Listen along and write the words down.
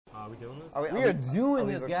Are we doing this? We are doing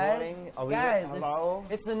this, guys. Guys, hello?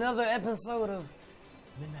 it's another episode of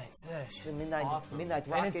Midnight Sesh. The midnight, Awesome. midnight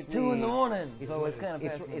And rocket. it's 2 in the morning, It's, so it's kind of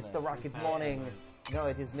past it's the midnight. rocket morning. No,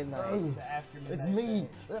 it is midnight. Oh, After it's midnight me.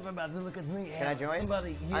 sesh. Everybody, look at me. Can I join?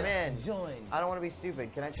 Somebody, yeah, I'm in. Join. I don't want to be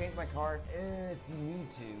stupid. Can I change my car? If you need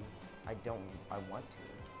to. I don't. I want to.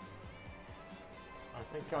 I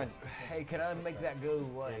think. Come on. Hey, can I make that go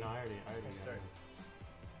away? Yeah, no, I already Start.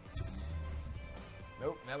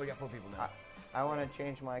 Nope. Now we got 4 people now. I want to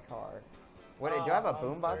change my car. What? Do I have a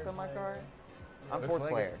boombox on my car? I'm Looks 4th like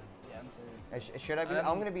player. Yeah, I'm third. Should I be?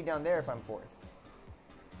 I'm gonna be down there if I'm 4th.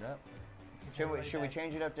 Yep. Should we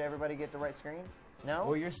change it up to everybody get the right screen? No.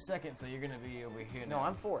 Well, you're second, so you're gonna be over here No, now.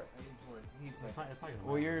 I'm 4th. He's fourth. He's It's second. not gonna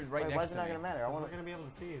Well, matter. you're right Wait, next why is to it not me. gonna matter? I We're want to. gonna be able to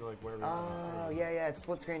see like where we are. Oh, yeah. It's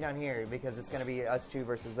split screen down here because it's gonna be us 2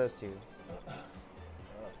 versus those 2.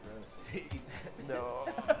 No.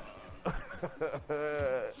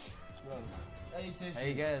 Hey, Tish.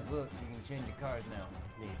 Hey guys, look, you can change your cars now.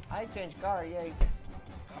 I changed car. Yay. Oh,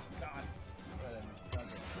 God. Whatever.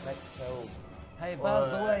 Let's go. Hey, by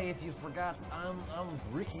the way, if you forgot, I'm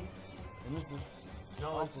Ricky, and this is No,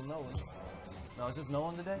 also Nolan. No, it's just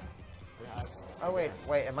Nolan today? Oh wait.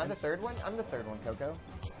 Am I the 3rd one? I'm the 3rd one, Coco.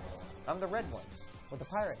 I'm the red one with the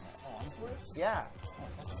pirate hat. Oh, I'm fourth? Yeah.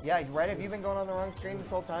 Yeah, right. Have you been going on the wrong screen this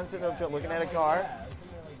whole time, sitting up looking at a car? Yeah, I was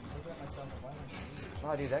sitting there, like, looking at myself and wondering.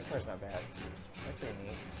 Oh, dude, that car's not bad. That's pretty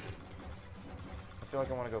neat. I feel like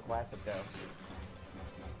I want to go classic though.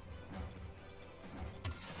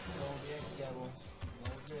 Oh, the X-Devil. What is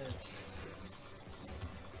this?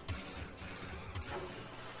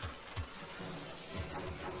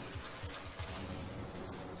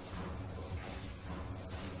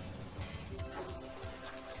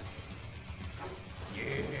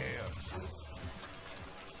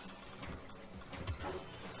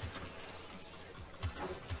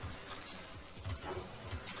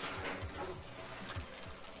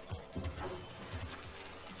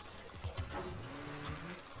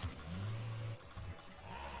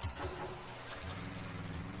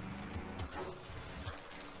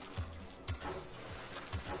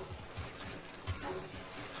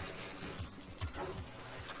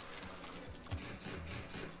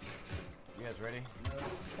 You guys ready?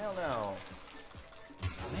 Hell no.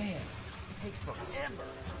 Man, it takes forever.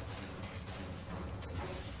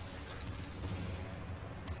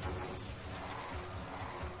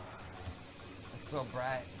 It's so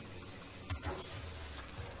bright. I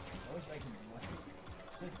wish I could do one.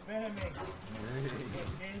 It's spamming. It's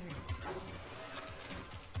amazing.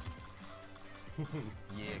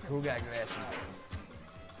 Yeah, cool guy glasses.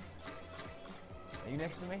 Are you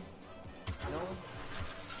next to me? No.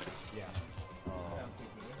 Yeah. Oh,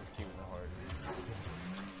 let's keep it in the heart.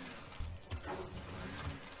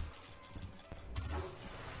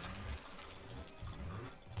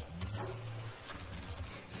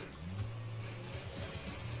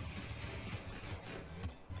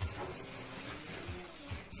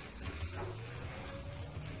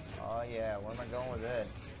 Oh yeah. Where am I going with it?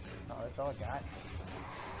 Oh, that's all I got.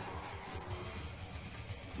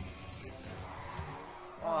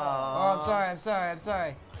 Oh, I'm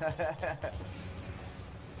sorry.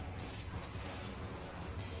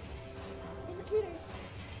 He's a cutie.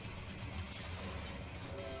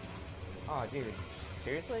 Oh, dude.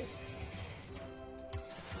 Seriously?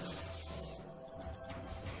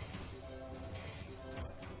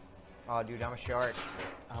 Oh, dude, I'm a shark.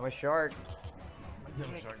 I'm a shark. Dumb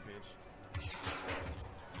shark bitch.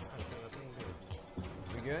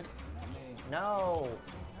 We good? No.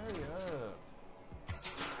 Hurry up.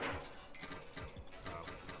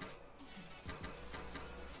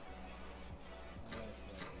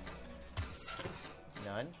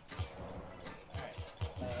 None.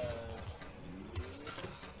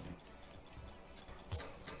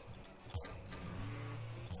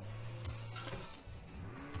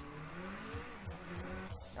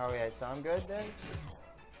 Oh yeah, so I'm good then?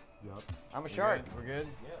 Yup. I'm a We shark. good? We're good?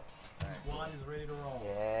 Yep. Squad is ready to roll.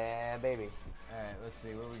 Yeah, baby. Alright, let's see.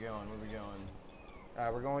 Where we going?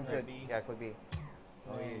 We're going to Click B. yeah, click B.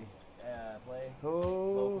 Oh, yeah. Play.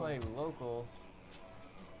 Who? Play local.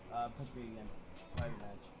 Push B again. Private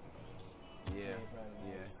match. Yeah. private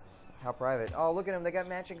Yeah. match. How private? Oh, look at them. They got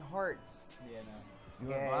matching hearts. Yeah, no.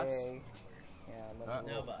 You want bots? Yay. Yeah, I'm a Uh,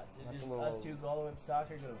 little- No, but that's just a little- us two go all the way up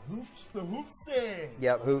soccer, go hoops, the hoopsie.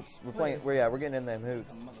 Yep, hoops. We're playing. We're getting in them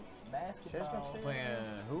hoops. Some mother basketball. Playing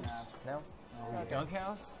hoops? No? Dunk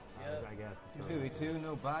house? Yep. I guess. 2v2,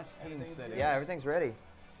 no bots, team Everything's settings. good. Yeah, everything's ready.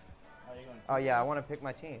 How you going? Oh yeah, I want to pick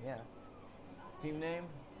my team. Yeah. Team name?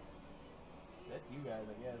 That's you guys,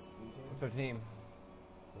 I guess. Blue team. What's our team?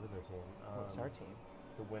 What is our team? What's our team?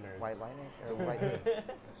 The winners. White lightning or white?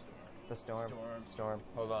 The storm. Storm.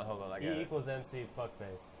 Hold on, I got E it. equals MC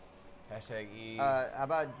fuckface. Hashtag E How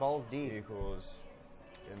about balls deep? equals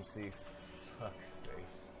MC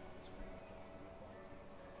fuckface.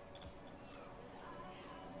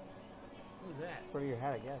 Who's that? Throw your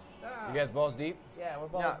hat, I guess. You guys balls deep? Yeah, we're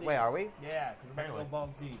balls No, deep. wait, are we? Yeah, because we're about to go balls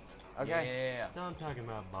deep. Okay. Yeah. No, I'm talking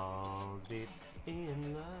about balls deep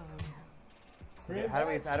in love. How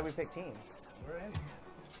do we pick teams? We're in. So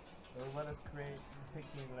let us pick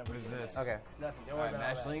team, whatever. What is this? Okay. Nothing. Don't worry Alright, about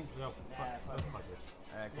all match that. link. No, Nah, fuck it.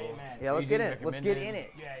 Alright, Hey, cool. man. Yeah, let's You get didn't in. Let's get recommend in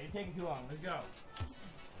it. Yeah, you're taking too long. Let's go.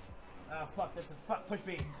 Ah, fuck. That's a fuck. Push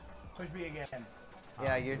B. Push B again.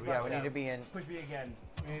 Yeah, we need to be in. Push B again.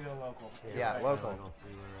 We need to go local. Yeah, right. local. We were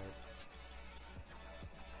right.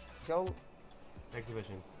 Go.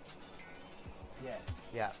 Exhibition. Yes.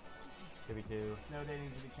 Yeah. KB2. Snow day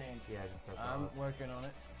needs to be changed. Yeah, just press I'm that. working on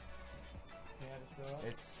it. Can I just go up?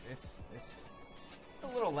 It's a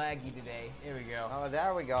little laggy today. Here we go. Oh,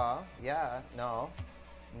 there we go. Yeah. No.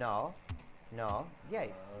 No. No. Yes.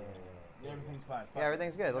 Yeah, everything's fine. Yeah,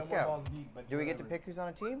 everything's good. Let's No more go. balls deep, but Do we get to whatever. pick who's on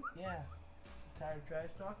a team? Yeah. Tired of trash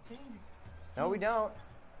talk team? No, we don't.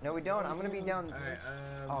 No, we don't. I'm gonna be down. Alright,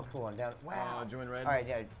 Oh, cool. I'm down. Wow. join red. All right.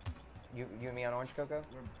 Yeah. You and me on orange, Coco.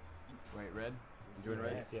 Wait, red? Join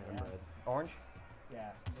red? Yeah, I'm red. Orange. Yeah.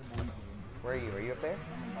 We're boys team. Where are you? Are you up there?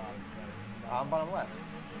 I'm in bottom. I'm bottom left.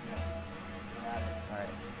 Got it. All right.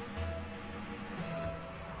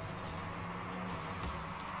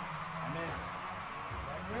 I missed.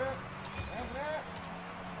 Right here. Right there.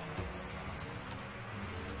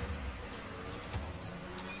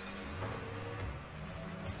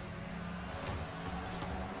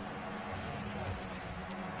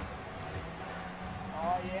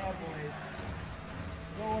 Oh yeah, boys.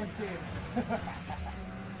 Go orange team.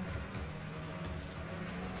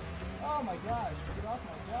 Oh my gosh, get off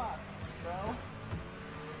my block, bro.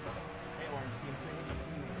 Hey, orange team,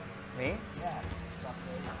 Me? yeah. Fuck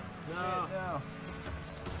those. No. No.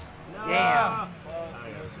 No. Damn. Close, no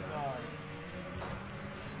cigar.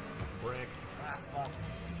 Brick. Ah, fuck.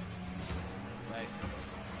 Nice.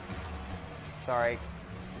 Sorry.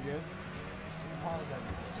 You good? Apologize.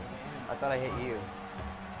 I thought I hit you.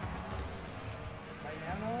 Right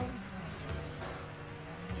now, no one?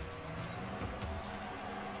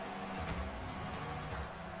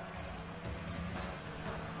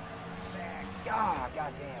 Ah,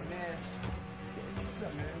 goddamn. Missed. What's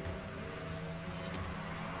up, man?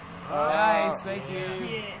 Nice, thank you.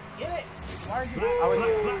 Shit, get it! Why are you I was.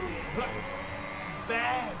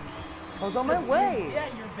 bad? I was on my way. Yeah,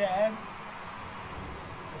 you're bad.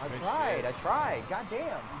 I tried. Goddamn. You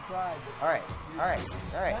tried. All right. Not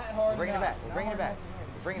hard We're bringing it enough. back. We're Not bringing it hard back. enough to win.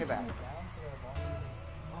 We're bringing it back.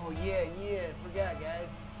 Oh yeah, forgot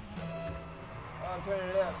guys. Oh, I'm turning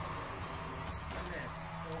it up. I missed. So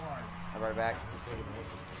hard. I brought it back.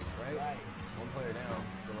 Right? Right. One player down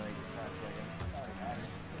for like 5 seconds. Sorry, man.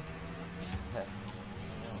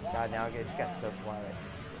 God, now it just got so quiet.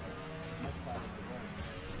 Much faster to win.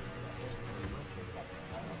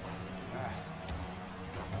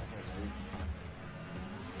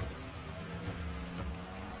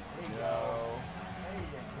 There you go. There you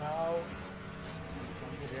go.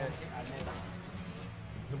 Shit. I missed.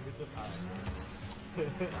 Some with the pie.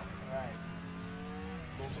 Alright.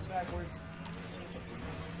 Moving backwards.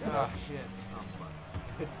 Oh shit. Oh, fuck.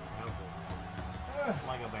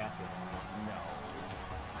 Like a basket. No.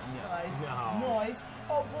 Nice. No. Nice.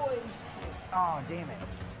 Oh boy. Oh, damn it.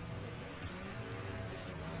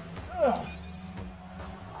 Ugh.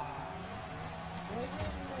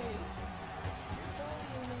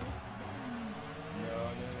 No.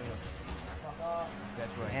 Fuck off.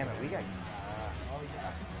 That's right. Damn it. We got. Oh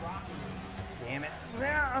yeah, keep rocking me. Damn it.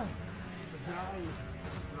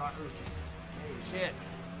 Shit.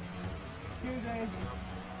 Excuse me.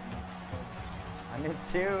 I missed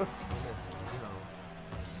two. Is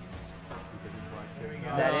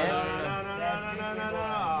Is that it? No.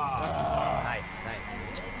 Nice.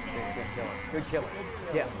 Good killing.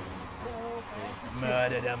 Yeah.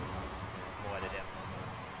 Murdered him.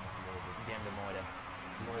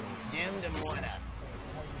 Damn the mortar.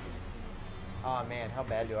 Oh man, how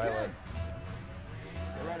bad do I look?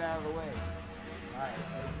 Get right out of the way. Alright.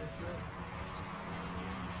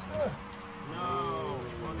 No.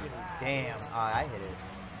 Damn. I hit it.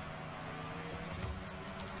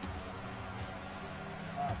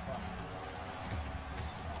 Oh, fuck.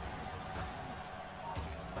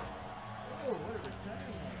 Oh, what a return there,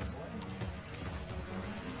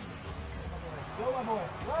 boy. Go, my boy.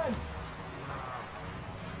 Run!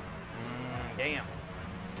 Damn.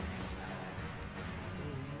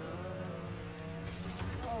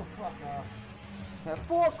 Oh, fuck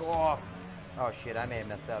off. Fuck off. Oh shit, I may have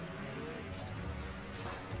messed up.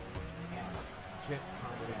 Shit.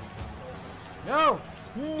 No!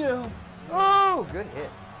 No! Oh, good hit.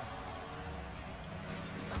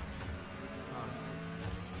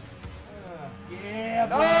 Yeah,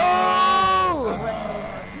 boy. Oh!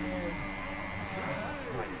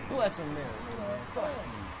 Bless him there.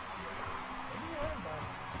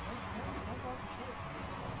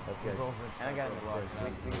 That's good. And I got in the first.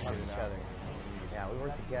 We can help each other. Yeah, we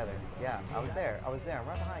work together. Yeah, I was there. I'm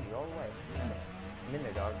right behind you all the way. I'm in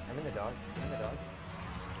there, dog. I'm in the dog. I'm in the dog.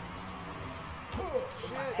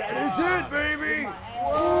 That is it, baby!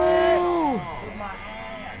 Whoa! With my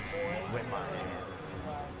ass, boy. With my hand.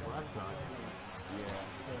 Well, that sucks.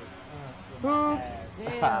 Oops.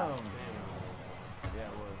 Damn. Ha. Yeah, it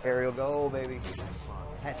was. Aerial goal, baby.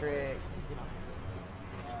 Hat trick.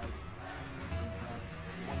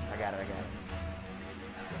 I got it.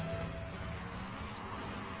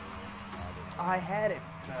 I had it.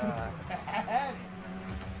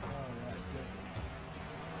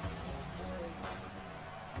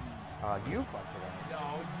 You fucked it up.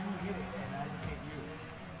 No, you hit it, and I just hit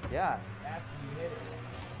you. Yeah. After you hit it.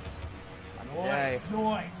 Today.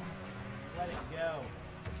 Noise. Let it go.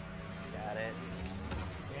 Got it.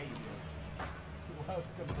 There you go.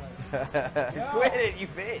 Welcome, Quit it, you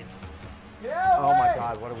bitch. Yeah, Oh my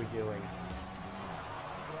god, what are we doing?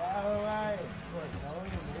 Yeah, all right. Look, no one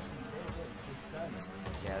is it's done.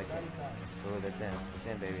 Yeah, It's done. ooh, that's in. It's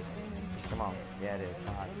in, baby. Come on. Yeah, it is.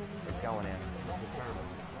 It's going in.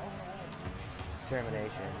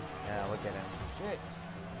 Determination. Yeah, look at him. Shit.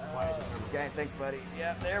 Okay, thanks, buddy.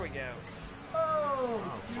 Yeah, there we go. Oh,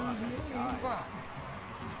 Fuck.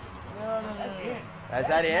 no. That's in. Is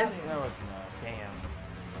that in? No, it's not. Damn.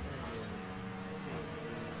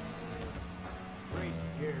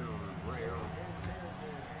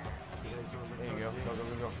 There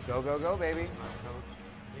you go. Go, baby.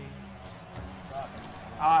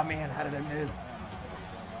 Ah, man, how did I miss?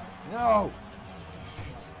 No!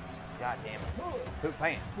 God damn it. Poop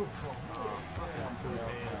pants.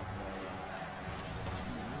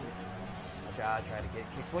 I tried to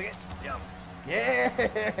get kick flick it. Yep. Yeah!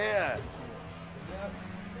 There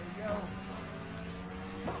you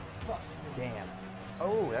go. Damn.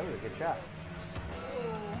 Oh, that was a good shot.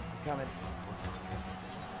 Coming.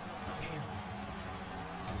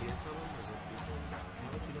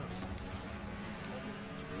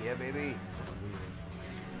 Yeah, baby.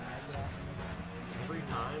 Every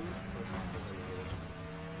time.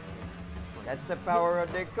 That's the power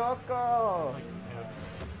of the coco.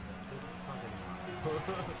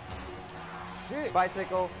 Shit!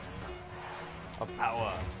 Bicycle of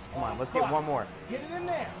power. Come on, let's get one more. Get it in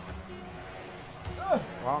there.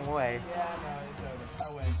 Wrong way. Yeah, no, it's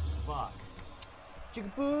over. I win. Fuck.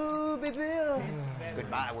 Chickaboo, baby.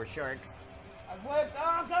 Goodbye, we're sharks. I flipped. Oh,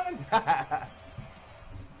 I'm coming.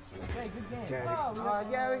 Hey, good game. Oh,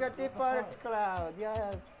 Yeah, we got the part cloud.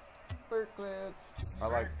 Yes. Third clips. I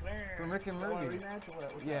like. From Rick and Want a Morty. rematch or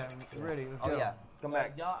what? Yeah, ready. Let's Oh go. yeah, come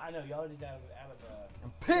back. Y'all, I know y'all just out of the.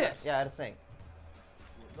 I'm pissed! Yeah, I had to sing.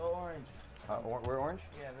 Go orange. We're orange.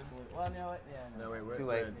 Yeah, they're blue. Well, you know what? Yeah. No. No, wait, red. Too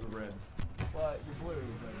late. Red. Well, you're blue,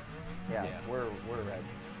 but. Yeah, Yeah. we're red.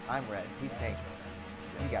 I'm red. He's pink.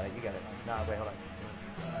 You got it. No, wait, hold on.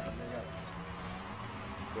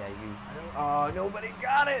 Yeah, you. Oh, nobody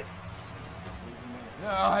got it. No,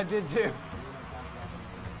 I did too.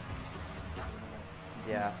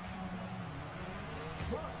 Yeah.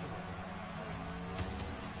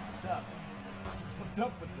 What's up? What's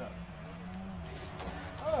up? What's up?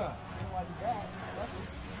 I don't know why you got it.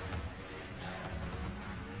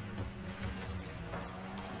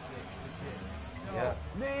 Yeah.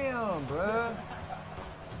 Damn, bruh.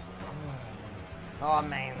 Oh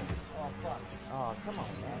man. Oh, fuck. Oh, come on,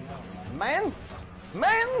 man.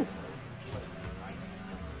 Man.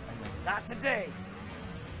 Not today.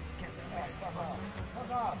 Fuck off.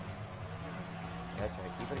 Fuck off. That's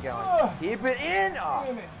right. Keep it going. Ugh. Keep it in. Oh.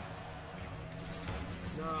 Damn it.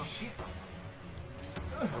 No. Shit.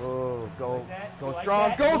 Oh, go, Like that? go You like strong,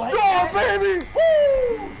 that? go You like strong, that? baby.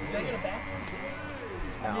 Woo! Did I get a backwards?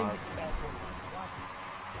 I No. didn't get the backwards.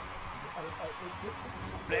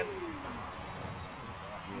 Flip.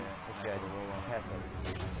 That's good. Pass that.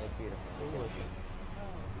 That's beautiful.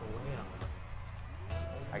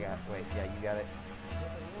 I got. Wait. Yeah, you got it.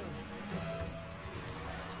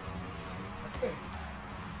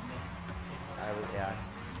 Yeah.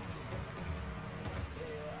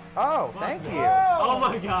 Oh, thank you. Oh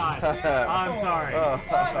my god. I'm sorry. Oh.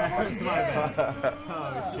 That's my bad.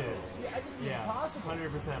 Oh shit. Yeah.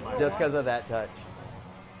 100% my bad. Just because of that touch.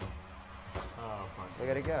 Oh fuck. Look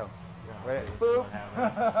at it go. No, Right, see, boop. what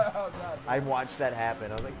happened. Oh god. I watched that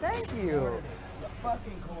happen. I was like, thank you. The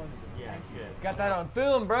fucking corner. Yeah, shit. Got that on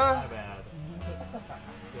film, bro. My bad.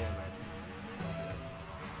 Damn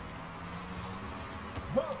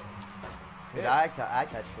it. Dude, I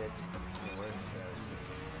touched it.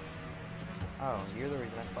 Oh, you're the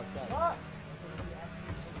reason I fucked up. What?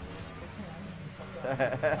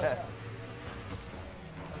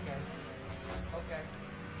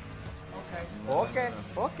 Okay.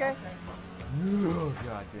 Okay. Oh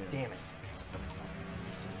god damn. Damn it.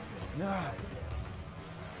 No.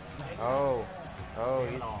 Oh,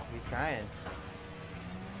 he's trying.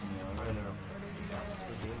 I don't know.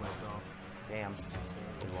 Redeem myself. Damn.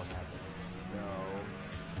 It won't happen.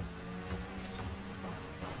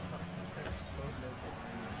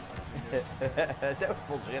 That was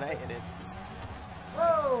bullshit. I hit it.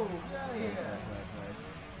 Whoa! Yeah. Nice.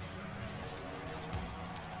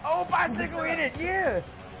 Oh, bicycle hit it. Yeah.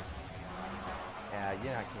 Yeah,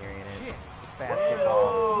 you're not carrying it. Shit. It's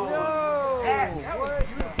basketball. No! That was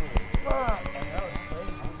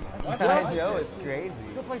I know, it's crazy.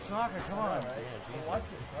 Go play soccer, come on. Watch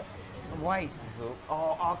it. I'm white. So,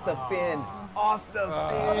 off the fin. Off the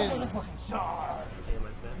fin. Fucking shark. Damn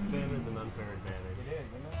it. That fin is an unfair advantage. It is,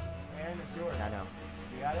 isn't it? Aaron, it's yours. I know.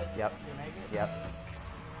 You got it? Yep. You make it? Yep.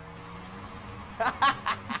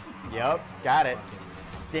 Yep. Got it.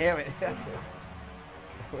 Damn it. That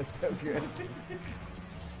was so good.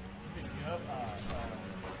 Yep.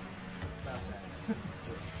 Got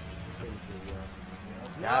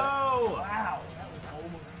No! Wow. That was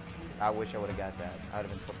almost. it. I wish I would have got that. I would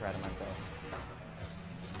have been so proud of myself.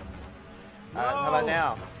 No! How about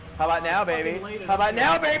now? How about now, baby? Fucking laid it How about up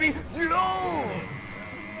now, there. baby? No!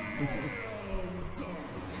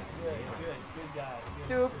 Good guy.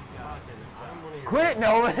 Dude. I'm one of your Quit, I'm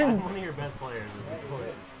Nolan! one of your best players.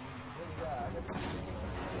 Quit.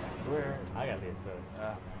 Where? I got the assist.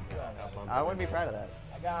 I wouldn't be proud of that.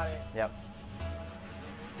 I got it. Yep.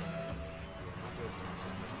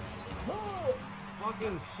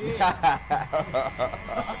 Fucking shit. How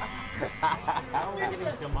are we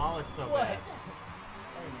getting demolished so bad?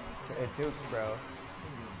 It's hoops, bro.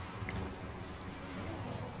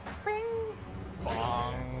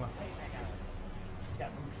 Bong. Got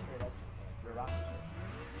moved straight up. The rocket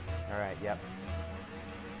ship. All right, yep.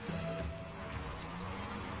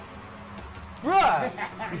 Bruh!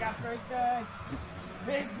 I got first touch.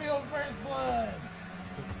 This Bill first blood.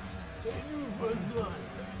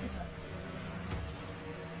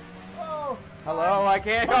 Oh. Hello, I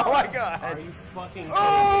can't. Oh my Are god. you fucking kidding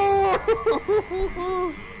Oh!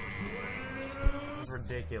 me? This is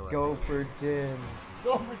ridiculous. Go for 10.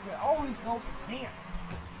 Go for 10. Always go for 10.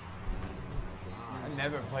 I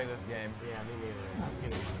never play this game. Yeah, me neither. I'm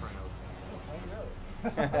getting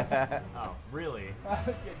Oh, really? Oh,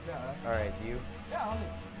 really? Good job. All right, you. Yeah, I'll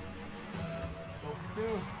go for 2.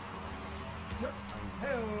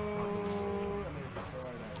 Hey-oh. I mean, it's not so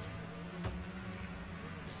right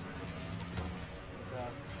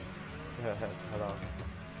there. What's up? Hold on.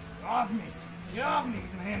 Off me! Get off me,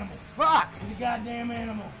 he's an animal! Fuck! He's a goddamn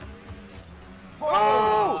animal!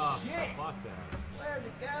 Oh! Shit! Fuck that. Where's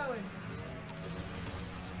it going?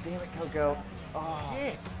 Damn it, Coco. Oh.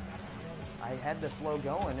 Shit. I had the flow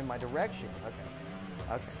going in my direction. Okay.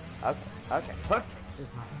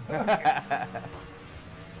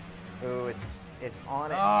 Ooh, it's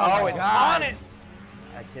on it. Oh, it's God. on it!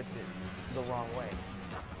 I tipped it the wrong way.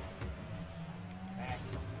 Back.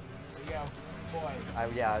 There you go. Boy.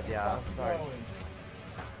 Yeah, I'm sorry. Going.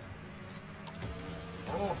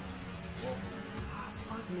 Oh.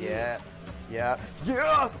 Yeah.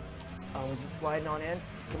 Oh, is it sliding on in?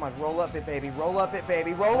 Come on, roll up it, baby. Roll up it,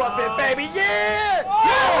 baby. Yeah!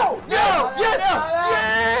 Oh! Yeah!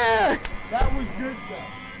 Yeah! That was good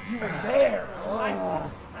though. You were there.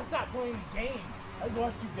 I stopped playing the game. I just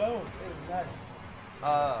watched you go. It was nuts. Uh,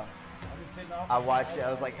 I'm just sitting off. I watched it. I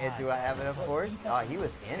was like, do I have enough force? Oh, he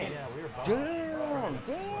was in it. Yeah, we were both. Damn! That was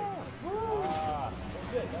good. That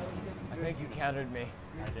was good. I think you countered me.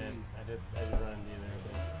 I did run into you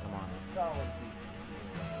there. Come on. Solid beat.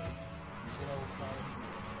 Good old solid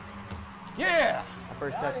beat. Yeah! I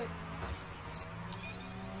first Got touch. it.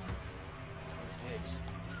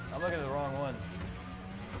 I'm looking at the wrong one.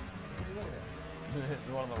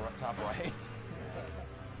 The one on the top right.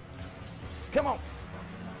 Come on.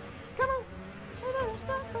 Get out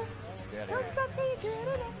of here.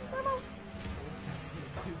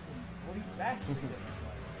 What are you back to?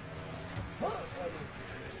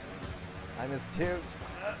 I missed 2.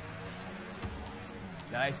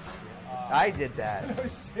 Nice. I did that.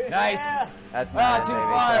 Nice. That's Ah, not too baby.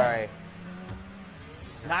 far. Sorry.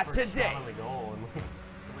 Not First today. shot on the goal and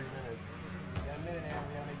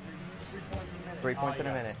 3 points in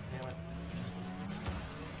a minute.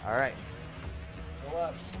 All right. Go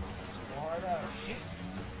up. Go hard up. Shit.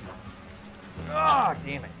 Oh,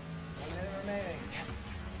 damn it. 1 minute remaining. Yes.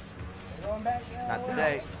 We're going back the other Not way.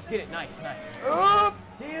 today. Get it. Nice. Oh,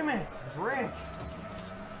 Damn it, Rick.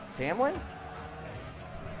 Tamlin?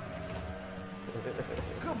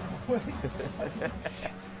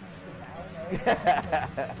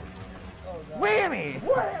 Whammy!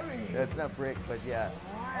 Whammy! That's not Brick, but yeah.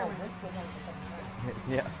 Oh, Rick's the one.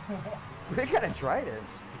 Yeah. Rick got a trident.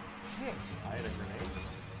 Shit. I had a grenade.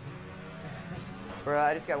 Bro,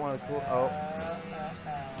 I just got one of the cool. Oh.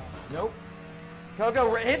 Nope.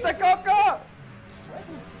 Coco, hit the Coco!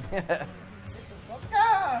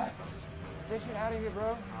 Ah! Get shit out of here,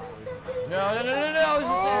 bro. No.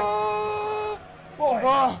 Oh! Boy!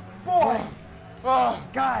 Oh, Boy! oh,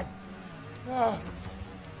 God! oh.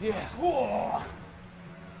 Yeah. Whoa!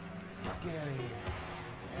 Get out of here.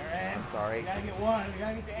 Aaron, I'm sorry. we gotta get 1. We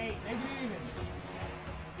gotta get to 8. Make it even.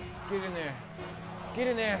 Get in there. Get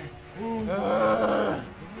in there. I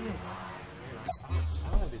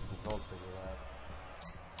don't have these controls figured out.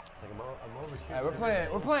 Like I'm over here.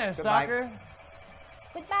 Alright, we're playing Goodbye. soccer.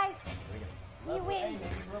 Goodbye. You win.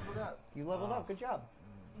 You leveled up. Good job.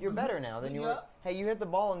 You're better now than you were. Hey, you hit the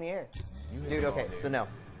ball in the air. Dude, okay, so no.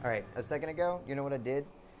 All right, a second ago, you know what I did?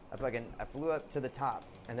 I flew up to the top,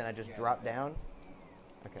 and then I just dropped down.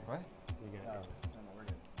 Okay. What? You got it.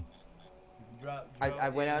 If you drop, I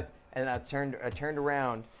went up, and I turned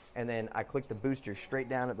around, and then I clicked the booster straight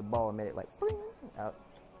down at the ball and made it like fling out.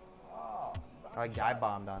 Oh, I guy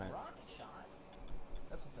bombed on it. rocket shot.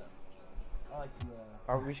 That's what's up. I like to,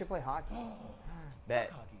 Or we should play hockey. Bet.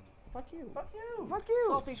 hockey. Fuck you. Fuck you. Fuck you.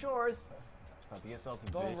 Salty Shores. About to get salty,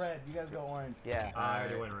 Go bitch. red. You guys go orange. Yeah. I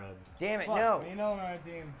already went red. Damn it, Fuck, no. You know we're on a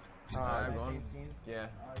team. Alright, Can I going. change teams? Yeah.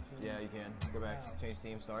 Alright, change Yeah, you can. Go back. Change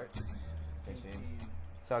team. Start. Change team.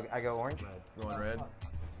 So I go orange? Red. Going red.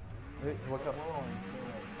 What color? We're orange.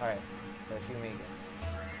 All right. So shoot me again.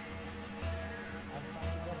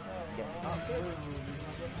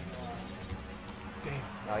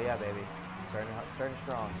 Oh yeah, baby. Starting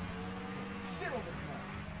strong.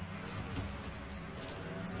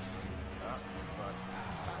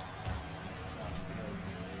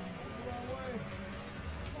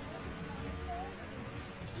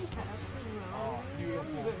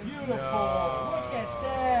 Beautiful. Beautiful. No. Look at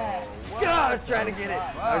that. God, I was trying to get it.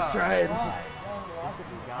 I was trying.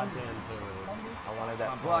 Goddamn dude. I wanted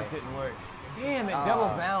that. My block point. didn't work. Damn it, double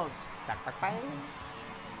Ah. bounced.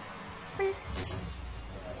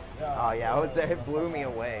 Oh yeah, I was there. It blew me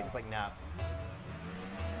away. It's like nah.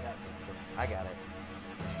 I got it.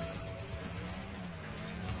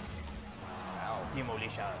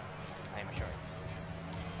 Demolition. I am sure.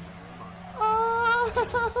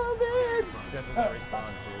 Oh man. Just as I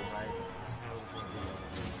respond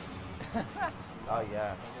to, Oh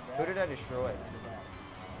yeah. Who did I destroy?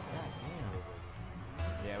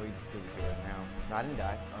 Yeah, we did it now. No, I didn't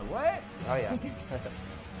die. What? Oh yeah.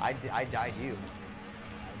 I died you.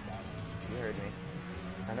 You heard me.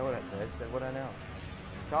 I know what I said. Said what I know.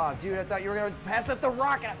 Oh, dude, I thought you were gonna pass up the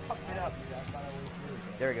rock and I fucked it up.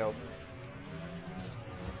 There we go.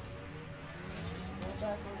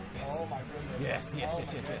 Oh my goodness. Yes, yes,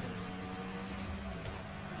 yes, yes, yes.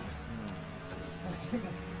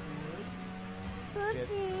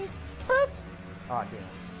 Oopsies. Oh damn.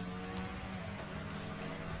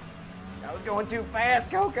 I was going too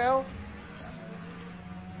fast, Coco.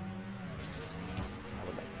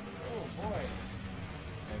 Oh boy.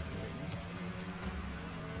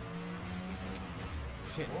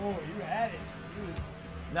 Shit. Oh, you had it.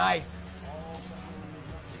 Nice.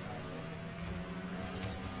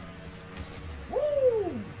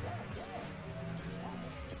 Woo!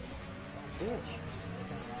 Bitch.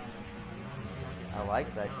 I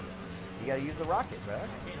like that. You gotta use the rocket, bro. No,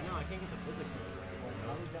 I can't get the physics of it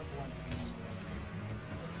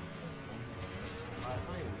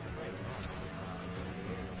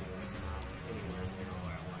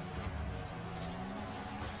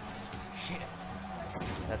Shit.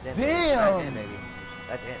 That's it. Damn! That's it, baby.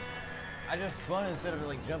 That's it. I just spun instead of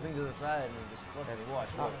like jumping to the side and just fucking watch.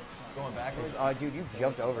 Look, going backwards. Oh, dude, you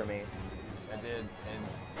jumped over me. I did, and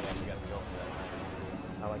yeah, we got to go for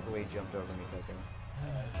that. I like the way you jumped over me, Coco.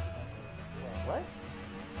 What?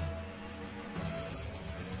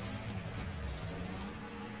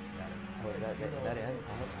 Oh, is that in? I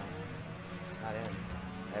hope not. It's not in.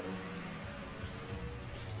 Ever.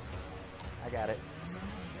 I got it.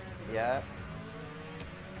 Yeah.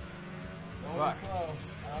 Fuck. Slow.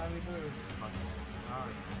 Let me move.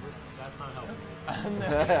 That's not helping.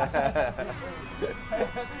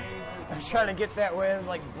 was trying to get that way,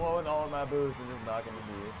 like blowing all of my boots and just knocking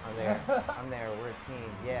the dude. I'm there. I'm there. We're a team.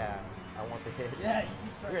 Yeah. I want the hit. Yeah,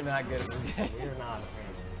 You're not good at this game. We're not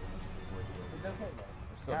apparently. it's okay,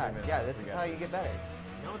 guys. Still Yeah, 3 minutes. yeah, this We is got how you get better.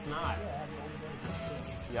 No, it's not.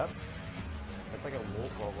 Yep. That's like a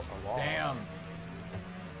wall. Damn.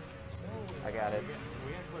 I got it.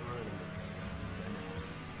 We have to quit running.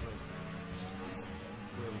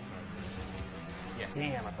 Yes.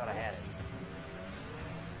 Damn, I thought I had it.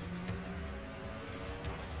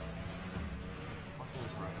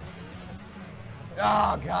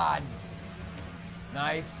 Oh, God.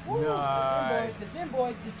 Nice. Woo, Nice. It's in,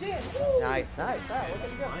 boys. It's in. Woo. Nice, nice. All right, look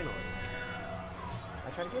at you go. Finally. I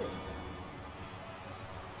tried to get it.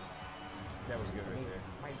 That was good right there.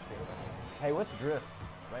 Might spin. Hey, what's drift?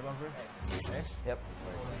 Right bumper? X? Yep.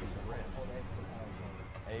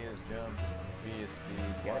 A is jump. B is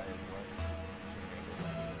speed. Got Y it. is what?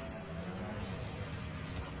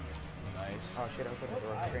 Nice. Oh shit, I was looking at the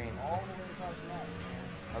wrong screen. All the way across the map.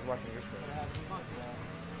 I was watching your screen.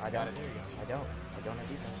 I Got don't. it. I don't. I don't have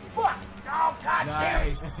defense. Fuck! Oh, God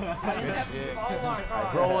Nice. Good shit.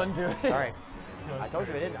 Roll into it. Sorry. I told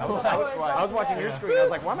you I didn't. I was watching your screen. I was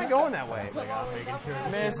like, why am I going that way? Like, I'm making sure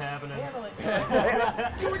this Miss. is happening. Handle it.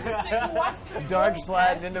 You were just sitting watching. Dark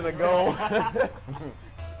sliding into the goal.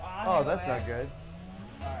 Oh, that's not good.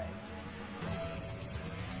 Alright.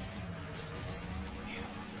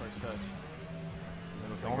 First touch.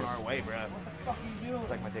 Going our way, bro. What the fuck are you doing? It's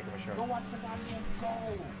like my dick of a Go shark. watch the goddamn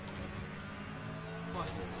goal.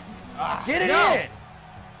 Get it No. in!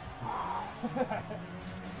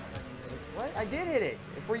 What? I did hit it.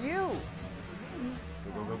 For you.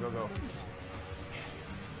 Go, go, go, go, go. Yes.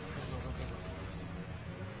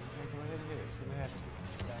 Go ahead and hit it. See what happens.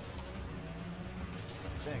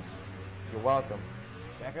 Thanks. You're welcome.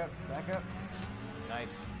 Back up, back up.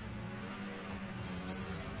 Nice.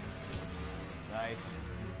 Nice.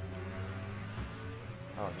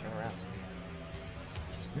 Oh, turn around.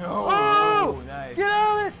 No! Oh! Nice. Get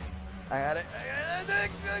out of it! I got it.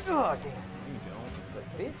 Oh, damn. You don't. It's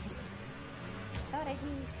like this. Sorry.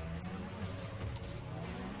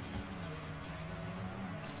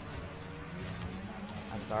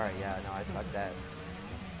 I'm sorry. Yeah, no, I sucked that.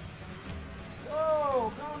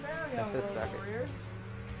 Whoa, calm down, young That's road sucker. warrior.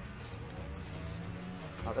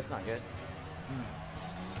 Oh, that's not good.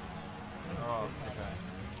 Oh, okay.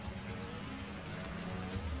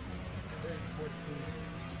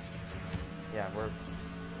 Yeah, we're.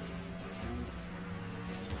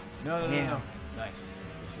 No, no, no, Damn. no. Nice.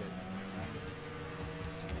 Good shit.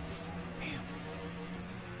 Damn.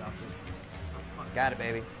 Stop it. Got it,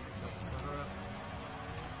 baby.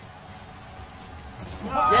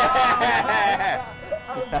 Yeah!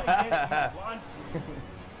 I was like, hey, launch.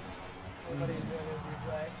 Everybody enjoyed this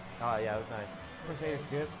replay. Oh, yeah, it was nice. First aid is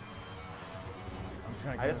good. I'm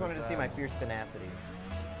trying to I get just on the wanted to see my side. fierce tenacity.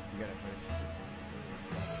 You got it first.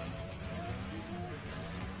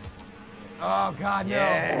 Oh, God, no.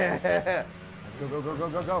 Yeah! Go, go, go, go,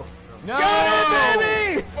 go, go. No! Got it,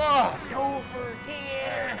 baby! Fuck! Go for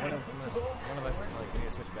 10! One of us, like, we need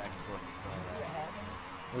to switch back and forth.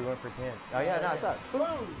 We went for 10. Oh, yeah, no, it's up.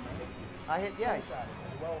 Boom! I hit, yeah.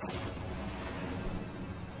 Well.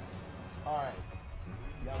 Alright.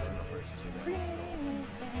 Y'all ready to go first?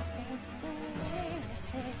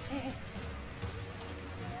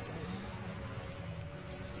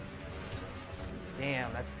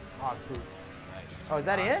 Damn, that's hog poop. Nice. Oh, is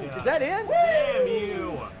that in? yeah. Is that in? Damn you!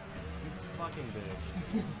 You fucking bitch.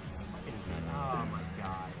 Fucking bitch. Oh my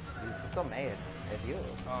god. He's so mad at you.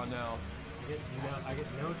 Oh, no. I get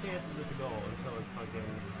no chances at the goal until it's fucking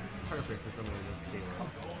perfect for somebody to steal.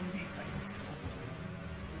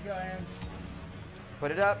 You go, Aaron.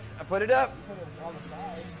 Put it up. I put it up. Put it on the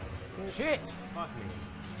side. Shit! Fuck me.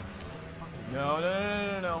 No, no, no,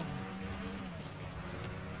 no, no, no.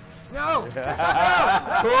 No!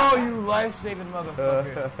 Oh, you life-saving motherfucker.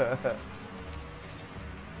 Go,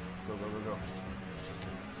 go, go, go.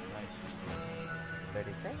 Nice.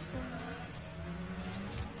 30 seconds.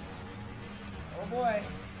 Oh boy.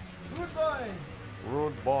 Good boy.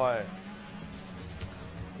 Rude boy.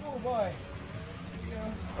 Oh boy. Here you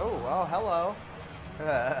go. Oh, hello.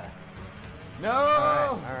 No!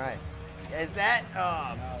 All right. Is that?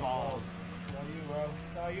 Oh, balls. It's all you, bro.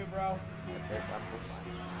 It's all you, bro.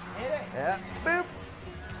 Hit it. Yeah. Boop.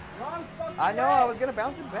 Wrong fucking I know. way. I was gonna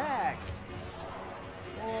bounce it back.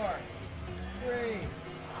 4, 3,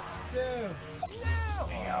 2. No!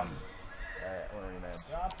 Damn. Alright, we're already mad.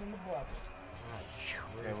 Drops in the bucket.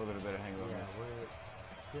 Okay, a little bit better hang on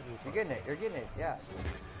this. You're getting it. You're getting it. Yeah.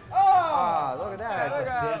 Oh! Ah, look at that. Look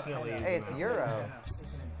out. Definitely. Hey, it's a euro.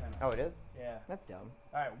 Oh, it is? Yeah. Yeah. That's dumb.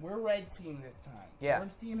 Alright, we're red team this time. Yeah.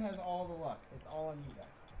 Orange team has all the luck. It's all on you guys.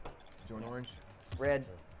 Join orange. Red.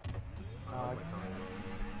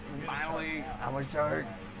 Finally. How much charge?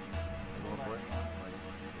 Go for it.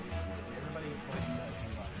 Everybody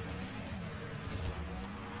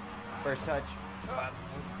First touch.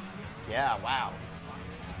 Yeah, wow.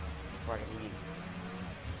 Fucking eat.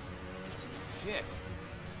 Shit.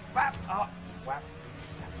 Whap! Oh, whap.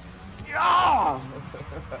 Yeah!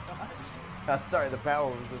 I'm sorry, the power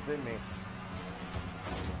was within me.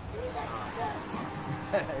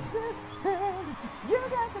 You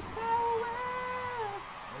got the power!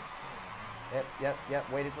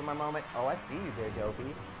 Yep. Waited for my moment. Oh, I see you there,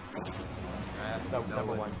 Dopey.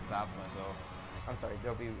 Number one. Stopped myself. I'm sorry,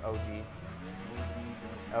 Dopey OG.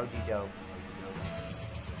 OG Dope.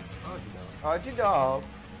 OG Dope.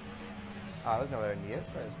 Oh, there's nowhere near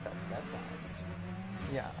first touch that time.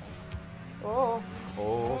 Yeah. Oh. I'm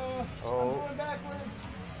going backwards.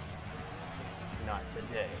 Not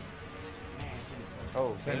today.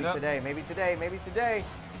 Oh, Maybe today.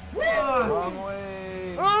 Wrong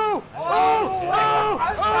way. Oh!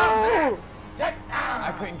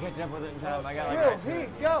 I couldn't catch up with it in time. I got like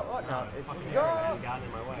Go! Oh, no, I hadn't gotten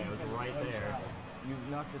in my way. It was right there. You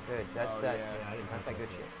knocked it Good. That's Oh, that. yeah. That's that good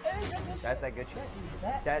shit. That's that good shit.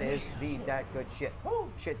 That is that good shit.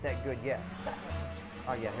 Shit that good. Yeah.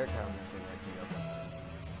 Oh yeah, here it comes.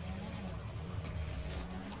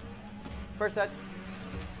 First touch.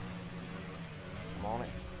 Come on it.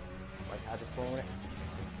 Like I just pulling it.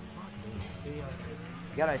 You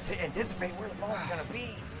gotta anticipate where the ball's gonna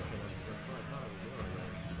be.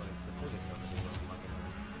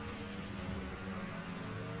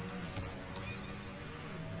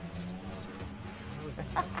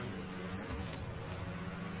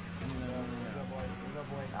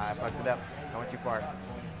 I fucked it up. I went too far.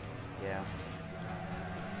 Yeah.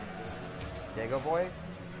 There you go, boy.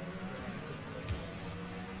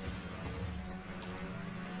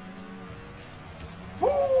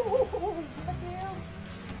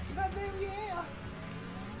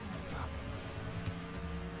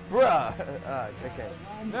 Bruh. Okay.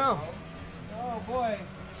 No. Oh boy.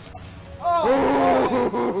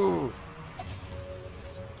 Oh.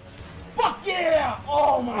 Fuck yeah!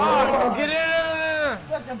 Oh my god! Get in there!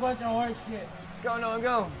 Such a bunch of horse shit. Go, Nolan,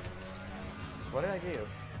 go. What did I do?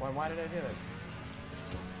 Why did I do it?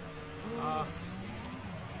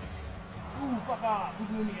 Ooh, fuck off. Who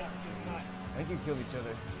blew me up? I think you killed each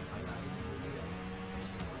other.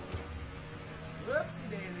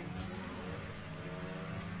 Whoopsie daisy.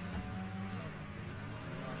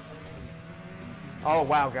 Oh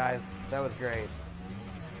wow, guys, that was great.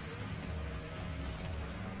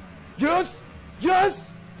 Just,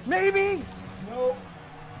 maybe. Nope.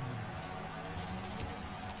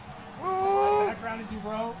 Ooh. Backgrounded you,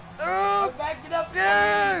 bro. Oh. Back it up.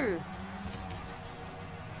 Yeah.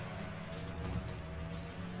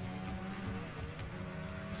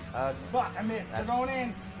 Fuck, I missed. They're going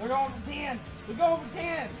in. They're going for 10. They're going for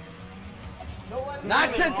 10. Don't let them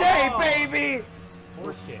Not come in. today, Oh. baby.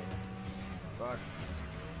 Horse shit. Fuck.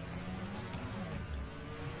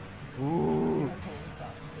 Ooh.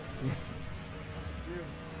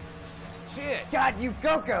 Shit. God, you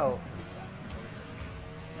Coco.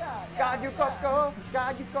 Yeah, God, you Coco.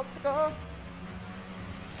 God, you Coco.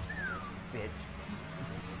 Bitch.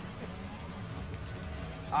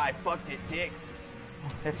 I fucked it, dicks.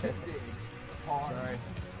 Sorry.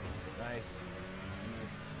 Nice.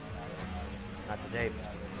 Not today.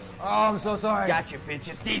 Oh, I'm so sorry. Gotcha,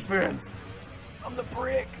 bitches. Defense. I'm the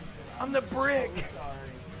brick.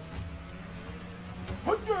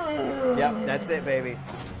 Yep, that's it, baby.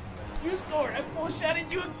 You scored. I full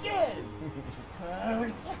shotted you again.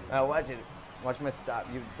 Watch it. Watch my stop.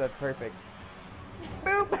 That's perfect.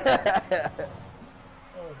 Boop. Oh my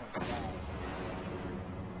god.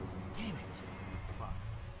 Damn it. Fuck.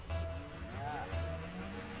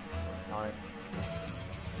 On it.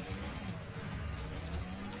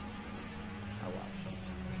 I watched.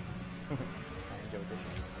 I enjoyed this.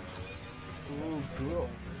 Ooh, cool.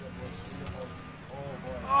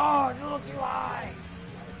 Oh, a little too high.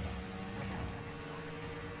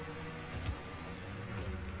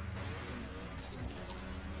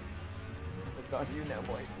 It's on you now,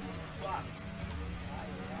 boy.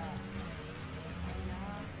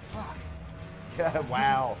 God,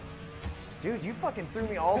 wow. Dude, you fucking threw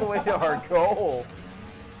me all the way to our goal.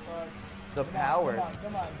 The power.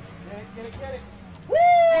 Come on. Get it.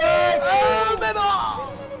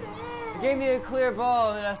 You gave me a clear ball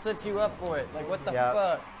and then I set you up for it. Like, what the Yep.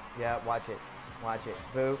 fuck? Yeah, watch it. Watch it.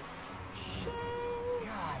 Boo.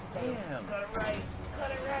 God damn. Cut it right.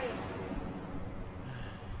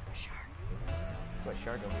 That's what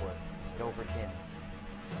Shark go for. Just go for 10.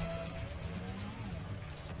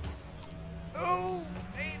 Oh,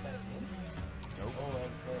 nope.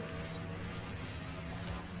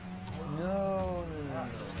 No.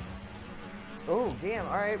 Oh, damn.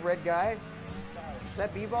 All right, red guy. Is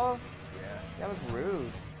that B-ball? Yeah. That was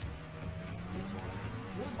rude.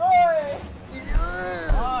 Good boy!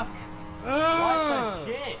 Fuck! What the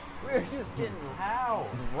shit? We're just getting How?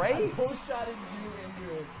 raped. Pull shotted you into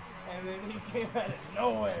it, and then he came out of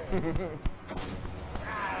nowhere.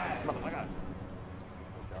 Motherfucker.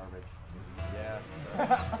 Garbage. Yeah.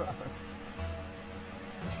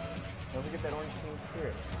 Don't forget that orange team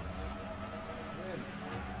spirit.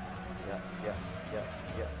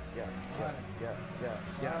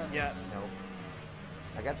 Yeah. No.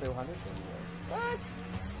 I got the 100 for you. What?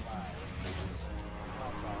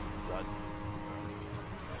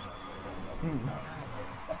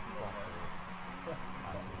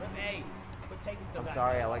 Hey, quit taking some. I'm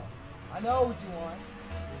sorry, I know what you want.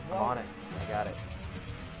 I'm on it. I got it.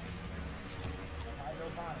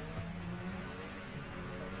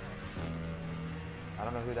 I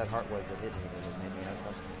don't know who that heart was that hit me, but it just made me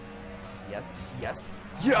uncomfortable. Yes!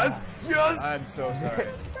 I'm so sorry.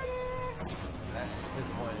 At this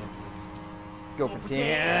point, Go for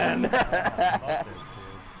 10! I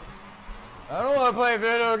don't want to play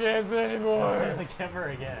video games anymore. Like ever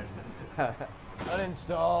again.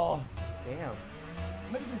 Uninstall. Damn.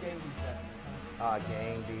 Maybe some games you said.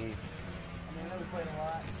 Gang beef. I mean, I know we played a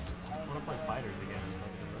lot. I want to play fighters again.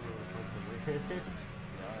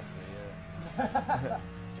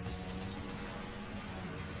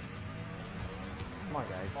 Come on,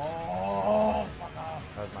 guys. Oh, fuck off.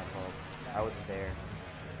 That was my fault. I wasn't there.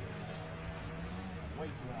 Way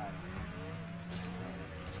too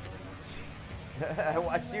high. I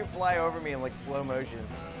watched you fly over me in like slow motion.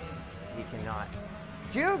 He cannot.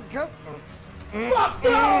 Jude, go! Fuck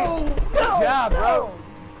no! Good job, bro.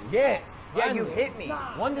 Yes. Yeah, you hit me.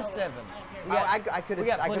 1 to 7. I could We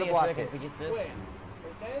have. got I could plenty have of blocked seconds it. to get this. Wait,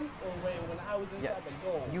 then or wait when I was inside Yeah. the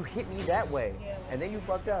goal? You hit me that way, and then you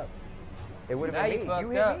fucked up. It would Now have you been me. fucked You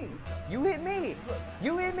hit up. me. You hit me.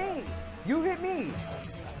 You hit me. You hit me. I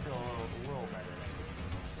feel a little better.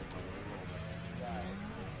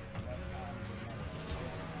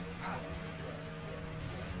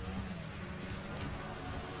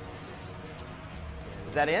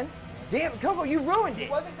 Is that in? Damn, Coco, you ruined It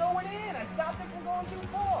it. wasn't going in. I stopped it from going too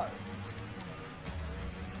far.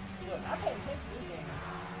 Look, I paid attention to this game.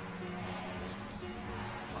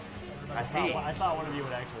 I see. I thought one of you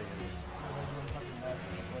would actually hit it.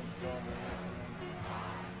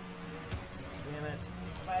 Damn it.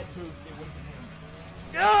 If I had troops, it would have been him.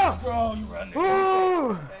 Yeah. Bro, you run there.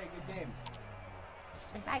 Ooh. Hey, good game.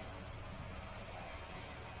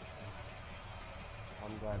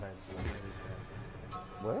 I'm glad I did it.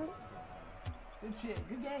 What? Good shit.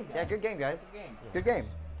 Good game, guys. Yeah, good game, guys. Good game. Good game.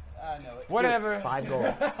 I know it. Whatever. 5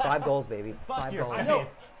 goals. 5 goals, baby. Fuck 5 your goals. I know.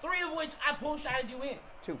 3 of which I pull shotted you in.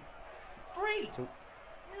 2. 3. 2.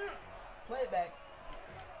 Play it back.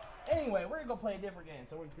 Anyway, we're gonna go play a different game.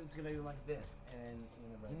 So we're just gonna do like this, and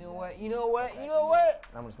You know what? You know what? You know what?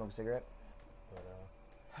 I'm gonna smoke a cigarette.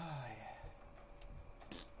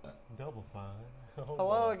 Double fine. Oh,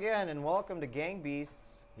 Hello boy. again, and welcome to Gang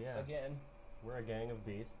Beasts. Yeah. again. We're a gang of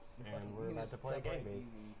beasts, and we're You can about to play separate gang these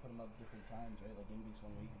beasts. and put them up different times, right? Like Gang Beast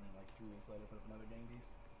 1 week, and then like 2 weeks later, put up another Gang Beast.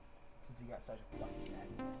 Since you got such a fucking cat.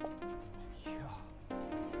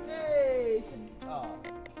 Hey! Oh.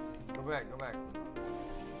 Go back. Go back.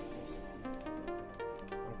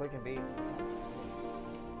 I'm clicking B.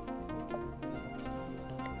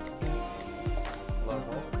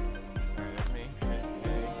 Local. Alright, that's me.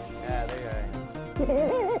 Yeah, there you go.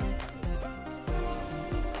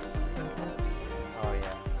 Oh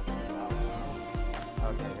yeah.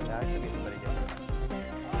 Okay, that should be somebody different.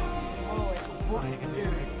 What you can do?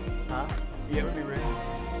 Huh? Yeah, we'll be ready.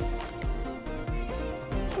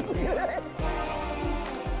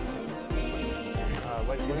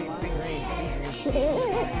 What? Be green.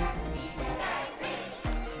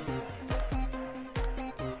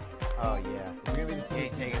 Oh yeah. We're gonna be the You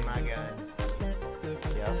ain't taking my guns.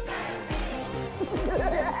 Yep.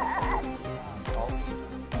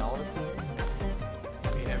 all of us?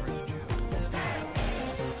 the average Joe.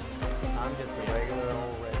 I'm just a regular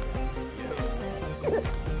old redneck.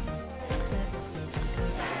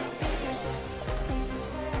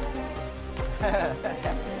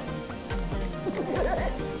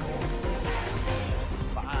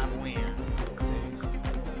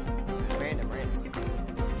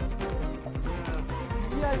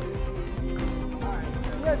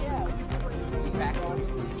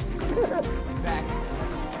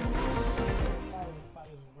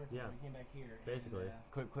 birthday. Yeah. So we came back here. Basically. And,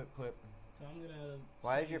 Clip, clip, clip. so I'm gonna.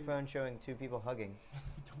 Why is your show phone showing two people hugging?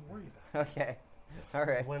 Don't worry about it. Okay. All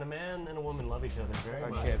right. When a man and a woman love each other very Oh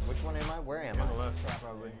much. shit. Which one am I? Where am On the I? left,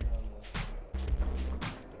 probably.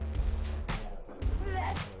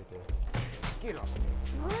 Get off.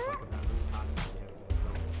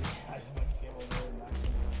 I just fucking came over there and knocked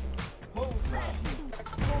him down. Move,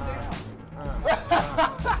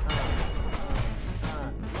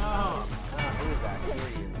 Who is that? Who are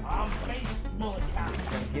you? I'm Space Mullet Cop.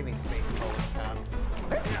 Don't give me space mullet, Tom.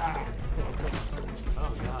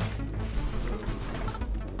 Oh god.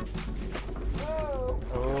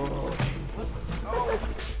 Oh. Oh.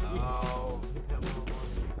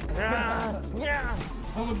 Yeah.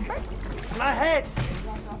 My head.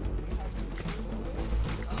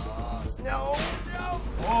 No. No.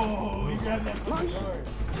 Oh, you grabbed that fucking yard.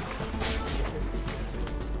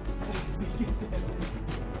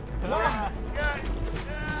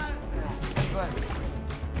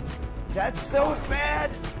 That's so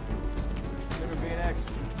bad. Look at BNX.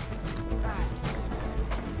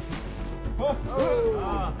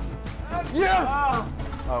 Yeah.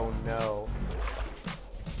 Oh no.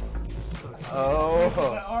 Oh.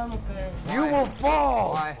 That arm up there. You will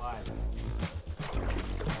fall. Why? Why?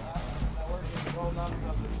 Not working. Roll on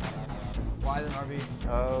something. Why then, RV?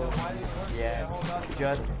 Oh. Why didn't it work? Yes. Hold on.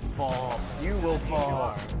 Just fall. You will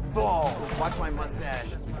fall. Fall. Watch my mustache.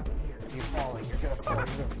 You're falling. You're gonna fall. You're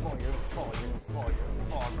gonna fall. You're gonna fall. You're gonna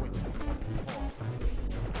fall. You're gonna fall.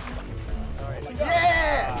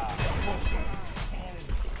 Yeah!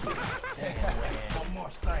 One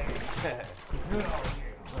more strike. Good on you.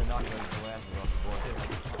 I'm gonna knock those glasses off the board.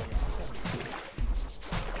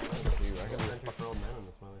 Let's see, I gotta Century for old men in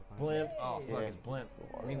this motherfucker. blimp. Oh, fuck, it's blimp.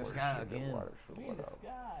 I mean, the sky again. Be in the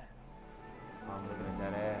sky. I'm looking at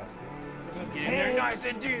that ass. Get in there, nice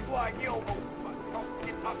and deep like yo. Oh,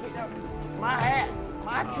 get up, get up. My hat.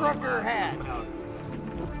 My trucker hat.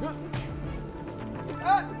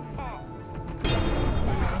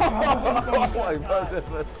 Oh my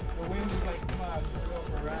goodness. The wind is like, come on, go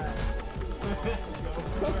for a ride. Go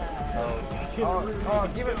for a ride. Oh,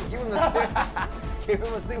 give him the give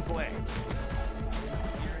him a suplex.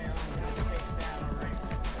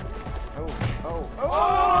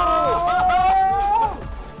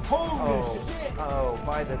 Holy shit! Oh,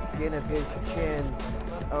 by the skin of his chin.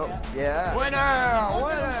 Oh, yeah. Winner!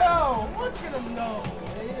 Look at him go! Look at him go!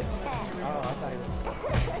 Oh, I thought he was.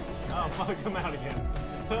 Oh fuck, come out again.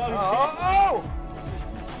 Oh!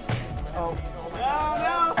 Oh!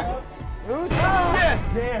 No! Who's Yes!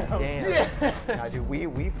 Damn! Damn. Yeah. Nah, dude,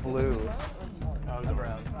 we flew. I was The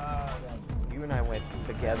Brown. You and I went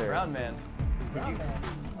together. Brown man.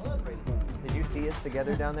 Did you see us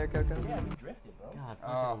together down there, Coco? Yeah, we drifted, bro. God,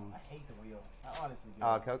 Oh. fucking. I hate the wheel. I honestly do.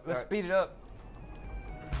 Coco. Let's speed it up.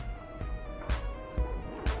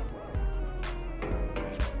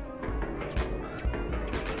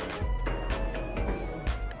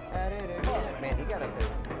 Man, he got up there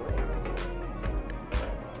quick.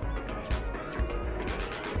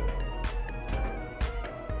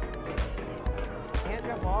 Can't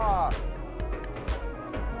jump off.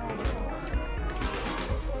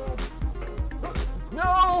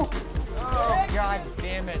 No! Oh, god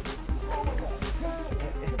damn it.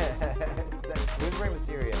 Who's Rey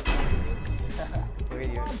Mysterio? Look at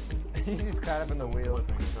you. You just caught up in the wheel.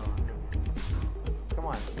 Come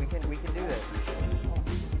on, we can do this.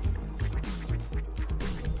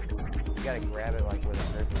 You gotta grab it like with a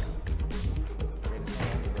purpose.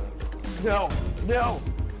 No! No!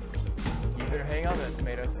 You better hang on to that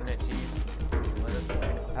tomatoes and that cheese. Let us.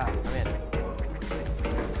 Ah, I'm in.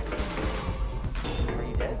 Are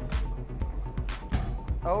you dead?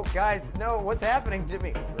 Oh, guys, no, what's happening to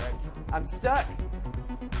me? Correct. I'm stuck.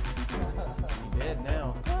 You dead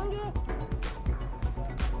now.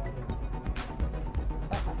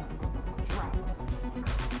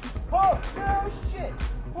 Oh, no shit!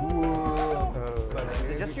 Is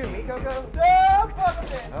it just you and me, Coco? No, fuck him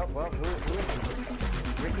then! Oh, well, who is it?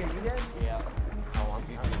 Ricky, are you dead? Yeah. Oh, I'm oh,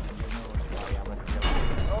 yeah, I'm gonna jump.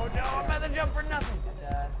 Oh, no, I'm about to jump for nothing.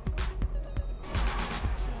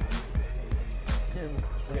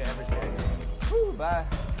 Look at average guys. Woo, bye.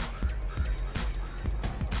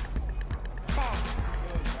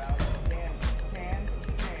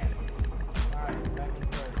 Alright, back in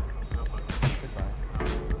third.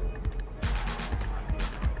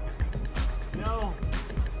 No!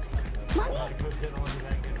 I couldn't get on to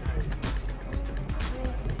that good night.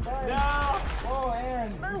 No! Oh,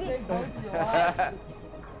 Aaron, you saved both of your lives.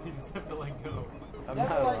 You just have to let go. I'm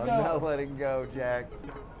Never let I'm go. not letting go, Jack.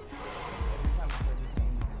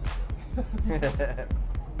 Every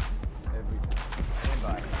time.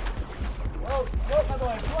 Goodbye. Float, float, my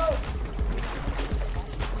boy, float.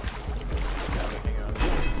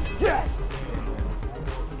 Yes!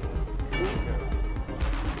 There it goes.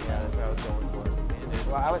 Yeah, that's what I was going for.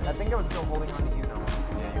 Well, I think I was still holding on to you, though.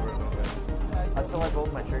 Yeah, you were a little bit. I still had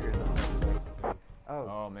both my triggers on. Oh.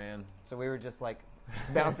 Oh, man. So we were just like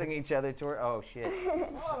bouncing each other toward. Oh, shit.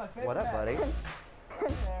 Oh, my favorite What up, map. buddy? There.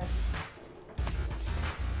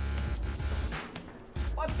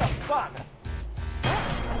 What the fuck?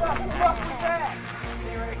 What the fuck was that?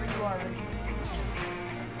 Stay right where you are, Ricky.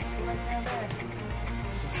 Stay right down there.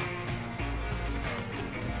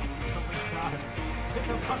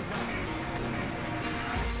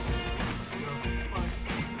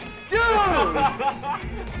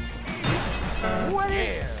 What?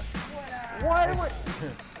 Yeah. What?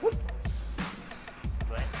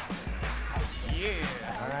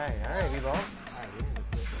 Yeah. Alright, B-ball.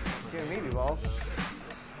 You and me, B-ball.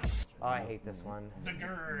 Oh, I hate this one. The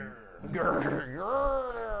girder.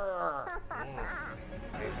 Grrr. I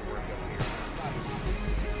used to work up here. I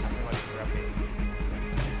feel like it's rough.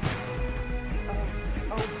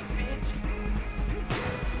 Oh, bitch.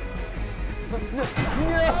 No,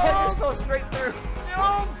 I just go straight through.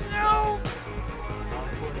 No. Hello.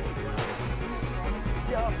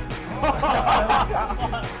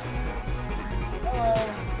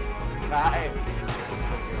 Bye.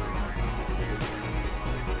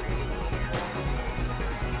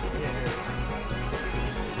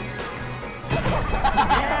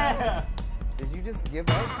 Yeah. Did you just give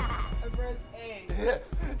up? I pressed A.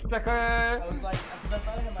 Sucker! I was like, because I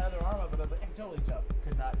thought I had my other arm up, but I was like, I can totally jump.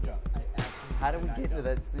 Could not jump. I absolutely How did we could get not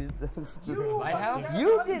into jump. that? Just The lighthouse?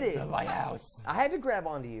 You did it! The lighthouse. I had to grab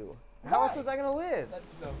onto you. How else was I gonna live? That's,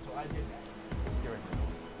 no, so I did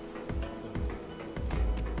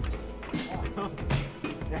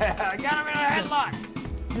that. I got him in a headlock!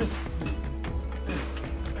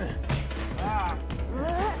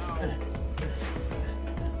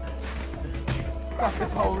 Fuck the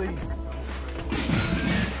police.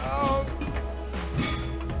 Oh!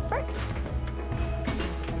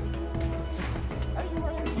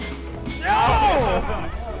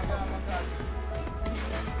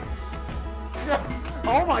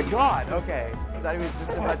 Oh my god, okay. I thought he was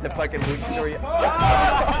just about to fucking luchador you.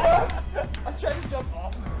 I tried to jump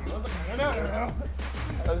off of you. I was like, no.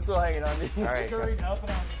 I'm still hanging on to you. Alright, Scurried up and I was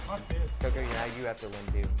like, fuck this. Coco, now you have to win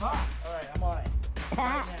too. Fuck. Alright, I'm on it. Right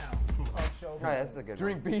now. Oh, show me. Alright, that's a good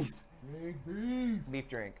Drink one. beef. Big beef. Beef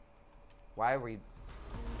drink. Why are we...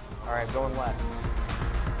 Alright, going left.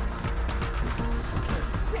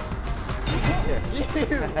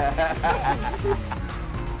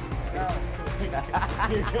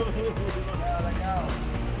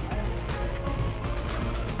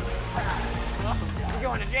 You're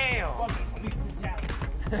going to jail!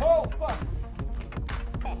 Oh, fuck.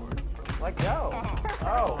 Let go.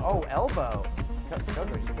 Oh, elbow.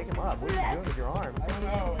 Coco, you should pick him up. What are you doing with your arms? I don't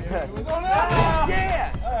know. It was on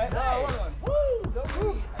Yeah! Alright, Nice. Woo! Don't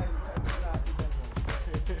move.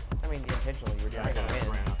 I mean, intentionally, you were trying to win.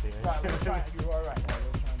 Right, we're trying. You are right.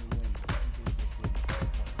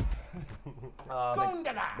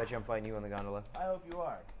 Gondola! Bet you I'm fighting you on the gondola. I hope you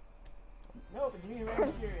are. Nope, it's me and Rey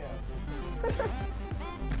Mysterio.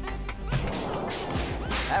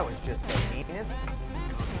 That was just the meanest.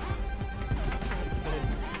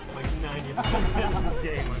 Like 90% of this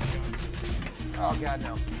game. Oh, God,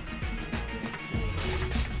 no.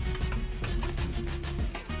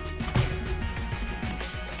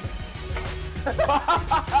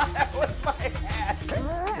 That was my hat.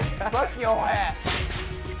 Fuck your hat.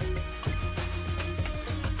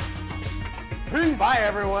 Peace. Bye,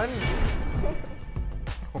 everyone.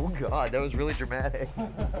 Oh, God, that was really dramatic.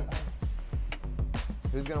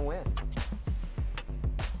 Who's gonna win?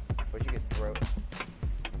 What you get to throw?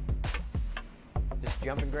 Just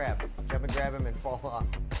jump and grab. Jump and grab him and fall off.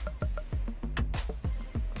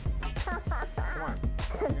 Come on.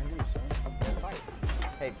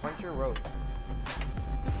 Hey, punch your rope.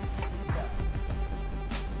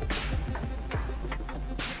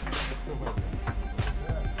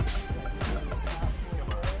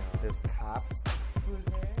 This cop.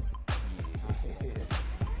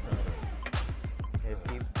 Just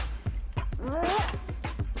keep.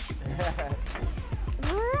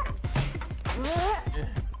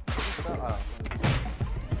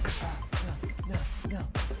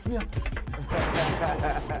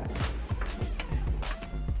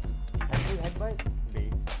 Have you headbutt? B.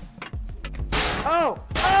 Oh!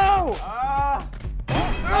 Oh!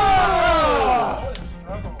 Oh!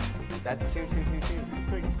 That's 2, 2, 2, 2.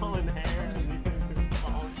 Quick pulling hair and you can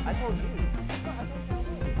fall. I told you.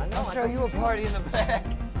 I know. I'll show you a party in the back.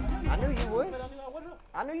 I knew you would.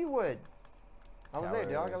 I knew you would. I was there,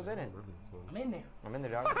 dog. I was in it. I'm in there. I'm in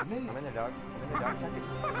there, dog. I'm in there, dog. I'm in there, dog. Tuck it.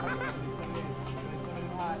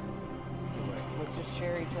 Let's just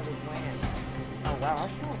share each other's land. Oh, wow. How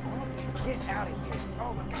short? Get out of here.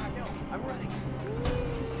 Oh, my God, no. I'm running.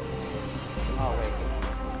 Oh, wait.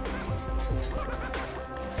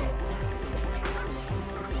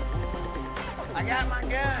 I got my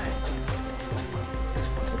gun.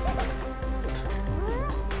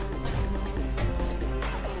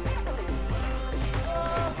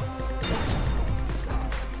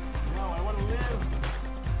 No, I want to live.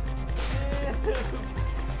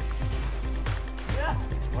 Yeah.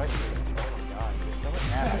 What? Oh my God, there's so much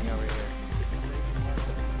happening over here.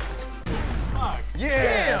 Fuck.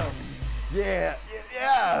 Yeah! Yeah!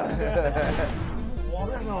 Yeah!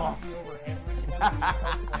 Walking off over every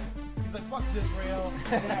He's like, fuck this rail,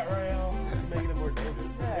 that rail. Making it more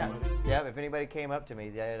dangerous. Yeah. Yeah, if anybody came up to me,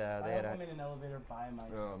 they had I a... am in an elevator by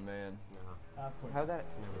myself. Oh man. No, Of course. How'd that...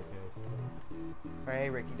 never the case. Oh, hey,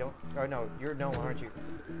 Ricky, don't... Oh, no, you're no, aren't you?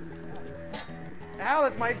 Ow,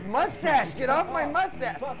 that's my mustache! Get off my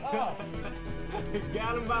mustache! Fuck off.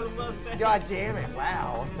 Got him by the mustache. God damn it,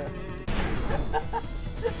 wow.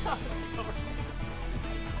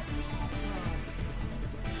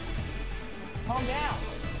 Calm down.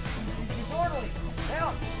 He's disorderly.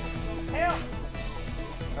 Help. Help.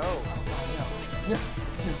 Oh.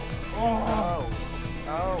 Oh.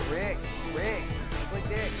 Oh, Rick. Rick. Slick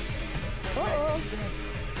Dick. Slick Rick.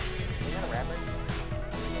 Isn't that a rapper?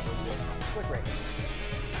 Slick Rick.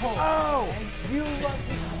 Oh! You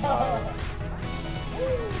lucky...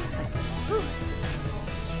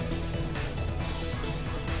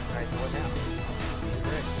 Alright, so what now?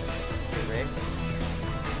 Rick. Hey, Rick.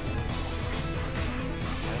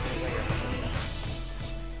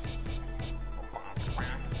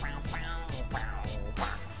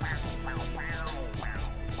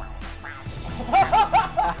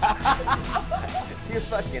 You're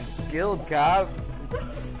fucking skilled, cop.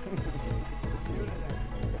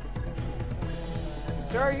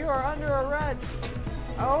 Sir, you are under arrest.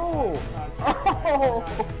 Oh! Oh!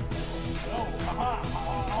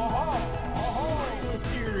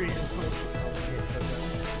 Mysterious.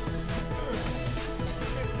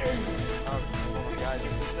 Oh my God,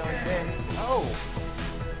 this is so intense. Oh!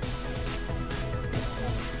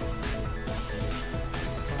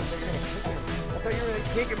 I thought you were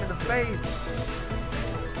gonna kick him in the face.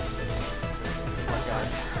 Oh my God.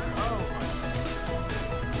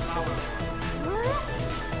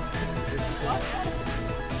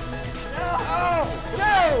 Oh!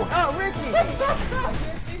 No! Oh, Ricky! I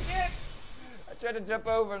can't see shit. I tried to jump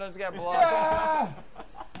over and I just got blocked.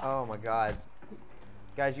 Oh my God.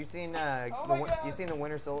 Guys, you seen you seen the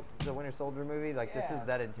Winter Soldier movie? Like this is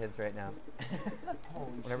that intense right now.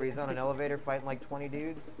 Whenever he's on an elevator fighting like 20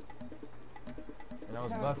 dudes. And I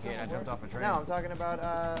was Bucky and I jumped off a train. No, I'm talking about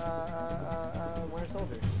Winter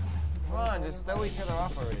Soldier. Come on, just throw each other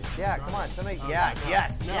off already. Yeah, come on, somebody. Yeah,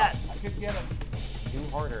 yes, yes. I could get him. Do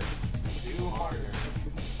harder. Do harder.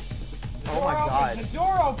 Oh my God. The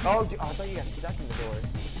door open. Oh, I thought you got stuck in the door.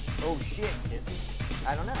 Oh shit.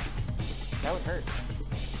 I don't know. That would hurt.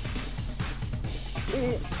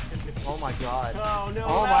 Oh my God. Oh no.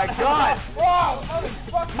 Oh my God. Whoa!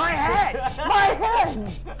 Motherfucker! My hat! My hat!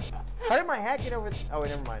 How did my hat get over? Oh, wait,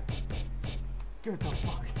 never mind. Get the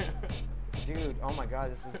fuck out. Dude, oh my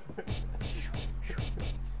God, this is.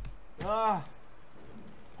 Ah.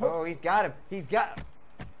 Oh, he's got him. He's got.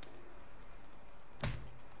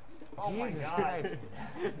 Oh my God.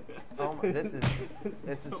 Oh my, this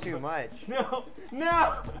is too much. No.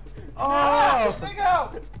 No. Oh! Let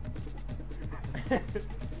go!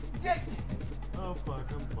 Get. Oh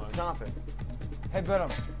fuck. I'm fucked. Stomp him. Headbutt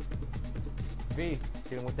him. B.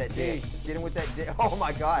 Get him with that dick. Get him with that dick. Oh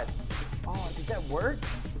my God. Oh, does that work?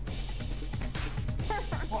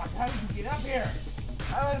 Fuck, how did you get up here?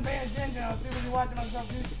 I wasn't paying attention. I was too busy watching myself,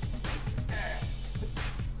 dude.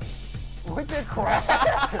 What the crap?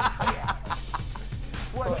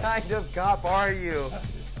 What kind of cop are you?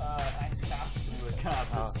 Ex-cop. You a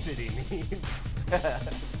cop the city needs.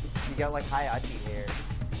 You got like Hayachi hair.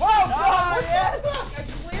 Oh, God! Yes! Fuck, I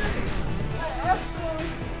cleared it! I absolutely...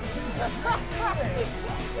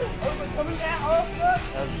 Oh, coming down! Oh, fuck!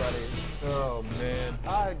 That's funny. Oh man.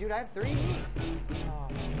 Dude, I have 3.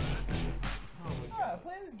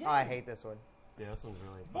 Play this game. Oh, I hate this one. Yeah, this one's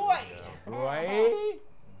really. Boy! Right?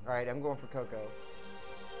 All right, I'm going for Coco.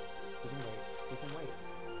 You can wait. You can wait.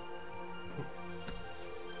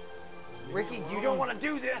 Ricky, you don't want to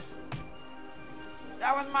do this.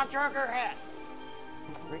 That was my trucker hat.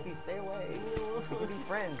 Ricky, stay away. We can be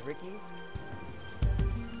friends, Ricky.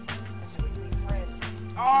 I said we can be friends.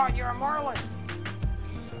 Oh, you're a Marlin.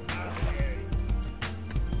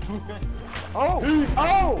 Oh!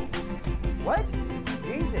 Oh! What?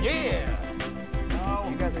 Jesus. Yeah. Oh.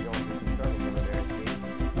 You guys are going through some struggles over there, I see.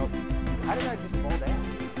 Oh. How did I just fall down?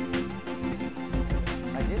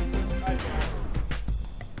 I did.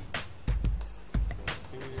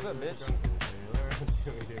 What's up, bitch?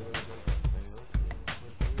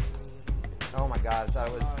 Oh my god, I thought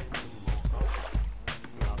it was...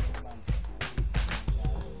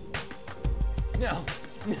 No.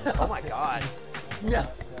 Oh my god. No.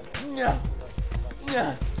 No.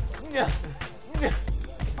 No. No. No.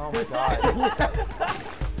 Oh my god.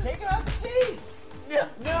 Take it off the seat. No.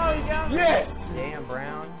 No, you got me. Yes. Damn,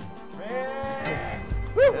 Brown. Man.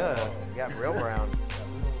 Ugh, you got real brown.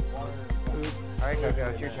 Alright, Coco,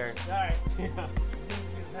 it's your turn. All right.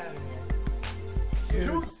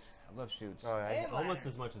 Shoots. I love shoots. Oh, I, Almost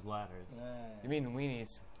as much as ladders. You mean weenies?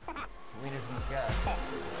 Wieners in the sky.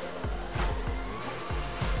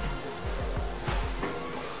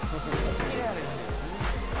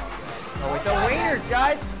 oh wait, the wieners,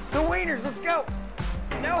 guys! The wieners, let's go!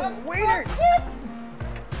 No, wieners!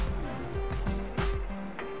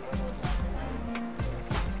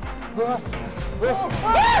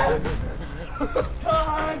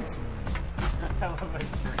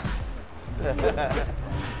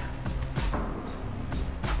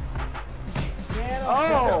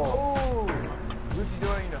 Oh! What's he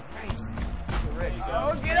doing in the face?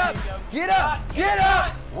 Oh, get up! Get up! Get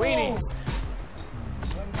up! Weenies.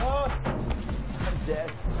 I'm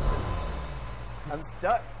dead. I'm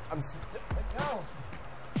stuck. I'm stuck. No.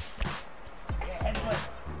 Yeah, head left.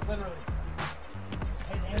 Literally.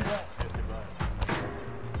 Head left.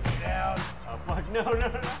 Down. Oh fuck, no, no, no,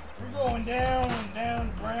 no. You're going down and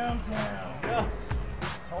down Brown Town. No.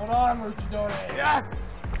 Hold on, Luchadores. Yes.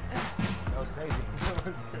 That was crazy.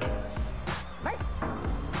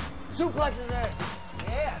 Suplex his ass.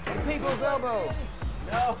 Yeah. People's elbow.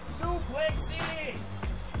 No. Suplex City.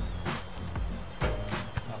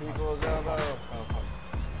 People's elbow. Oh fuck.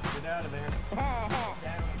 Get out of there. Down.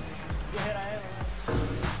 Get out of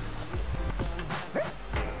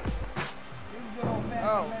Good old fashioned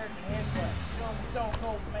Oh. American headbutt. Show him Stone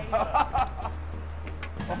Cold made up.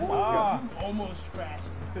 Almost crashed.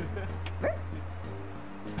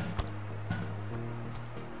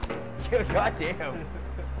 God damn.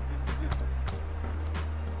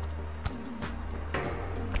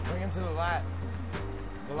 Bring him to the light.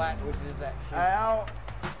 The light, which is that shit. Ow.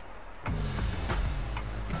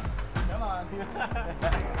 Come on.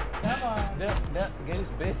 Come on. Duck, duck, goose,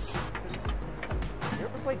 bitch. You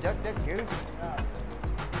ever play Duck Duck Goose?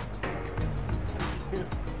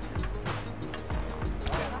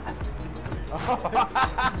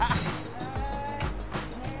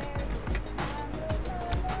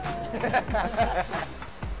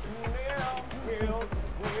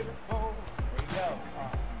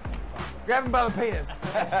 Grab him by the penis.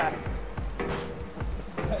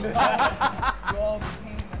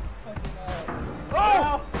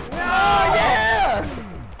 Oh! No! Yeah!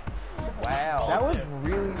 Wow. That was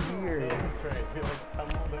really weird.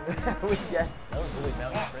 we got, That was really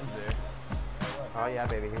mounting friends there. oh yeah,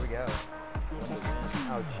 baby, here we go.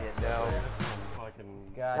 Oh shit, no.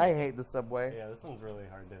 fucking. God. I hate the subway. Yeah, this one's really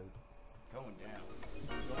hard to. Going down.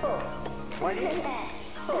 What?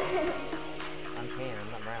 I'm tan,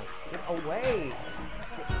 I'm not brown. Get away!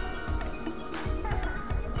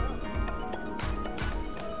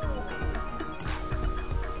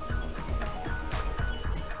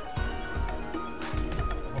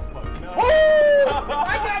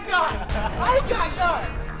 I got gun! I got gun!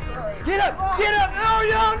 Sorry. Get up! Get up! No,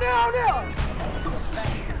 no, no, no!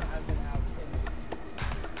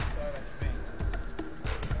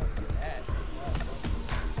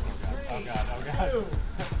 Oh god, oh god. 2,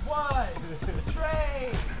 1,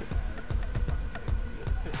 trade!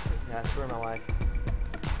 Yeah, screw my life.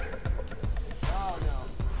 Oh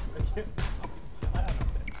no.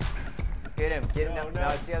 Get him, get him. No, No, no. no,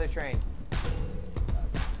 it's the other train.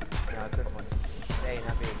 No, it's this one. It's A,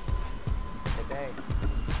 not B. It's A.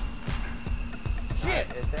 Shit!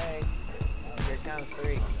 It's A. Here comes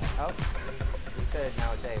 3. Oh. You said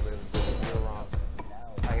no, it's A, but it was real wrong.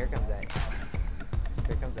 Oh, here comes A.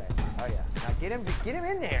 Here comes A. Oh yeah. Now get him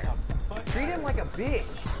in there. Treat him like a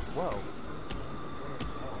bitch. Whoa.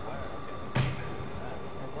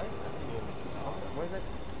 Where's it?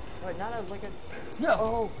 Wait, not a like a. No.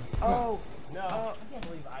 Oh. Oh. No. I can't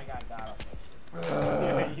believe I got off.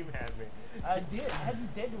 Yeah, you had me. I did. I had you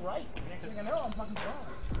dead right. Next thing I know, I'm fucking wrong.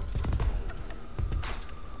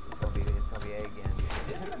 It's gonna be A again.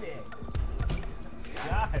 This is it.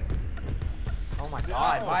 God. Oh my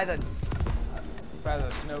god, by the. by the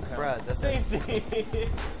snow cone. Bruh, that's Same thing.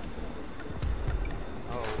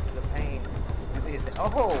 Oh, the pain. You see, it's,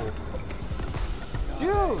 oh!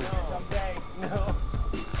 Dude! Okay. No.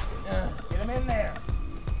 Get him in there.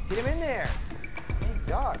 Get him in there!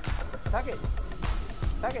 Dog, tuck it.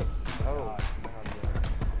 Tuck it. Oh.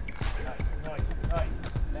 Nice.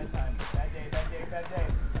 Bad time.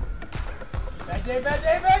 Bad day.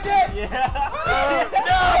 Bad day. Yeah.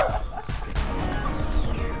 No!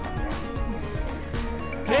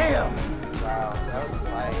 Damn! Wow, that was a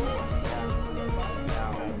fight.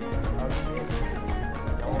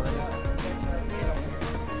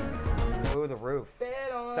 Ooh, the roof.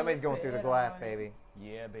 Somebody's going through the glass, baby.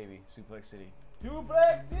 Yeah, baby. Suplex City.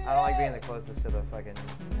 Duplex. I don't like being the closest to the fucking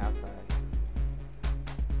outside.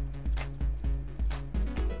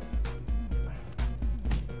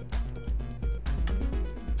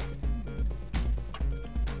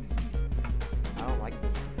 I don't like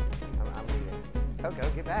this. I'm leaving. Coco,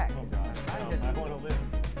 get back. Oh God. No, I want to live.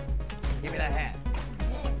 Give me that hat.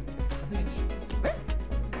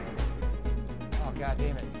 Oh, God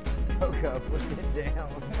damn it. Coco, put it down.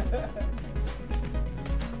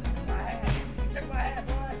 Took my hat,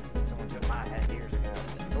 boy. Someone took my hat years ago.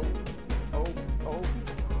 Oh,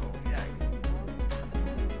 yeah.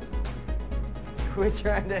 Quit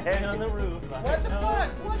trying to Get on head. the roof. What the fuck?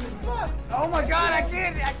 What the fuck? Oh my God, I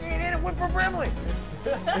can't hit it. Went for Brimley.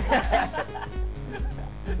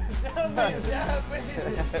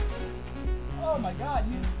 Oh my God,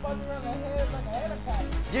 you spun me around the head like a helicopter.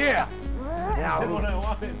 Yeah. That's what Now. I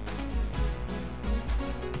wanted.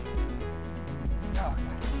 No.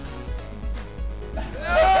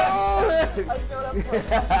 I showed up for a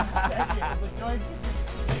second. The joint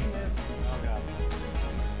doing this. Oh God.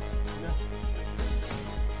 No.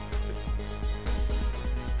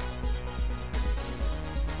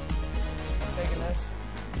 Taking this.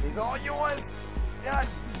 He's all yours. God.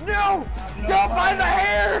 No. Don't by the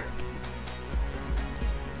hair.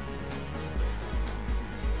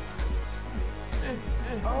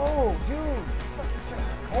 Oh, dude.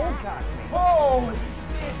 Cold cock me. Holy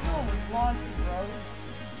shit, you almost launched me, bro.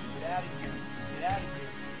 Get out of here. Get out of here.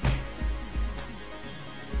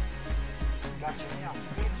 Gotcha now,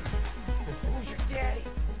 bitch. Who's your daddy?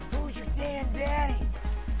 Who's your damn daddy?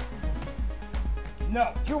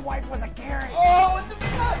 No. Your wife was a carrot. Oh, what the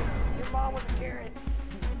fuck? Your mom was a carrot.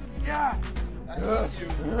 Yeah. I hate you.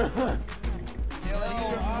 You're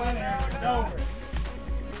winning. It's over.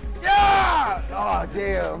 Yeah. Oh,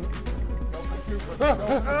 damn. Go for Cooper. Go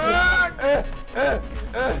for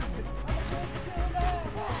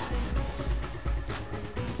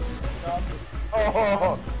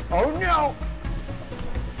Oh no.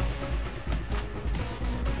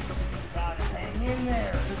 Gotta hang in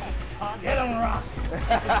there. Get him, Rock.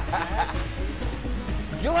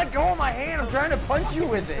 You let go of my hand. I'm trying to punch you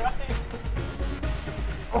with it.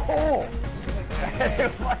 Oh. That's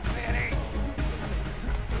it, like Fanny.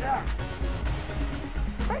 Yeah.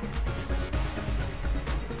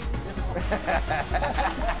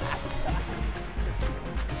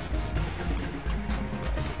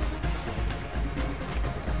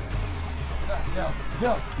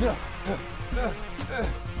 No.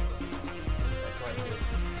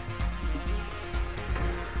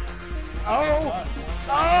 Oh.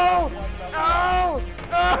 Oh. Oh.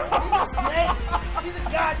 Oh. Snake. He's a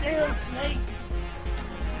goddamn snake.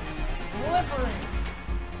 Slippery.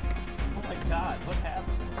 Oh my God. What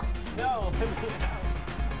happened? No.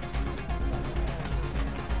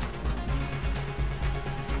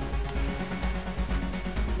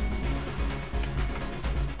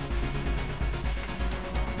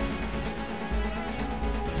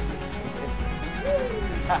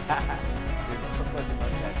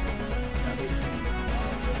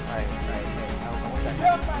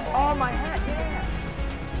 Oh, my hat, yeah.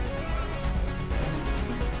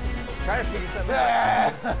 Try to figure something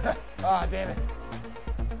out. Ah, damn it.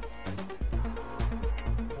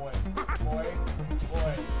 Boy.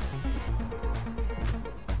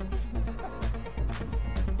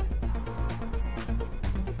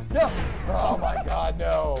 No. Oh my God,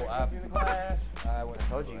 no. Through the glass. I would have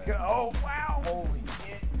Told you. Oh, wow. Holy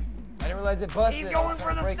shit. I didn't realize it busted. He's going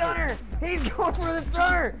for the stunner. He's going for the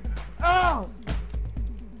stunner. Oh.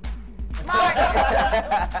 Mike.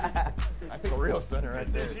 I think a real stunner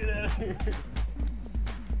right there. Shit out of here.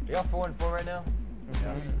 Y'all 4-4 right now?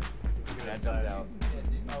 Yeah. I jumped out.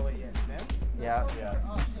 Oh, wait, yeah. Them? Yeah. Yeah.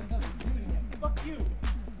 Oh, shit. That was you to him. Fuck you.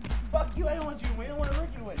 Fuck you. I don't want you to win. I want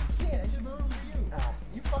Ricky to win. Shit, I should have been rooting for you.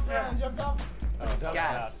 You fucked around and jumped off. Oh, that was Guys.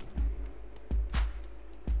 bad.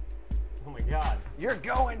 Oh my God. You're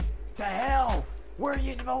going to hell where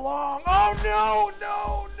you belong. Oh no,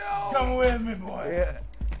 no, no! Come with me, boy. Yeah.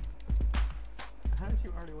 How did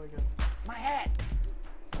you already wake up? My hat.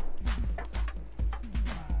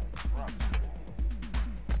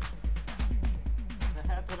 The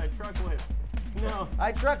hat that I truck with. No.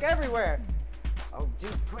 I truck everywhere. Oh,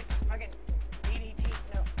 dude, quit fucking DDT.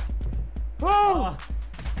 No. Oh,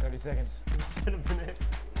 30 seconds. could have been it.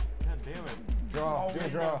 God damn it. Draw. Oh, Do a in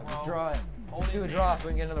draw. there, bro. Draw it. Hold Do it a there. draw so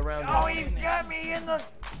we can get another round. Oh, he's got me in the.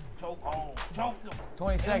 Choke. Oh, choke him.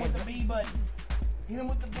 20 Hit him seconds. with the B button. Hit him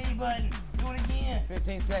with the B button. Do it again.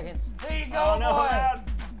 15 seconds. There you go, Oh, no, boy. man.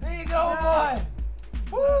 There you go, boy.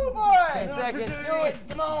 Woo, boy. 10 seconds. Do it.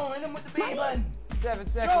 Come on, hit him with the B button. 7 Show him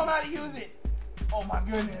seconds. how to use it. Oh my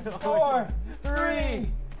goodness. 4, 3,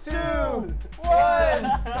 2, 1.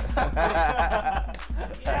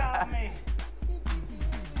 Get out of me.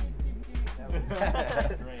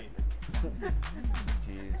 Great.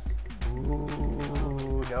 Jeez.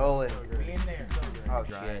 Ooh, Nolan. Be in there. Oh,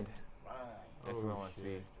 Grind. shit. That's what I want to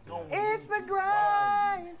see. It's the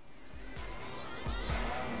grind.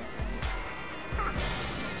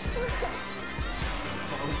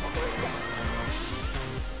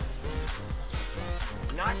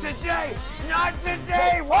 Not today! Not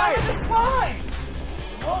today! Why? It's fine.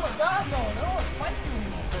 Oh my God, no. No one fights you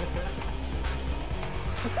anymore.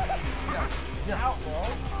 Get out, bro.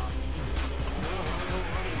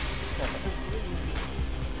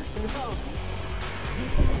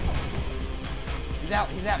 He's out.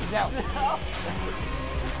 He's out. He's out.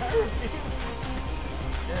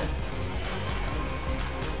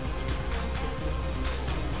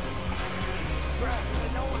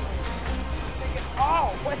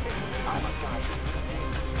 Oh, wait! Oh my God!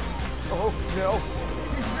 Oh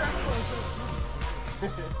no!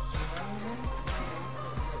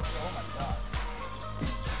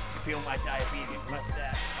 Feel my diabetes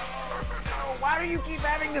mustache. Oh, why do you keep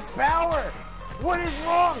having this power? What is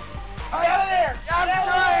wrong? Get out of there. I'm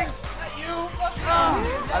trying. Not you. Fuck you.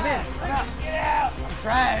 I'm in. Get out. I'm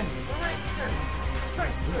trying.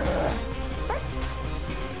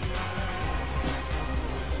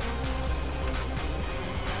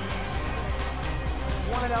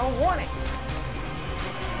 Want it? I don't want it.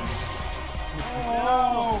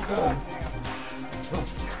 Oh, God.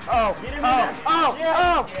 Oh! Get him in Oh! there. Oh!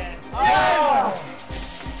 Oh! Yes. Yes!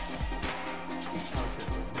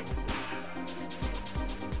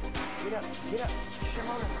 Get up! Get up!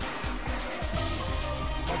 Shimona!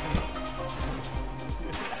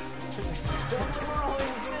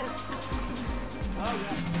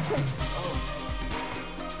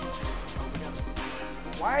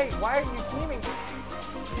 Why are you teaming?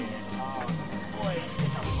 Boy.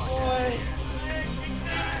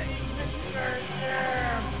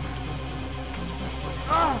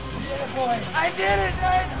 Oh, Yeah, boy. I did it!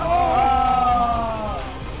 Oh, Oh.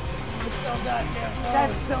 It's so goddamn close.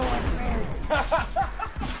 that's so unfair.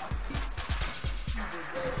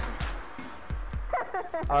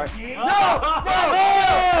 All right.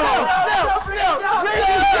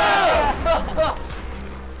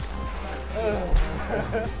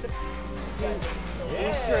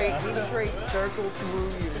 He straight circled through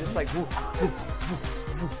you, just like. Woo, woo, woo,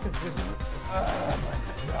 woo.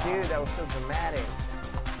 Dude, that was so dramatic.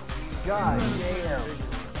 God damn.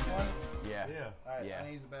 Yeah. Yeah. Alright, Yeah. I need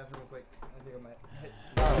to use the bathroom real quick. I think I might.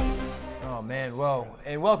 Oh man. Whoa.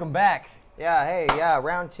 Hey, welcome back. Yeah, hey, yeah,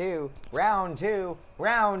 round two. Round two.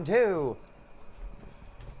 Round two.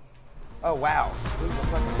 Oh, wow. Who's the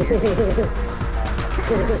fucking sheriff?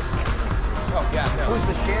 Oh God, no. Who's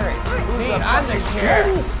the sheriff? Who's Me, I'm the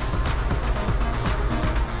sheriff.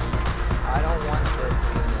 I don't want this.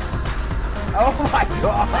 Oh my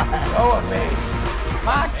God. Go with me.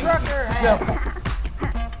 My trucker hat.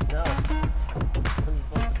 No. It wasn't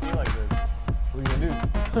supposed to be like this. What are you gonna do?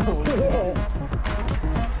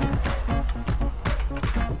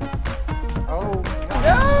 Oh, God.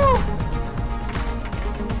 No!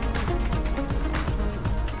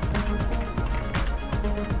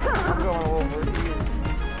 I'm going over here.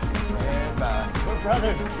 And bye. We're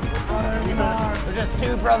brothers. We're just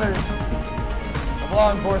two brothers of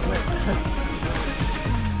law enforcement.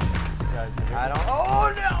 Guys, I don't.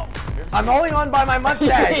 Oh, no! I'm holding on by my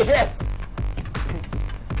mustache. Yes.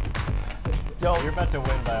 Don't. you're about to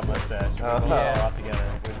win by a mustache. We're Oh. all Yeah. off together.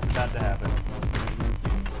 It's about to happen.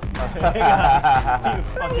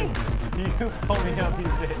 You pull me up, you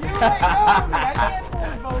bitch. You let go of me. I can't pull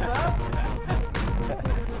them both up.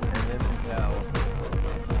 And this is how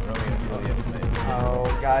Romeo and Juliet play. Oh,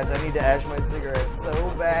 guys, I need to ash my cigarette so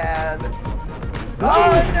bad.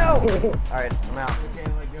 Oh, no! All right, I'm out.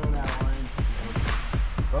 Can't let go now, Orange.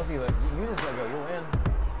 Both of you, you just let go. You'll win.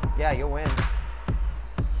 Yeah, you'll win.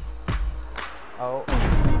 Oh.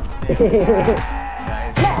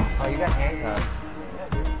 Nice. Oh, you got handcuffs.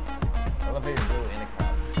 I love how you're really in a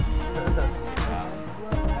cop.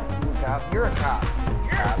 Cop. You're a cop.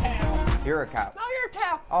 You're a cop. No, you're a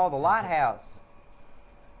towel. Oh, the lighthouse.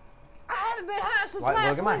 I haven't been high since Why, last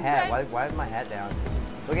look at my hat. Why is my hat down?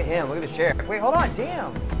 Look at him. Look at the sheriff. Wait, hold on.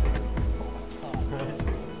 Damn.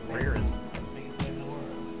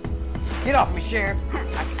 Get off me, sheriff.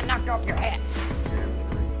 I knocked off your hat.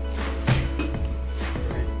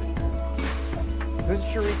 Who's the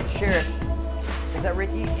sheriff? Is that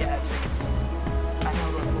Ricky? Yeah, it's Ricky. I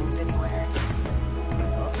know those moves anywhere.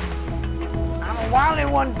 I'm a wily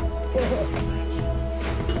one.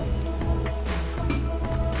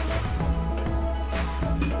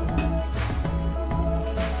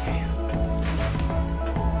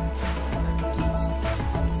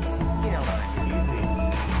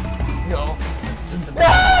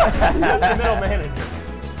 That's the middle manager.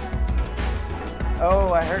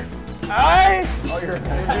 Oh, I hurt. Oh, you're a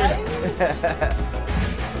manager?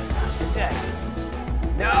 Today.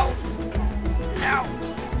 No. No.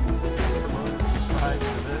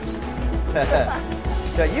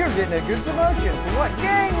 So you're getting a good promotion for what?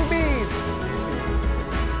 Gang beef.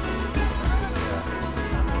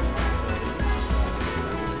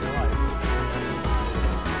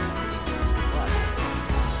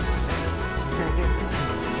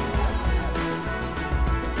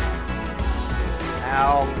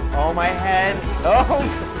 Ow. Oh, my head. Oh.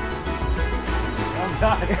 Oh,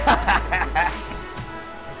 God.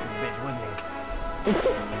 Take this bitch with me.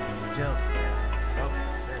 Jump. Oh,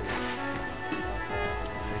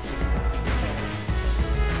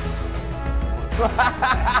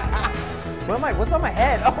 What am I? What's on my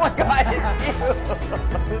head? Oh my God, it's you.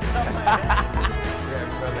 Yeah,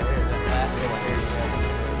 brother, here, that last little hair you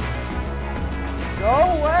Go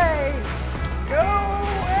away. Go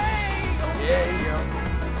away. have. Yeah, here you go.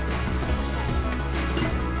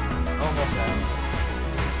 Almost out.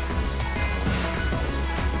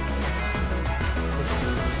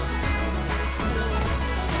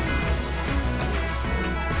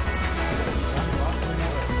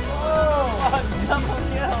 double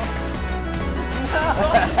kill.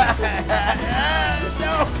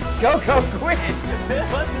 No. Go, quick.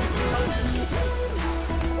 It wasn't supposed to be.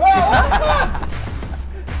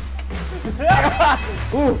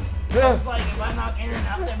 Ooh. It's like if I'm not in and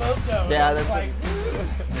out, they both go. Yeah, It's that's like,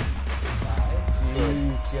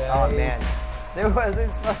 Oh man, it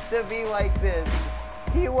wasn't supposed to be like this.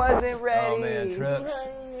 He wasn't ready. Oh man,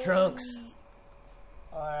 trunks.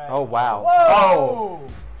 alright. Oh wow. Whoa!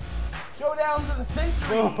 Showdown to the century.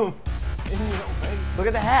 Boom. In your face. Look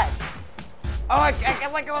at the hat. Oh, I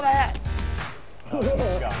can't let go of the hat. Oh,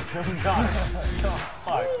 God. Oh, God. Oh,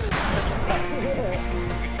 fuck.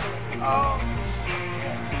 Oh.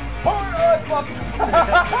 Oh, fuck.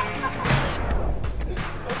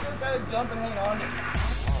 Let's just kind of jump and hang on.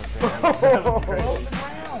 That was great. Roll the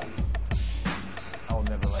ground. I will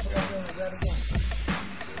never let go.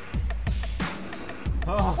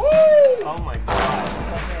 Oh. Oh my God.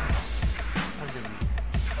 Fucking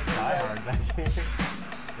die hard back here.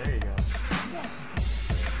 There you go.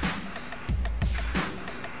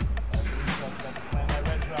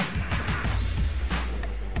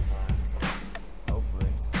 Hopefully.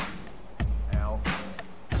 Ow.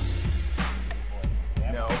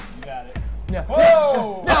 No. You got it. No.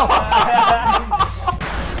 Whoa! No!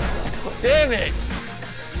 Damn it!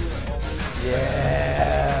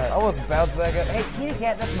 Yeah. I almost bounced back up. Hey, kitty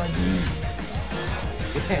cat, that's my dude.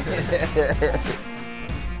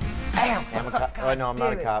 Damn. I'm a cop. Oh no, I'm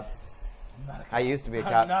not a cop. I used to be a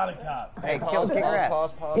I'm cop. not a cop. Hey, kill, kick your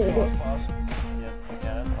ass. Pause. Yes.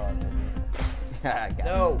 Yeah, that's positive. Got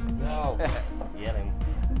him. No. Get him.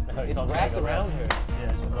 No, It's all wrapped tangled around up. her.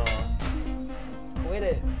 Yeah, Quit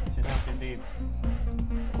it. she's not too deep.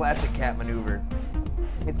 Classic cat maneuver.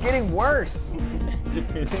 It's getting worse.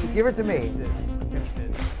 Give it to me. Finish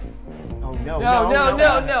it. Oh no. No.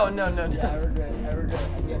 Yeah, I regret it. I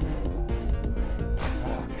get it.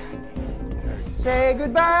 Say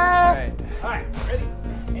goodbye. Alright. Alright, ready?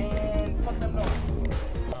 And fuck them no.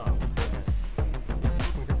 Oh,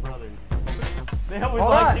 we're brothers. They always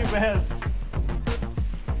Hold like on. you best.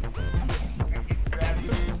 Grab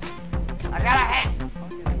you. I got a hat.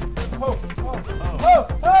 Oh.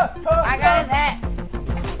 I got his hat.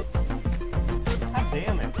 God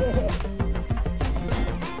damn it.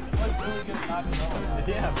 Like really good knock him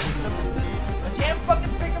over. Yeah. I can't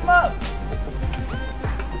fucking pick him up.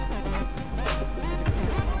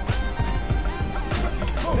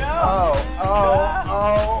 No.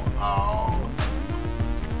 Oh.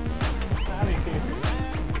 Out of here.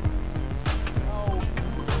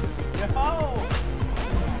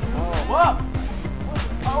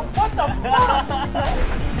 Oh.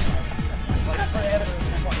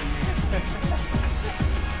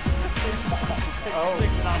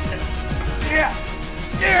 Yeah!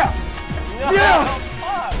 Yeah! Yeah!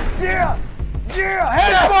 Yeah! Yeah!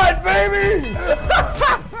 Headbutt, baby!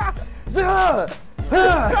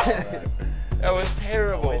 That was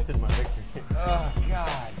terrible. Wasted my victory. Oh,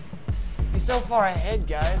 God. He's so far ahead,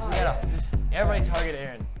 guys. We gotta just everybody target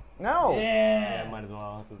Aaron. No. Yeah, Yeah. might as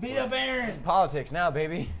well. Beat up Aaron. It's politics now,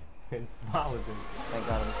 baby. It's politics. Thank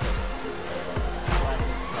God I'm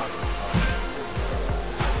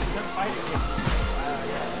They're fighting him.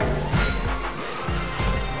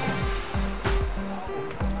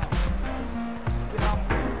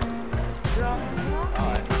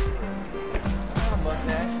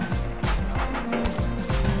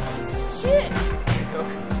 Shit!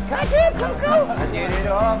 I did, Coco! I did it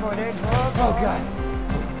all for the Coco. Oh, God.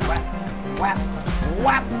 Whap, whap,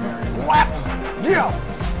 whap, whap. Yeah!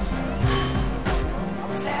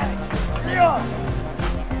 I'm sad. Yeah!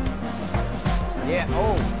 Yeah,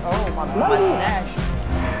 oh, my stash.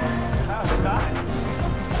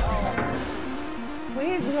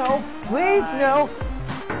 Please, no. Please, no.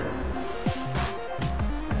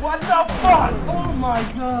 What the fuck? Oh my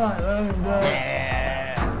god.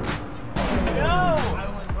 Yeah! No! I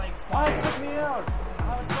was like, why it took me out? I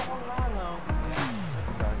was still holding on though.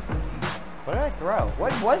 What did I throw?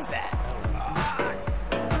 What was that?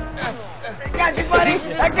 I got you, buddy!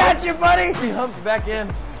 I got you, buddy! He humped back in.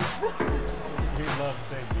 We love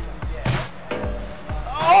safety.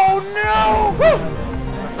 Oh, no! Woo!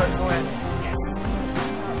 First win. Yes.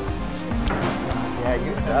 Yeah,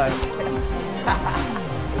 you suck.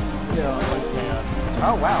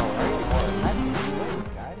 Oh, wow.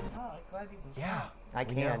 Guys? Yeah. I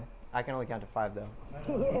can. I can only count to 5, though.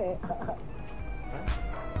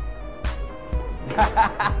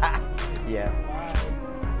 Yeah.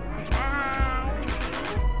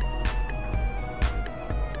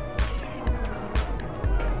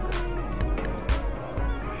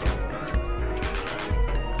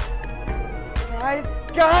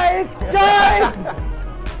 Guys!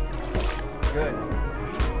 Good.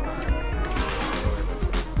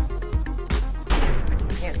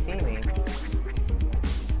 You can't see me.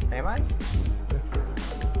 Am I?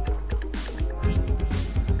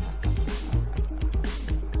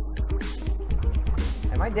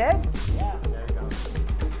 Am I dead? Yeah.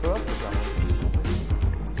 Who else is running?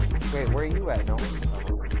 Wait, where are you at, Nolan?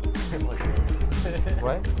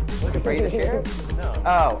 What? Are you the sheriff? No.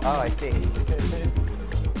 Oh, I see. You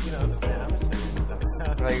know, I'm just saying. I'm just figuring stuff I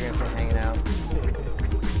out. thought you were gonna start hanging out.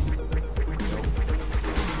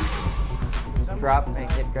 Drop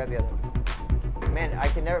and hit, grab the other one. Man, I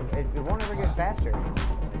can never. It won't ever get faster. Oh,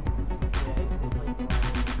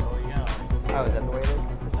 yeah. Oh, is that the way it is? For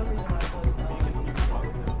some reason, I thought You can walk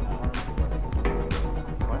with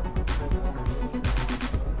What?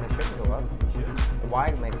 It shouldn't go up. The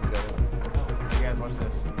wide makes it go up. You guys watch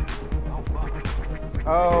this. Oh, fuck.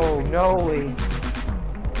 Oh, Noli.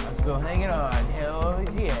 I'm still hanging on. Hell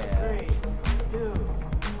yeah. 3, 2,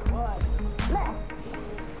 1. No,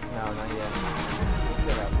 not yet. We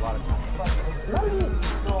still have a lot of time.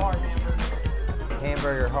 Go hard, hamburger.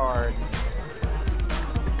 Hamburger hard.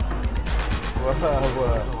 Whoa.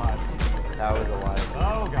 That was a lot.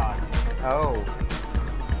 Oh, God. Oh.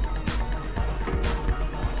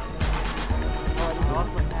 I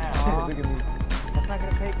lost my pad. Look at me. That's not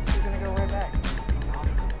gonna take. You're gonna go right back.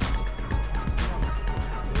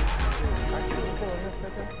 Aren't you still in this,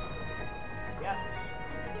 Coco? Yeah.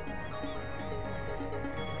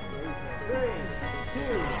 3, 2,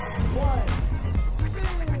 1. Spin!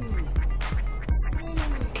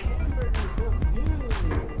 Hamburger till 2.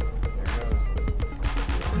 There it goes.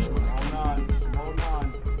 Hold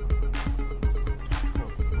on.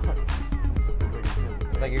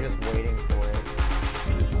 It's like you're just waiting for it.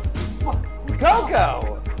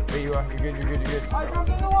 Coco! There you are. You're good. I jumped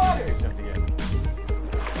in the water. You jumped again.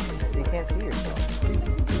 So you can't see yourself.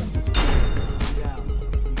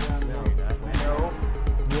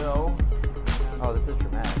 No. Oh, this is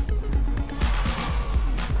dramatic.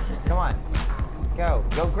 Come on. Go.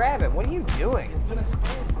 Go grab it. What are you doing? It's gonna spin.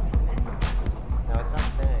 No, it's not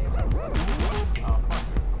spinning anytime soon. Oh, fuck.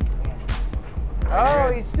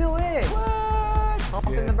 Oh, he's still in. What? Hump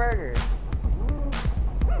in the burger.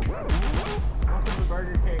 Welcome to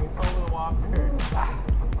Burger King. Over the Whopper.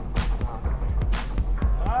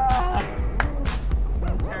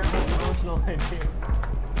 Terrible promotional idea.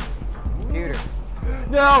 Computer.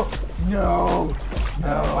 No. Oh,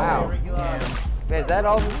 wow. Damn. Is that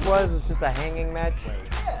all this was? Was just a hanging match?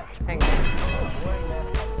 Yeah. Hang match.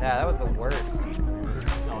 Yeah, that was the worst.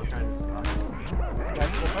 No, I'm trying to survive.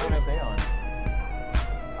 That's the focus stay on.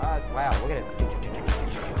 Wow, look at it.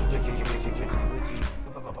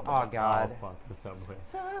 Oh God. Oh, fuck the subway.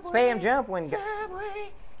 Spam jump when.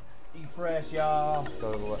 Eat fresh, y'all.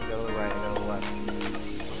 Go to the left. Go to the right. Go to the left.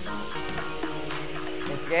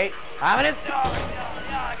 Instigate. I'm gonna. Oh,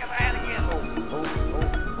 I got my hand again.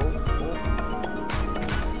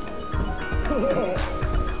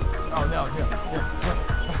 Oh no, no.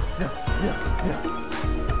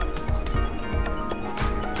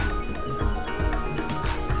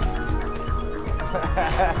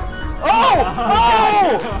 Oh!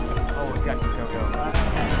 Oh! Almost got you, Coco.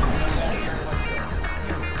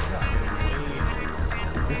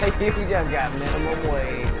 You just got minimum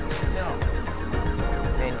wage. No.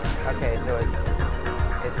 And, okay, so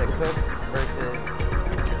it's a cook versus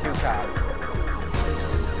 2 cops.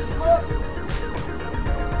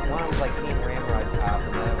 One was like King Ramrod cop,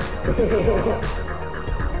 and the other was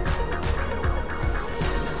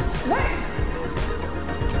like.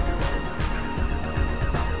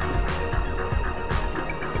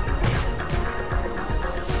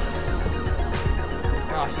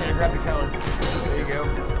 Oh shit, I grabbed the cone. There you go.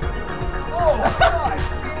 Oh, God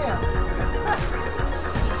damn.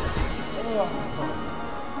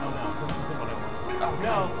 Oh no, this isn't what I wanted. Oh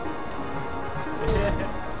no!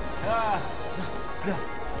 Ah.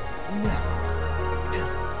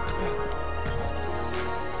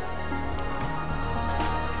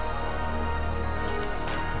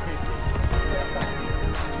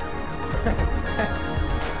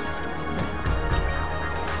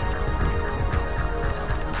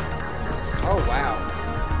 Oh wow.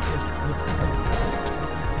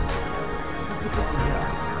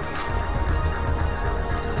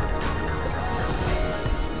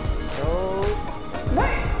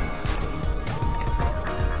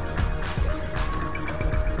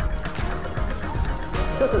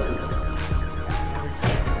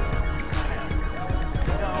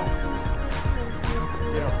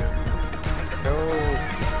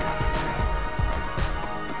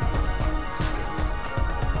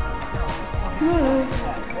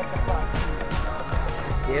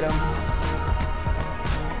 Get him.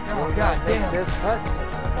 Oh god damn. This cut.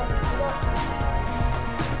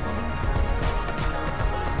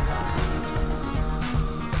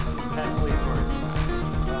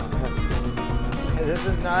 This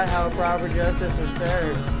is not how proper justice is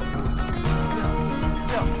served.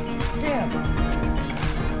 No. Damn.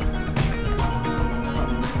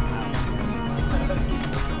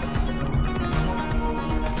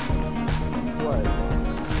 What?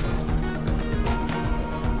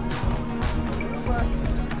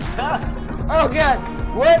 Oh god.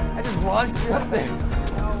 What? I just launched you up there.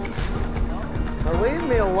 Now leave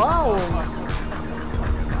me alone.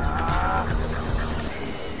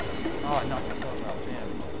 Oh, I knocked myself out. Damn.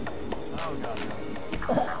 Oh god.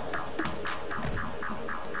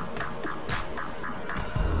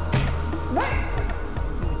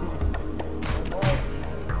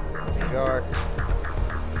 Cigar.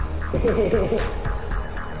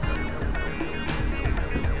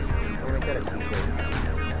 I'll make that a t-shirt.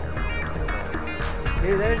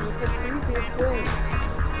 Dude, that is just the creepiest thing.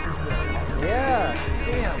 Yeah.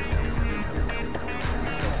 Damn.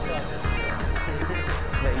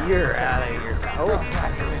 But you're out of here. Oh,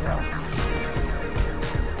 god damn it, no.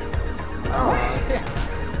 Oh, shit.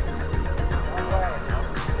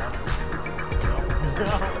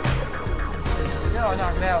 No, I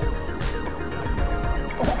knocked him out.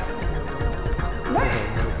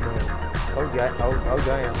 Oh, God. Oh,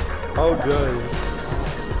 damn. Oh, damn.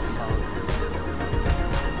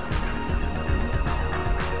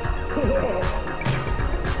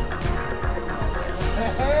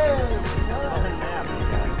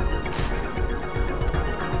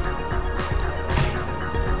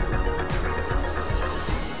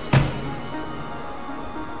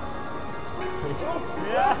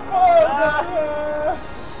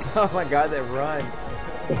 Oh my god, that run.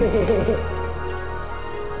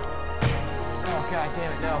 Oh, god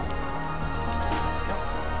damn it, no.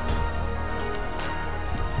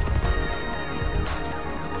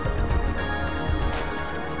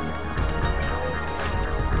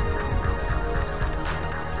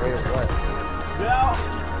 Wait, what? No!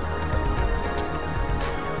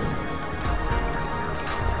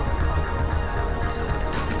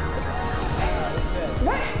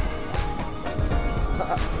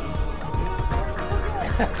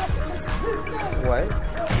 What?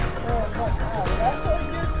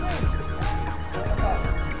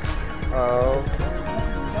 Oh.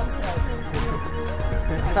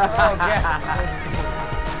 Oh, yeah.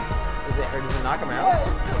 Does it knock him out?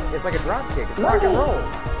 It's like a drop kick. It's rock and roll.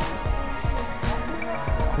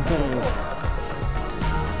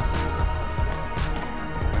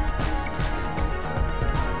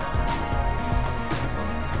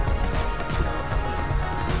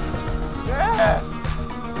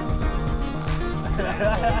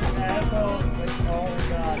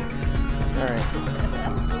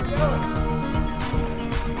 right.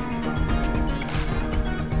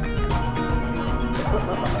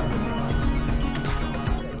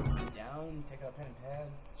 Sit down, take out a pen and pad,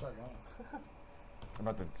 start going. I'm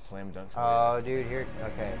about to slam dunk Oh, somebody. dude, here.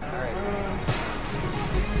 Okay. All right.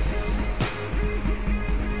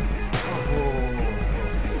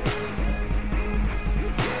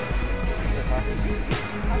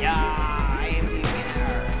 Yeah, I am the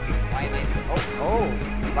winner. Why am I? Oh,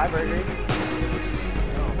 5 burgers.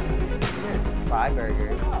 No. 5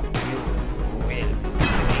 burgers. You win.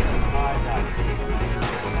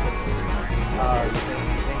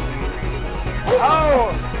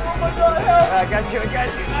 Oh! my God, help! I got you. I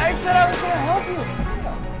said I was gonna help you.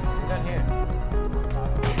 We're done here.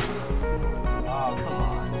 Oh,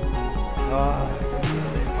 come on.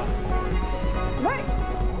 Right.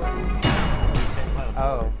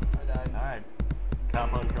 Oh. Alright.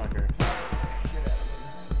 Cop on trucker.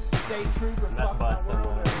 State trooper, And that's fuck bust my on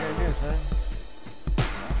world. What are you gonna do, son?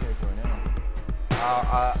 My territory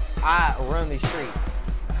now. I run these streets,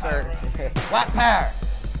 sir. White power!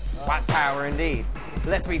 White power indeed.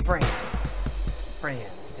 Let's be friends. Friends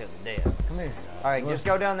till the death. Come here. All right, just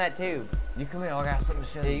go down that tube. You come here. I got something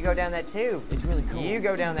to show Yeah, you. you go down that tube. It's really cool. You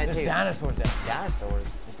go down that There's tube. dinosaurs down there. Dinosaurs.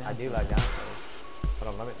 I do like dinosaurs.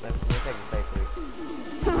 Hold on, let me take it safely.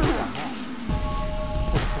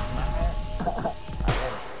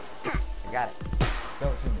 I got it. Throw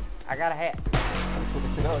it to me. I got a hat.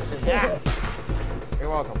 Throw it to me. Yeah. You're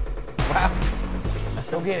welcome. Wow.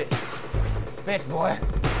 Go get it. Fish, boy.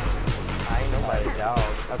 I ain't nobody's dog.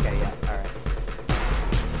 Okay, yeah, all right.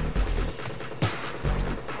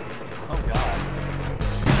 Oh, God.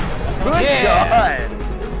 Good Yeah. God.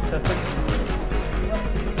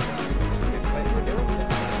 Wait, we're doing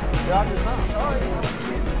stuff. Drop your phone. Sorry.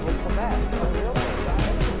 We'll come back.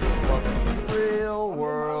 Real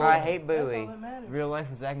world. I hate That's all Bowie. that matters. Real life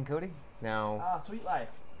with Zach and Cody? No. Ah, sweet life.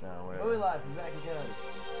 No, Movie whatever. life is Zach and Cody.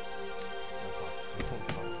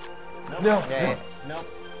 Nope. No. Okay. Nope.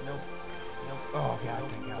 Oh, God.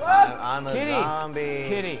 Thank God. I'm a Kitty. zombie.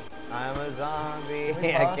 Kitty. I'm a zombie. Can we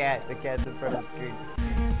Yeah, pause? cat. The cat's in front of the screen.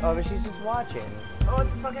 Oh, but she's just watching. Oh, what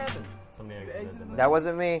the fuck happened? Somebody exited. That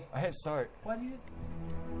wasn't me. I hit start. What do you?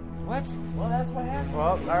 What? Well, that's what happened.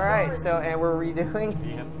 Well, all right. So, and we're redoing.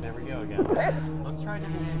 Yep, there we go again. Let's try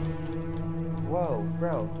different game. Whoa,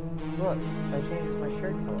 bro. Look, that changes my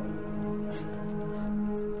shirt color.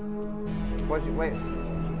 What's your, wait.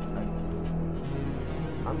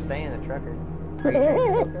 I'm staying the trucker. Are you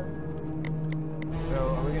changing trucker? So,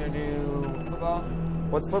 are we gonna do football?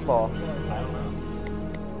 What's football? I don't know.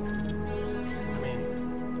 I mean,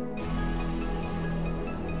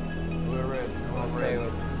 Blue or red? I'm Let's on say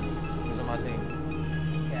red. Who's on my team?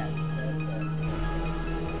 Cat.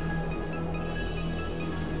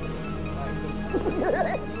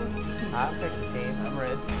 I picked the team. I'm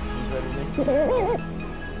red. Who's ready to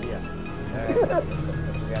yes. Alright.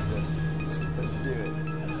 We got this. Let's do it.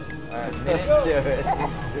 Alright, minutes. Let's do it.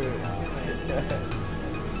 Let's do it.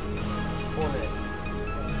 4 minutes.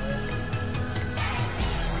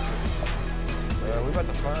 We about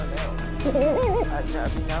to burn now.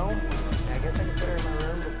 No. I guess I can put her in my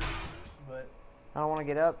room, But but I don't want to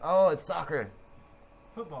get up. Oh, it's soccer.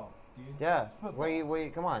 football, dude. Yeah. Football. What do you,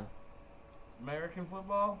 come on. American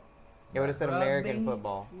football. You would have said Rugby. American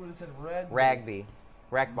football. You would have said red. Ragby.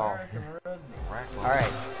 Rackball. American rugby. All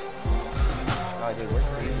right. Oh, dude, where's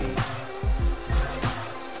Rugby?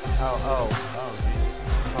 Oh, Oh, geez.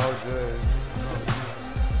 oh, good.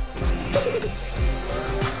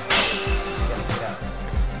 Yeah.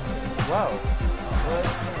 Whoa.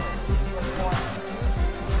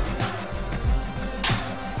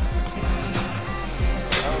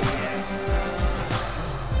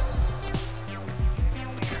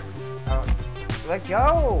 Oh, let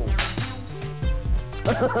go.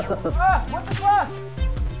 Ah, what the fuck?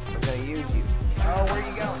 I'm gonna use you. Oh, where are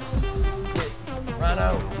you going?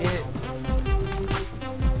 Rhino, get it.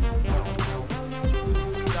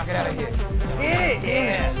 Knock it out of here. Get it,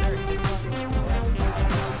 yeah.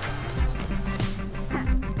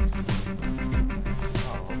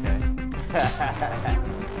 Oh, okay.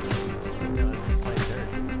 Play dirt.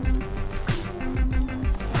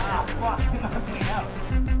 Ah, fuck. You knocked me out.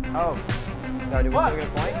 Oh. No, did we Fuck. still get a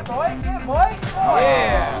point? Get it, boy. Get it, boy. Come on.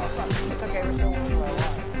 Yeah. It's okay, we're still winning by one.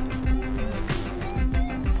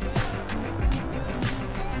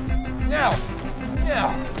 No. No.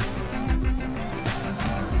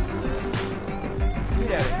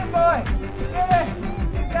 Get out Get of it, here. boy. Get it.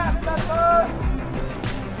 You got me, my bones.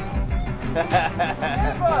 Get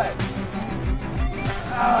it, boy.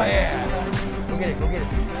 Oh, yeah. Go get it. Go get it.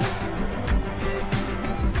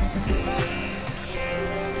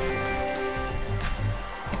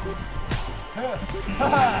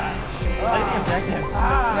 Objective.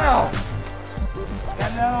 No!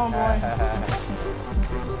 Got another one, boy.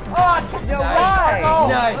 Oh, I took Yo, the why? goal.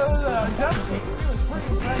 Nice. That was a jump kick. She was pretty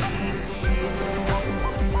impressive.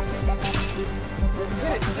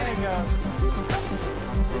 Get it. There you go.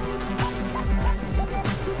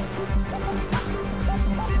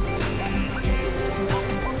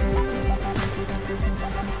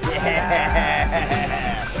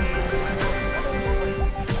 Yeah!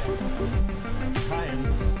 Trying.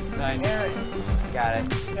 Nice. Eric. Got it.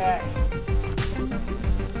 Okay.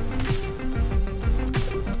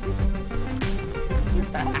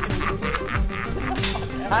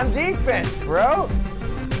 I'm defense, bro.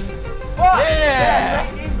 Fuck. Yeah.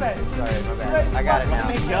 Great defense. Sorry, my bad. I got it now.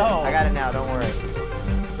 Let me go. I got it now, don't worry.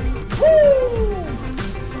 Woo!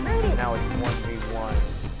 Now it's 1v1.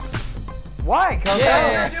 Why, Coco?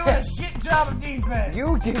 Yeah. You're doing a shit job of defense.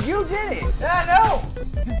 You did it. Yeah, no.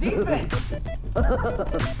 It's defense.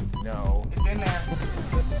 No. It's in there.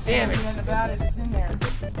 Damn Nothing it. about it. It's in there.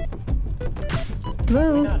 We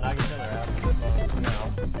not knock each other out. No.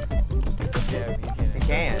 Yeah, you You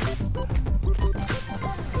can. can.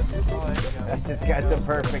 Oh, there you I just got the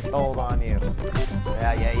perfect hold on you.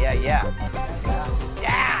 Yeah.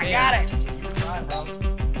 Yeah, I got it. Right, bro.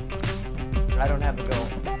 I don't have the goal.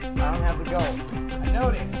 I don't have the goal. I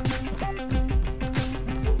noticed.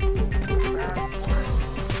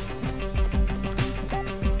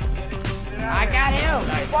 I got him.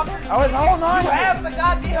 Fucker, I was holding on you to have it. the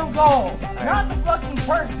goddamn goal, not the fucking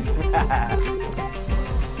person.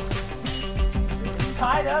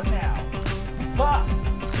 Tied up now. Fuck.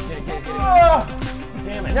 Get it. Ugh.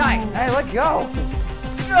 Damn it. Nice. Hey, let go.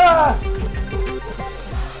 Ugh.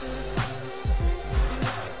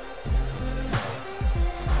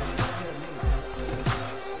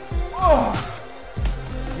 Ugh.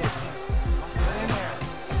 Get it in there.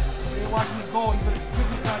 You're watching the goal. You better kick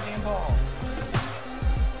the goddamn ball.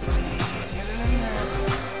 Get it in there.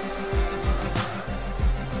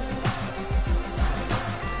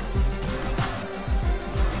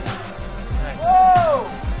 Whoa!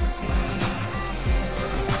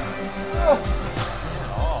 Ugh.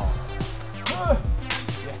 Oh. Ugh.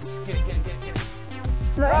 Yes. Get it.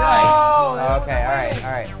 Oh, Okay, all right.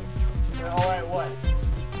 All right, what?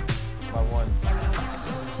 By one.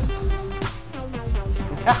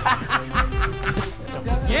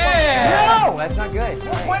 Yeah! No, that's not good.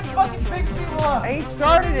 Quit fucking picking people up. He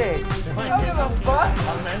started it. I don't give a fuck.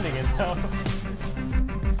 I'm ending it though.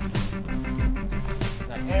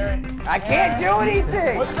 Nice. Aaron. I can't do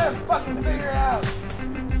anything. What you better fucking figure it out.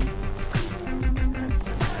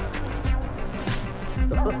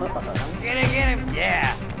 Get him.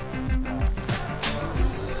 Yeah.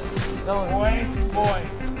 Boy.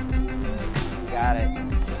 Got it.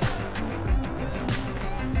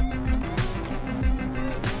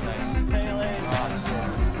 Nice. Pele.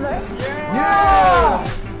 Yeah!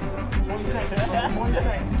 20 seconds. 20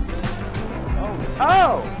 seconds.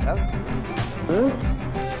 Oh, that was.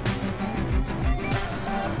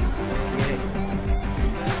 Get it.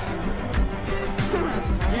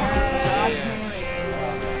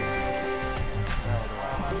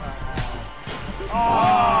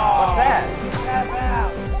 What's that? Tap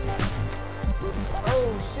out.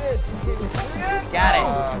 Oh, shit. Got it.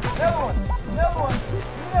 Another one.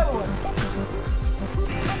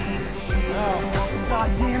 Oh, God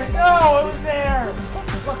damn it. No, it was there.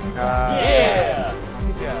 Yeah.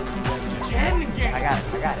 Good job. I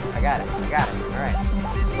got it. All right.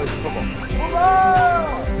 Let's play some football. Whoa!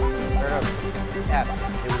 Start over. Tap.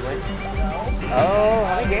 Did we win? No. Oh,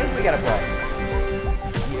 how many games we gotta play?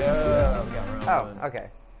 Yeah. We got round Oh, one. okay.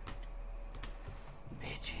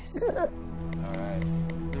 Bitches. All right.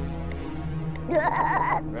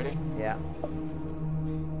 Ready? Yeah.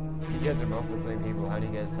 You guys are both the same people. How do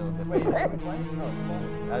you guys tell the Wait, is difference? that what we're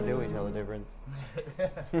playing? How do we tell the difference?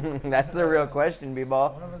 That's the real question,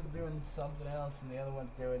 B-ball. One of us is doing something else and the other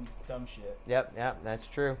one's doing dumb shit. Yep, that's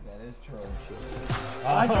true. That is true.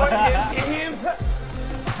 I joined in, team!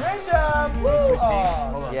 Great job! Woo! Switch teams. Aw.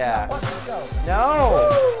 Hold on. Yeah. Fuck, let's go. No!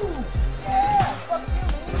 Woo! Yeah! Fuck you!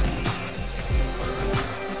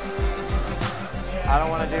 I don't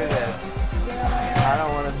want to do this. I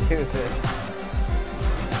don't want to do this.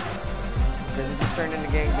 This has just turned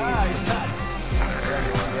into gang beats. Yeah.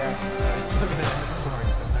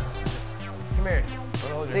 Come here.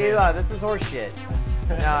 Hold your See, hand. this is horse shit.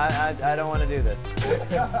 No, I don't want to do this.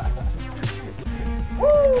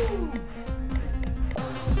 Woo!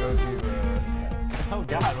 Go to, Oh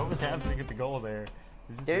God, what was happening at the goal there?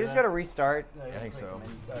 Did you just got to restart? I think so.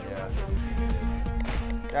 Yeah.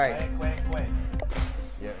 All right. Quick.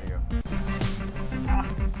 Yeah, there you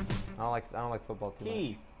go. don't like football too much.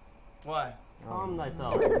 Keith, Why? calm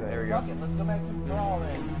thyself. There we go. Fuck it, let's go back to brawl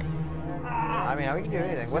then. I mean, we can do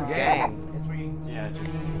anything. What's game. game? It's where you Yeah, just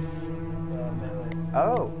melee.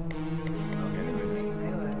 Oh,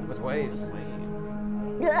 With waves.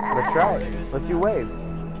 let's try it. Let's do waves.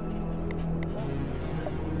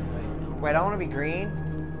 Wait, I want to be green.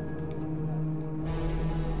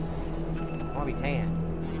 I want to be tan.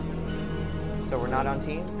 So we're not on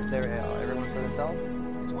teams? It's everyone for themselves?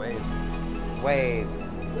 It's waves. Waves.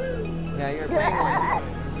 Yeah, you're a penguin.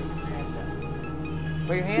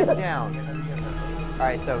 Put your hands down.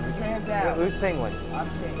 Alright, so Put your hands down. who's penguin? I'm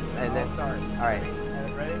pink. And then start. Alright.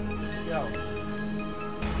 And ready? Go.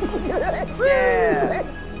 Yeah!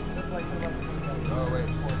 Just like the Oh, wait.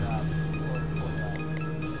 Poor job.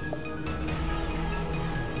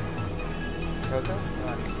 Coco?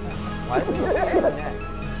 Why is it okay?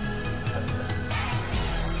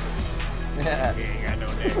 Yeah. You ain't got no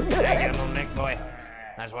neck. I ain't got no neck, boy.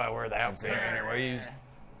 That's why I wear the outfit. Waves.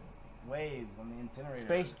 Waves on the incinerator.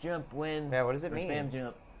 Space jump win. Yeah, what does it Or mean? Spam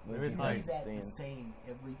jump. Maybe it's You like guys That seeing. the same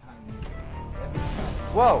every time. Every time.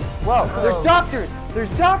 Whoa, whoa, Oh. there's doctors! There's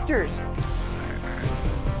doctors!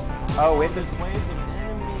 Oh, we have to... waves of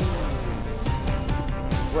enemies.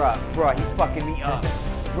 Bruh, he's fucking me up.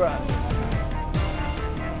 Bruh.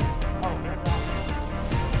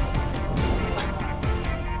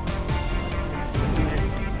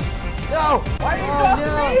 No! Why did you Oh, talk no.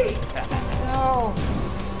 to me? No!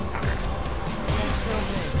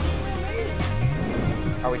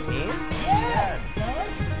 Are we team? Yes.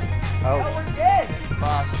 Oh, We're dead.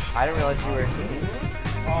 Boss. I didn't realize you were a team.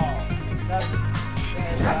 Oh, that's the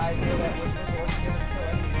idea that we're just working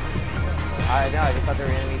I know, I just thought they were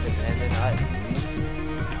enemies and then us.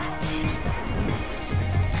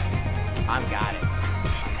 I'm got it.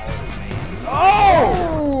 I'm always man.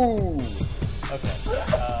 Oh! Okay.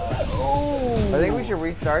 I think we should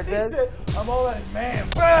restart this. I'm all that man.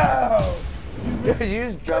 Wow. Did you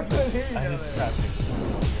just drop I just trapped it.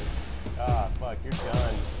 Ah, fuck, you're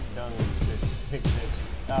done. You're done with this big bitch.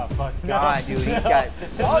 Ah, fuck. God, dude, he's got...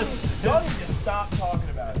 Y'all need to stop talking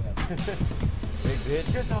about him. Big bitch.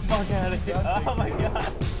 Get the fuck out of here. Oh my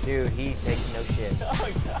god. Dude, he takes no shit. Oh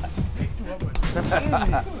my god. Picked him up with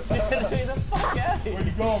Get the fuck out of here. Where'd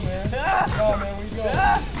you go, man? Go, man, where you go?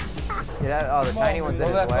 Get out. Oh, the tiny one's in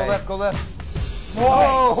Go his left, way. go left, go left.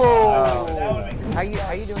 Oh! That would've been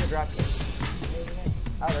How you doing a drop kick?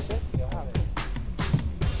 Oh, that's it?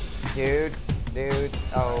 Dude.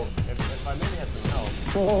 Oh. If I maybe have to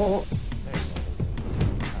know.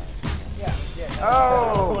 Yeah.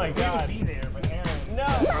 Oh! Oh my god. Be there, but Aaron. No.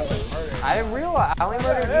 I didn't realize. I only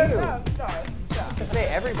murdered you. You say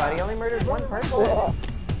everybody. I only murdered one person.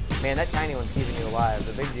 Man, that tiny one's keeping you alive.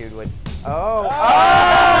 The big dude would. Oh!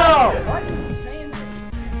 Oh! Why do you keep saying this?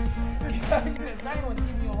 Because the tiny one's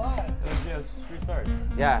keeping you alive. Yeah, let's restart.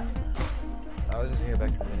 Yeah. I was just gonna get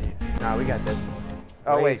back to the menu. Nah, we got this.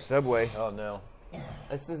 Oh wait. Subway. Oh no.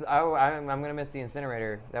 This is. I'm gonna miss the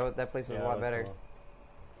incinerator. That place was a lot that's better. cool.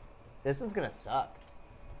 This one's gonna suck.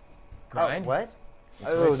 Grind? Oh, what?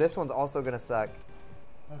 Let's Oh, switch. this one's also gonna suck.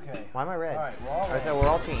 Okay. Why am I red? All right, we're all Alright, right. so we're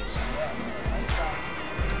all teams.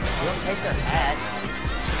 We don't take their hats.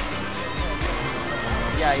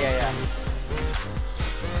 Yeah.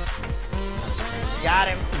 Got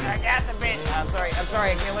him. I got the bitch. I'm sorry.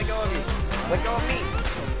 I can't let go of you. Let go of me.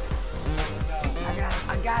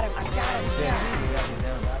 I got him. Yeah.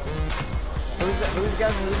 Who's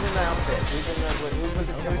in the outfit? Who's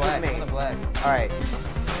with Black. me? I'm the black. All right.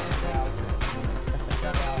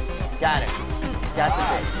 Got it. Got the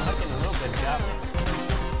bitch. Fucking a little bit, got me.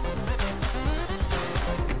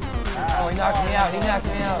 Oh, he knocked me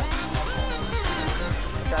out.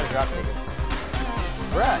 Try to drop kick it.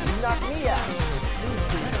 Bruh, you knocked me out.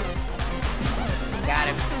 Got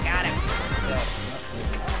him.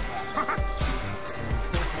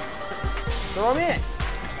 Throw him in.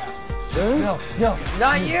 No.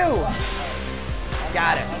 Not you.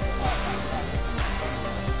 Got him.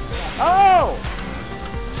 Oh!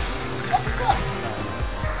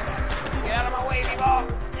 Get out of my way, B-ball.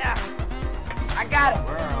 Yeah. I got him.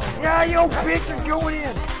 Yeah, yo, bitch, you're going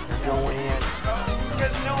in.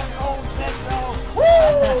 Because no gold said so. Woo!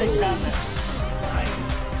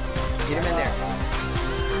 Get him in there.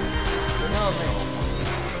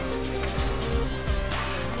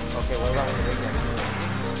 Okay, what about with the big guy?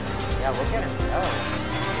 Yeah, look at him.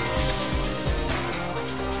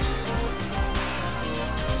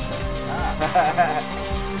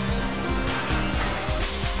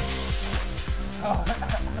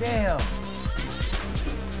 Damn.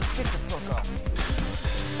 Get the fuck off.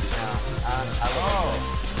 No, I look like this.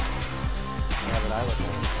 Yeah, but I look like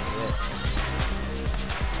this. this.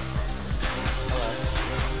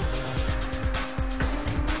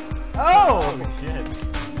 Oh! Holy shit.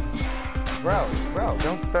 Bro,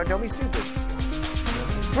 don't be stupid.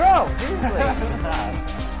 Bro, seriously.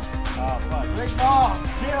 Oh, fuck. Big ball.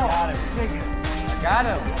 Chill. Got him. Take it. I got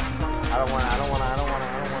him. I don't want to.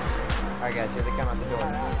 Alright guys, here they come out the door.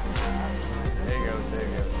 There he goes.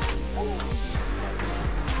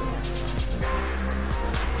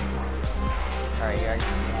 Alright, here I go.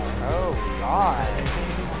 Oh, God.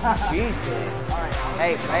 Jesus.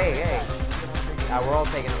 Hey. We're all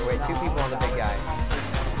taking it away. 2 people on the big guy.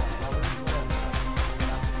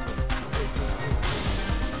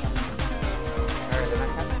 Alright, they're not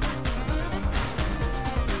coming.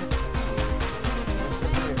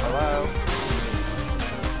 Hello?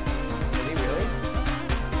 Is he really?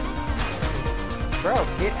 Bro,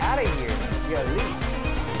 get out of here. You gotta leave.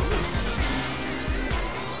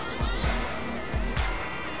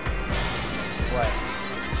 What?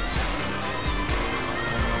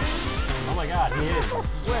 Oh my god, he is.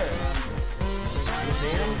 Where? You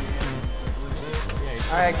see him? Yeah,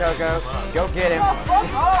 he's Alright, Coco. Go get him.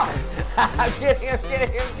 Fuck off. I'm kidding.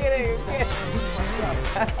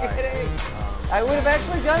 I would have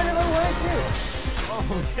actually done it if I wanted to. Oh,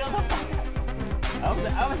 shut the fuck up. I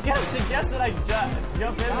was gonna suggest that I jump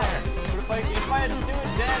in there. But if I had to do it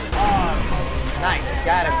then, Nice,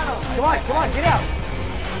 got him. Come on, get out.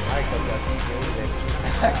 Alright, Coco.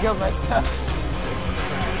 I killed myself.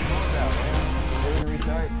 Did we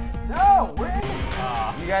restart? No, where?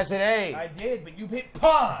 You guys said A. I did, but you hit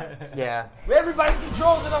pause. Yeah. Everybody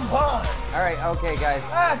controls it on pause. Alright, okay, guys.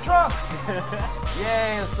 Ah, Trunks.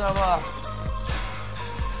 Yay, let's throw off.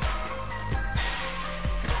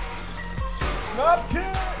 Up,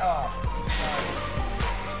 kid. Oh, sorry.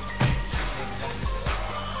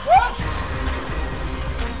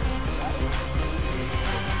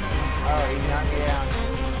 Oh, he knocked me down.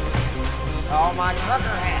 Oh, my trucker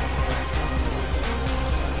hat.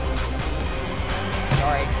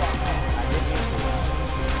 Sorry. I didn't mean to.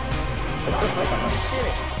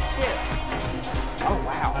 Get it. Oh,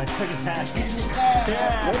 wow. I took his hat.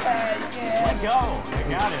 Yeah. Let go. I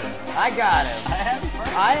got it. I got him. I have it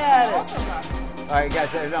first. I had it. Alright,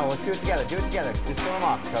 guys, no, let's do it together. Just throw him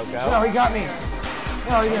off, Coco. No, he got me.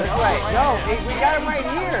 No, he didn't. This way. No, we got him right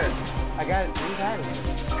here. I got it. Who's had it?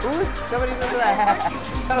 Ooh, somebody remember that hat.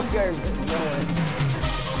 Coco.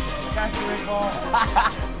 Got you, Rick Ball.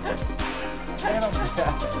 Get him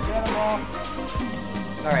all.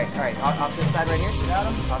 Alright. Off this side right here.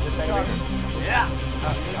 Got him. Off this side right here. Yeah.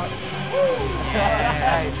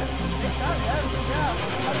 Nice.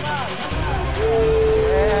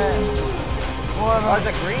 Yeah. Oh, it's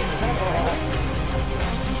a green. Is that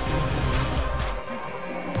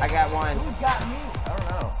a I got one. Who's got me? I don't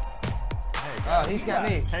know. Oh, he's got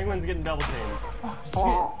me. Penguin's getting double teamed. Oh, shit.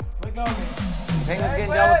 Let go of me. Penguin's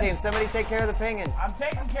getting double teamed. Somebody take care of the penguin. I'm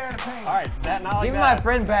taking care of the pain. All right, that not like Give that. my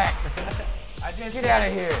friend back. I just Get out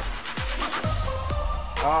of here.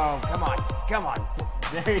 Oh, come on.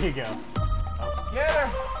 There you go. Get her.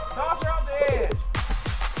 Toss her off the edge.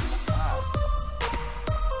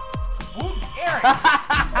 Whoop, Eric.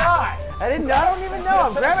 Die. I don't even know.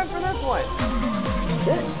 I'm grabbing for this one.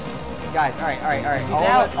 Guys, all right.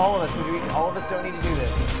 All of us don't need to do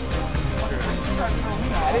this.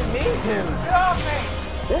 I didn't mean to. Get off me.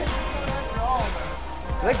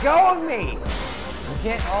 Let go of me. We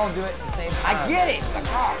can't all do it at the same time. I get it.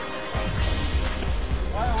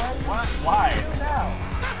 Why? Now.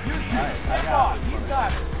 You two. Take off. He's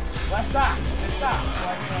got it. Let's stop.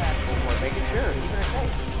 Like that. We're making sure. Keep it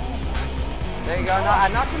safe. There you go. No, I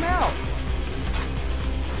knocked him out.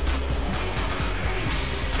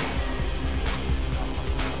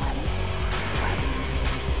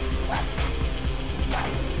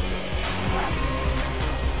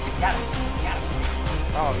 Got him.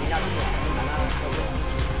 Oh, he knocked me out.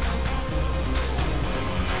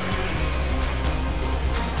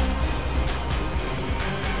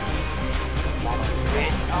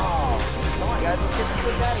 Bitch. Oh, come on, guys. Let's get this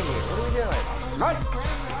thing out of here. What are we doing? Run.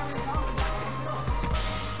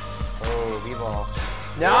 Oh, B-ball.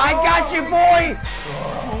 Now I got you, boy.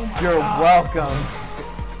 You're welcome.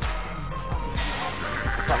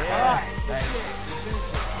 Yeah.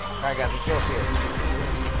 All right, guys. Let's go here.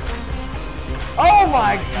 Oh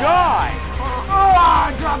my God!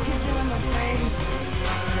 Oh, drop kick him in the face.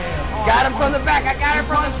 Got him from the back. I got him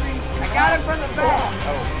from the back.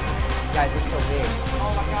 Oh, guys, it's so big.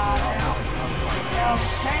 Oh my God, now.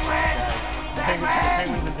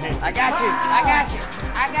 Penguin's in danger. I got you.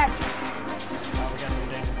 Oh, we got some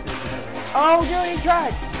danger. Oh, dude, he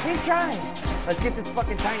tried. He's trying. Let's get this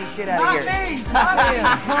fucking tiny shit out of Not here. me! Not me!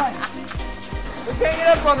 Punch! Let's hang it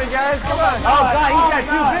up on me, guys. Come on. Oh, God, he's got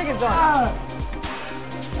two big ones on him.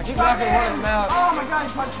 I keep knocking one of them out. Oh my god,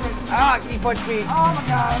 he punched me! Ah, he punched me. Oh my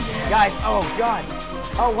god, I'm dead. Guys, oh, God.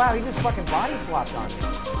 Oh, wow, he just fucking body flopped on me.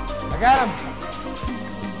 I got him.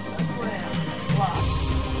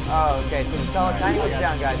 Oh, okay, so the tiny one's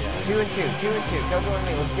down, guys. 2 and 2, 2 and 2. Coco and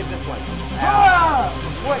me, let's get this one. Ah!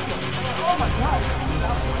 What? Oh my god!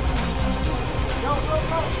 Go, go,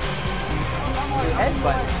 go! Your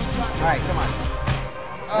headbutt. Alright, come on.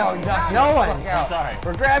 Oh, you knocked No me the one. fuck out. Sorry.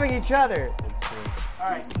 We're grabbing each other.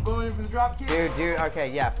 Alright, I'm going in for the drop kick. Dude, okay,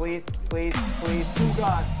 yeah, please, please, please. Oh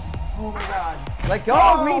god. Oh my god. Let go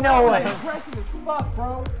of me, no one. That's impressive as fuck,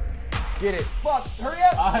 bro. Get it. Fuck, hurry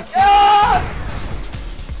up. Ah!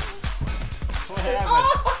 What happened?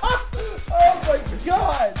 Oh my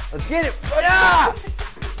god. Let's get it. Ah!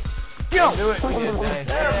 Go. Do it. We did it.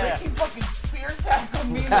 There, Yeah. Ricky fucking spear tackled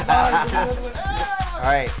me in the body.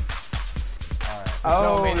 Alright.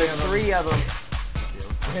 Oh, many there's of them. 3 of them.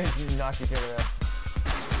 You knocked each other out.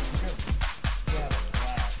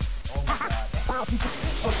 Oh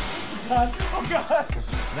god. Oh god.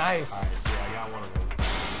 Nice. Alright, yeah, I got one of them.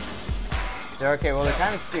 They're okay, well, they're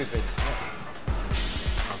kind of stupid.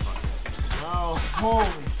 No. Holy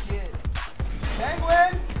shit.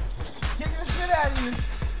 Penguin! Kicking the shit out of you.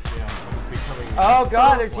 Yeah, I'm becoming. Oh,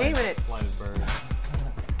 God, they're teaming it. Flighted bird.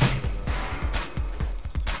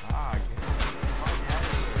 Ah, get the fuck out of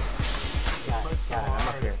here. God, I'm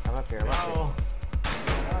up here. I'm up here. I'm up here. No.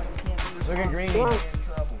 Look at Green. You're in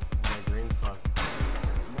trouble. Yeah, green's fucked.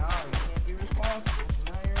 No, you can't be responsible.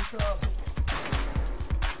 Now you're in trouble.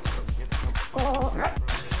 Get the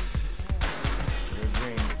You're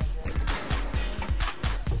Green.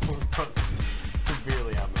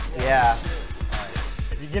 severely outnumbered. Yeah. Alright.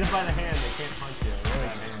 If you get it by the hand, they can't punch you. With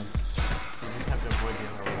that hand. You just have to avoid the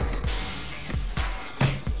other one.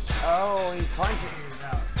 Oh, he punches.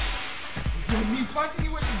 He's punching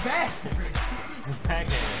you with the bat.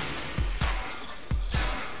 Backhand.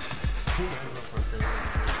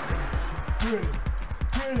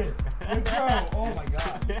 Get it. Let's go. Oh my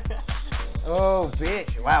god. Oh,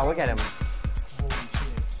 bitch. Wow, look at him. Holy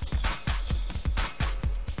shit.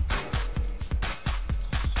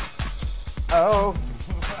 Oh.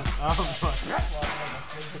 Oh, fuck.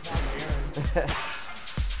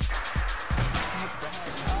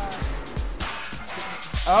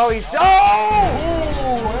 Oh, he's. Oh!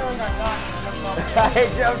 He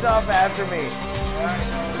jumped off after me.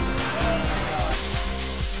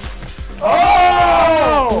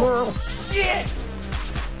 Oh! Shit!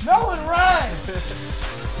 No one run!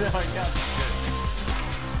 No, I got it.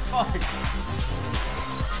 Fuck.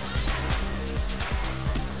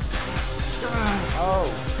 Oh.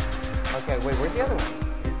 Okay, wait, where's the other one?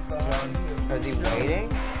 Is he waiting?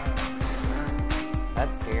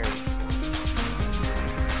 That's scary.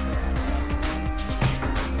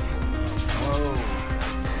 Whoa.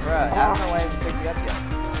 Bruh, I don't know why I haven't picked you up yet.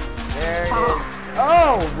 There it is.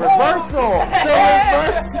 Oh! Reversal! The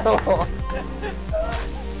reversal!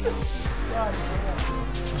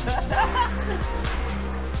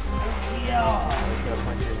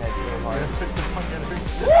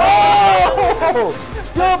 Oh!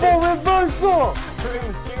 Double reversal! Very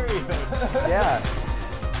mysterious. Yeah.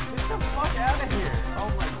 Get the fuck out of here. Oh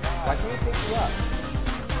my god. Why can't he pick you up?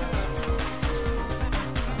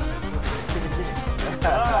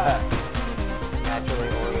 Naturally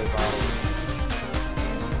oily body.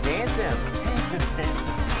 Dance him.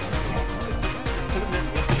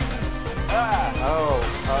 Oh,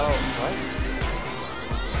 what?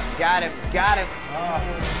 Got him, got him.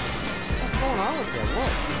 What's going on with him?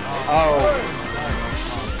 What? Oh.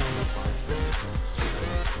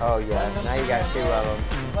 Oh yeah, now you got 2 of them.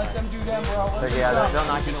 Let them do them, bro. Let them Yeah, do them. they'll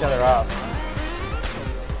knock each other off.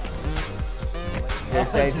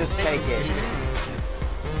 Here, just take it.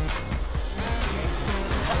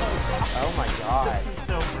 Oh my god.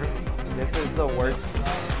 So brutal. This is the worst.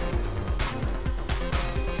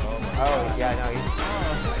 Oh yeah, no, he's...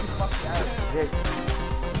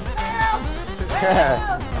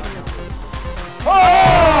 Oh!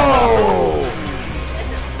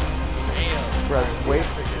 Bro, wait.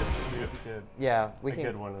 Yeah, we Get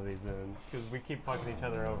can... one of these in. Because we keep fucking each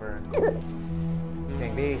other over.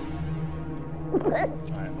 King Beast. Alright,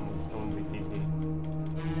 I'm going to be TT.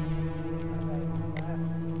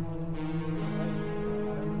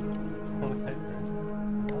 What was ice cream?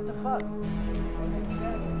 What the fuck?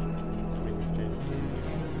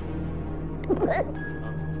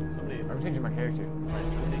 Somebody, I'm changing my character.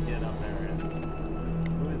 right, somebody get up there and...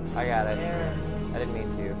 Who is... I got it. I didn't mean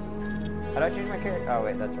to. How do I change my character? Oh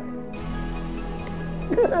wait, that's right.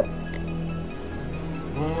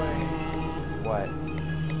 What?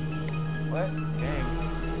 What? Dang.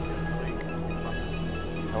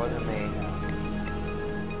 That wasn't me.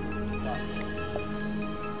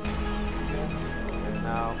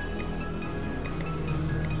 No.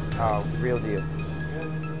 Oh, real deal.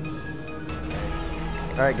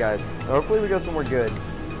 Alright guys, hopefully we go somewhere good.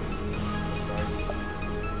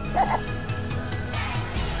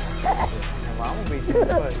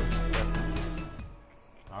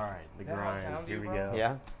 Alright, the grind. Here we go.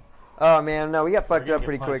 Yeah? Oh man, no, we got fucked up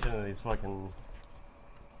pretty quick. These fucking...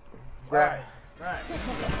 Right. Right.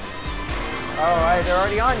 Oh, hey, they're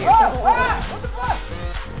already on you. What the fuck?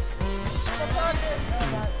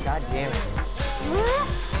 God damn it.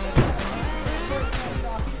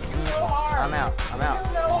 I'm out. I'm out.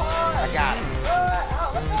 I got it.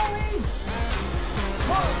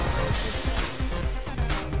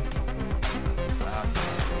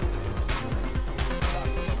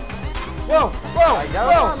 Whoa!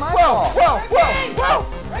 Whoa! Whoa!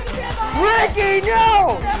 Ricky,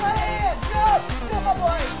 no!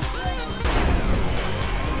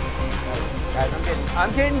 Guys,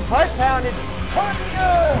 I'm getting putt pounded.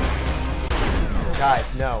 Guys,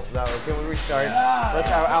 no. Can we restart?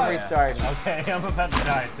 I'm restarting. Okay, I'm about to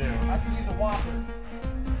die too. I can use a whopper.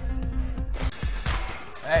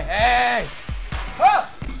 Hey!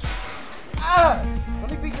 Let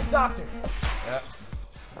me beat the doctor. Yep.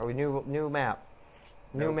 Are we new map?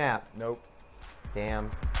 New map. Nope. Damn.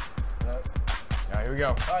 Nope. Alright, here we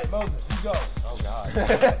go. Alright, Moses, you go. Oh god.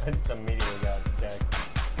 I just immediately got decked.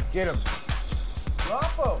 Get him.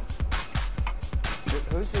 Drop him.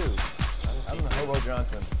 Who's who? I'm the Hobo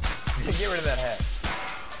Johnson. Get rid of that hat.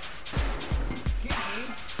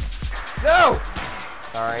 No!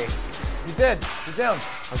 Sorry. He's dead. He's down.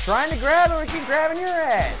 I'm trying to grab him. I keep grabbing your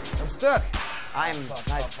ass. I'm stuck. I'm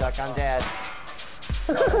not stuck. I'm dead.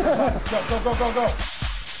 Go.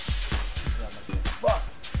 Fuck.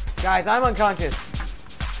 Guys, I'm unconscious.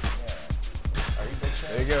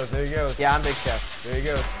 There he goes. There he goes. Yeah, I'm Big Chef. There he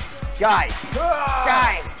goes. Guys,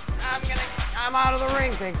 I'm out of the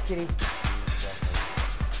ring. Thanks, Kitty.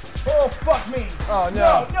 Oh, fuck me. Oh,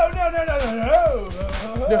 no. No!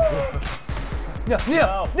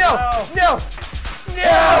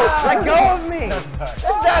 Let go of me. That's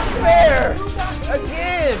not fair.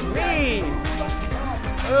 Again, me.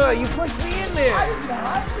 You pushed me in there. I did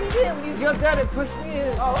not. You did. When you jumped out, it pushed me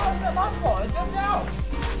in. Oh, that's my fault. I jumped out.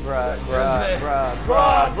 Bruh,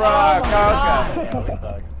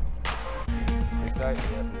 Yeah, we suck.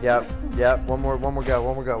 Yep. One more go.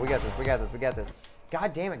 We got this.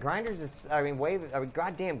 God damn it, Grinders is.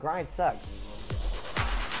 Goddamn, Grind sucks.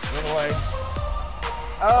 Run away.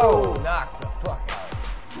 Oh, Knock the fuck out.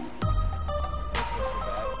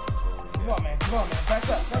 Come on, man. Back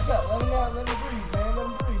up. Let me breathe, man. Let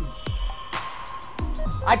him breathe.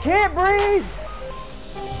 I can't breathe.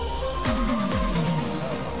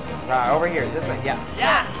 Over here, this way. Yeah.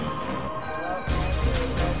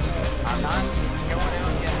 I'm not going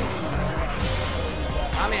out yet.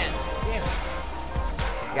 I'm in.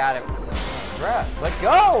 Got it. Bruh, let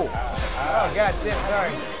go. Oh, God, Tim,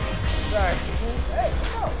 sorry. Hey,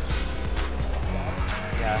 go.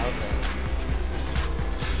 Yeah, okay.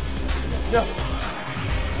 No.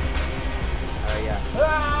 Oh, yeah.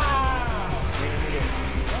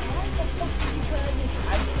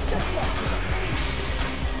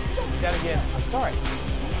 Down again. I'm sorry.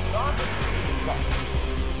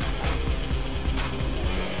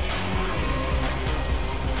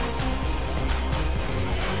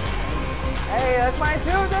 Hey, that's my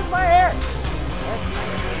tooth. That's my hair.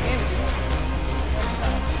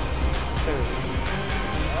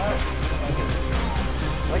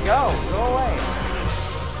 Let go. Go away.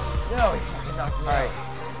 No, he fucking knocked me All right.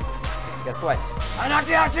 Guess what? I knocked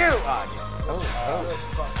you out too. Oh.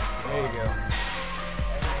 There you go.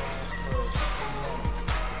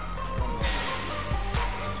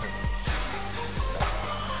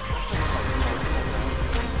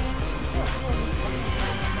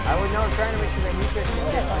 I was not trying to make sure that he couldn't do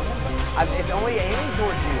it. It's only aiming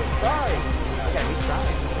towards you. I'm sorry. Okay, he's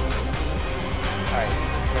trying. Alright,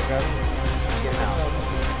 go. Get him out.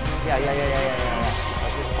 Yeah.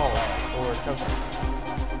 Like this pole. Or Coco.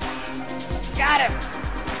 Got him!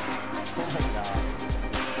 Oh my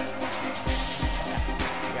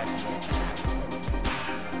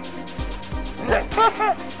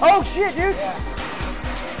god. Oh shit, dude! Yeah.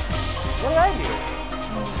 What did I do?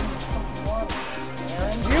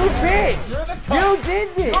 You bitch! You're the cunt. You did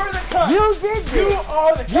this! You're the cunt. You did this! You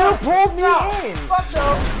are the cunt. You pulled me No. in! Fuck no.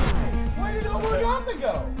 Where did you know where not to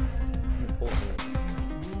go? You pulled me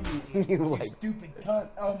in. You like. Stupid cunt.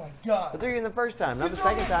 Oh my god. I threw you in the first time, not the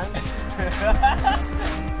second time.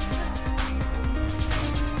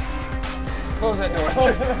 Close that door.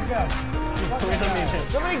 We don't need him.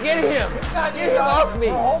 Somebody get him. Get him off me.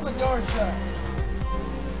 Hold the door shut.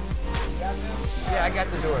 Yeah, I got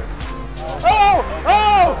the door. Oh!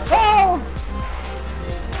 Oh! Oh!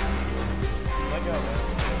 Let go, man.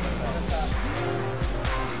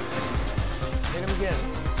 Hit him again.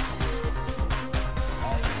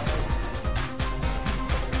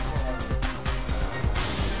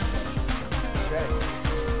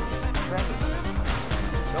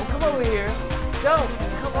 Don't come over here. Don't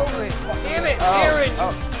come over here. Damn it, Aaron.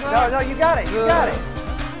 Oh. No, no, you got it. You got it.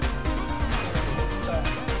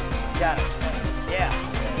 Got it. Yeah.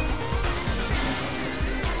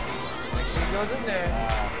 Make sure he goes in there.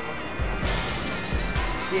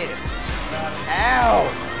 Get him. Ow!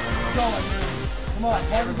 Come on,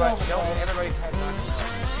 Everybody, don't everybody try to knock him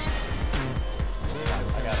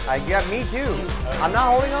out. You got me too. I'm not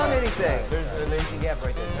holding on to anything. There's a lazy gap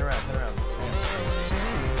right there. Turn around, turn around.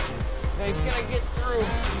 No, he's gonna get through.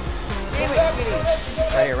 Damn it, get him.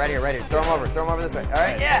 Right here, right here, right here. Throw him over this way. All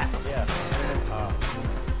right, yeah. Yeah.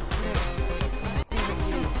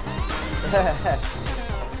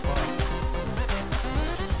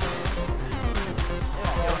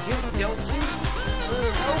 Don't you? No.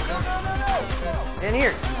 In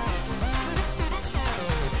here.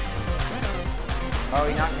 Oh,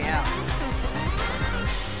 he knocked me out.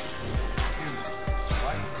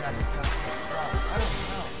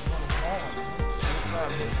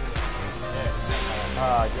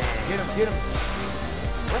 Oh, dang. Get him.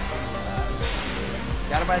 What?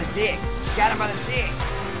 Got him by the dick. Got him by the dick.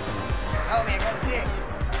 Help me, I got a dick.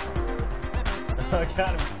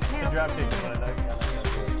 Got him. He drop kicked him, but I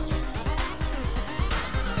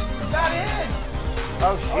Got in!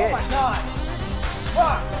 Oh, shit. Oh my god!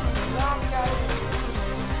 Fuck!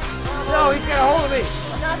 No, he's got a hold of me.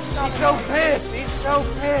 He's so pissed. He's so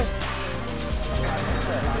pissed.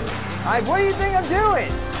 What do you think I'm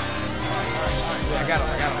doing? Yeah, I got him.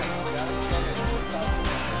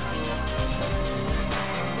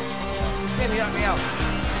 Tim, he knocked me out.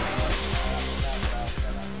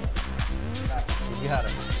 You got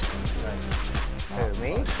him. Who,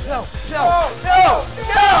 me? No!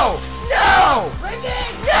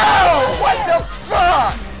 What the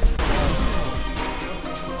fuck?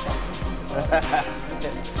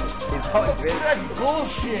 He's always been. That's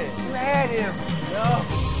bullshit. You had him.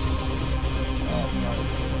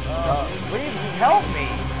 What do you help me?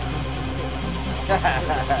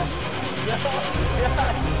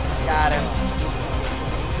 Got him.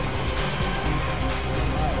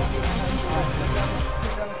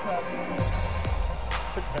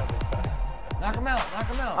 Knock him out.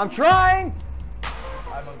 I'm trying.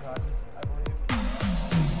 I'm unconscious, I believe.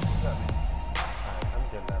 I'm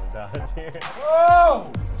getting out of here.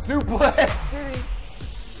 Oh! Suplex City.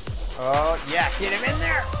 Oh, yeah, get him in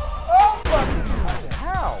there. Oh, fuck!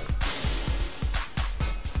 How?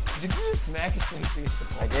 Did you just smack his face?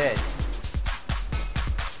 I did.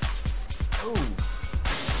 Ooh.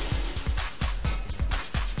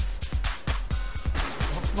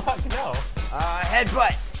 Fuck no.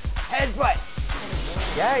 Headbutt.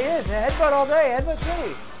 Yeah, he is. Headbutt all day. Headbutt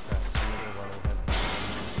City.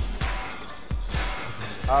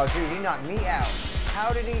 Oh, dude, he knocked me out.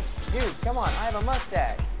 How did he? Dude, come on. I have a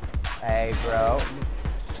mustache. Hey, bro.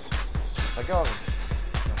 Let go of him.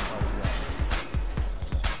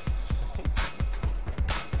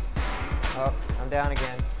 Oh, I'm down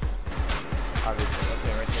again. Obviously.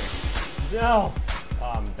 Okay, right there. No. Oh,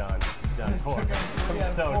 I'm done. Done for. I'm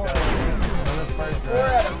so done. On the first 4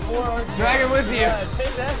 round. out of 4. Drag him with you. Yeah,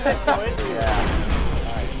 take that bitch with you.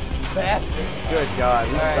 Yeah. Bastard. Good God.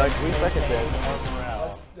 We suck. We suck at this.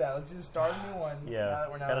 Let's just start a new one. Now Yeah. that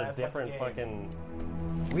we're not Got at a different fucking.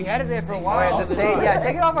 We had it there for a Oh, while. yeah, yeah,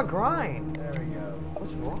 take it off a grind. There we go.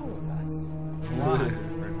 What's wrong with us?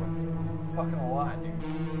 Fucking a lot, dude.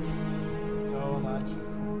 So much.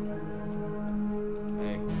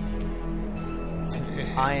 Hey.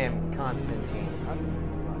 I am Constantine.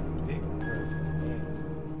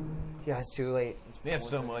 Yeah, it's too late. We have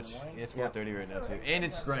so much. Yeah, it's 4:30 right now too, and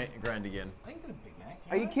it's grind again. I can get a Big Mac.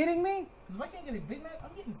 Are you kidding me? Because if I can't get a Big Mac,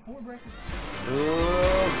 I'm getting 4 breakfast.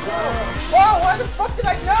 Oh, Why the fuck did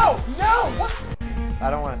I know? No! What? I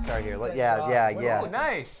don't want to start here. Yeah. Oh,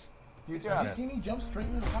 nice. Good job. Did you see me jump straight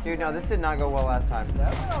into the top? Dude, no, this did not go well last time.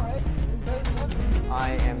 That went alright.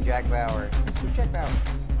 I am Jack Bauer. Who's Jack Bauer?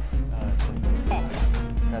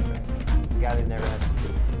 That's right. The guy that never has.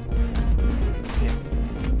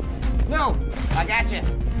 No, I got you.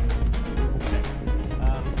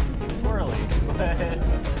 Swirly, but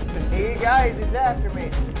Hey guys, he's after me.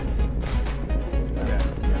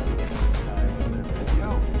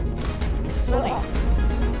 Yo. Sonny.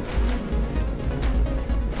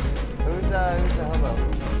 Who's the hobo?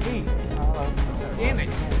 Me. Hello. Damn it.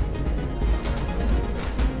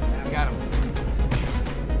 I got him.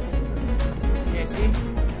 Yeah, see?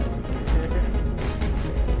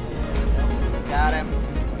 Got him.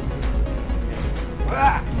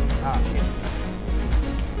 Ah! Oh shit.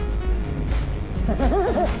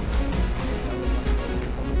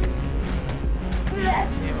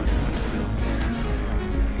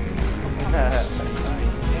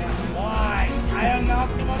 Why? I am not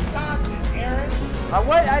the most conscious, Aaron.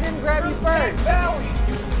 What? I didn't grab you first. Bowie.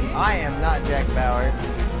 I am not Jack Bauer.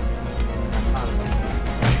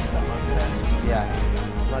 Yeah.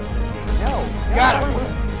 Mustard King. No. Got him.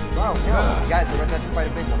 Oh, no. Guys, we're going to have to fight a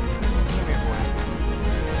big one. Come here, boy.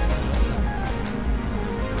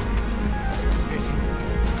 Fishy.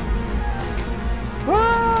 Oh.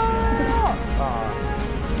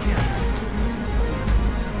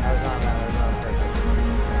 I was on purpose.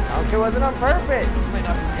 Okay, it wasn't on purpose. Somebody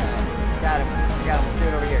knocked this guy out. Got him. Got him. Let's do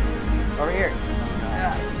it over here. Over here.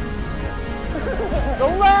 Yeah. The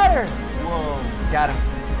ladder. Whoa. Got him.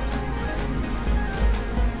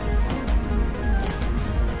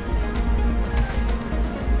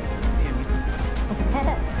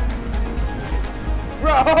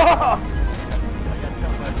 Bro! I got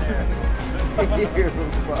jumped right there. You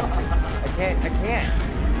fuck. I can't.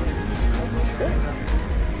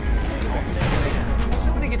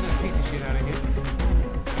 Somebody get this piece of shit out of here.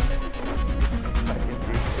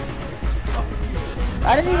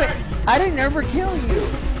 I didn't ever kill you.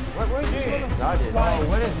 What is this motherfucker? No, I did. Oh,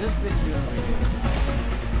 what is this bitch doing over here?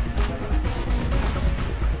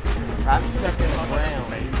 I'm stuck in the ground.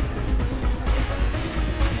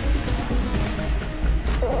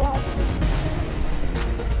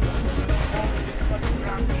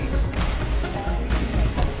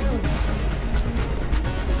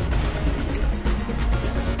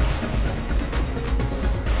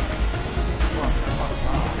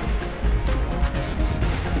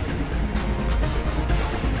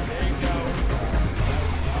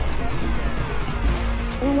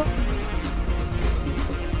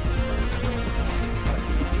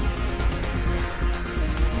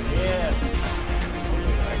 Yeah.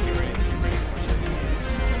 Alright, get ready. Get ready. Watch this.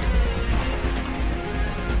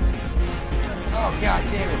 Oh, god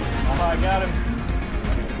damn it. Oh, I got him.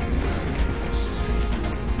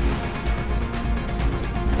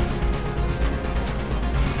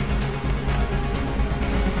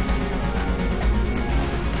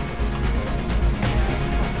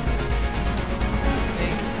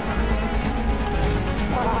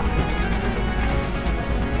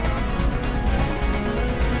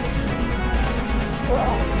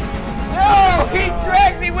 No! He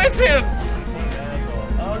dragged me with him!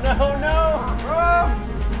 Oh no, no!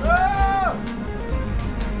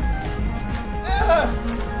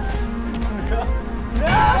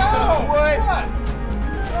 No! What?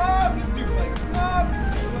 Oh, get two legs. Oh, get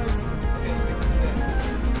two legs. Okay,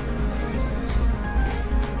 Jesus.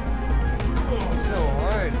 So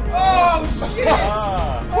hard. Oh, shit! Ah.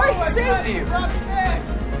 Oh, Wait, my he saved God, you. Drop your neck.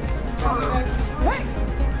 So, Hey!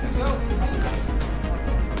 So,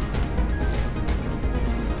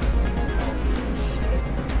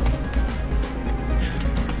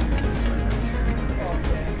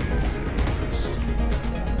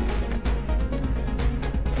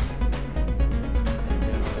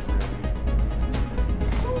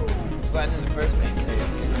 sliding into first base.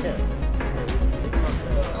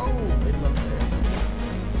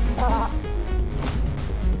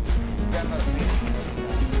 Got another piece.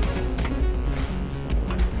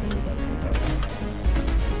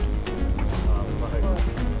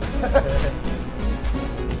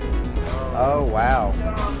 Oh wow.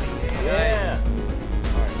 Yeah.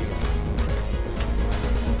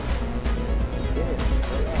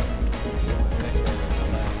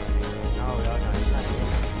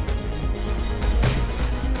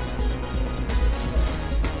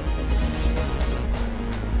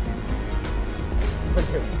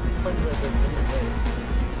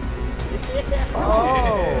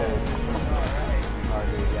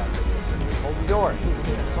 Hold the door.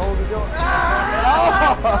 Just hold the door. oh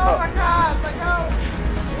my God! Let go!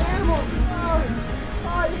 The animals! No!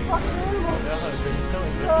 Oh, you fucking animals!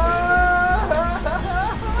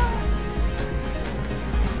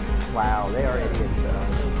 Wow, they are idiots though.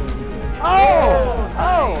 Oh!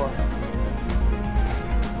 Oh!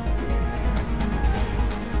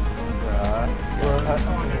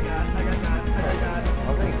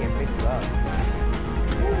 Oh, they can't pick you up.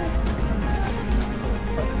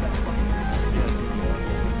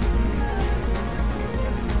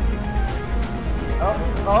 Oh.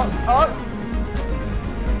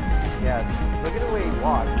 Yeah, look at the way he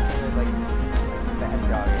walks. It's like fast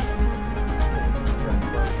jogging.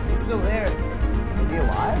 He's still there. Is he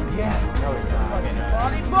alive? Yeah. No, he's not. Fucking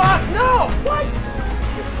body fuck! No! What?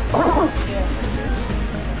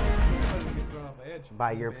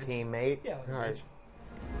 By your teammate? Yeah. All right.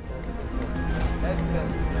 That's the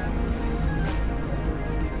best.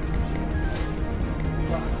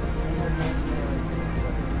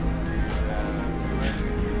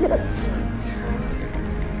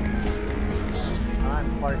 I'm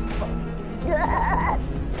Clark. Come on.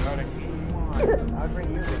 I'll bring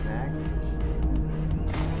you Big Mac.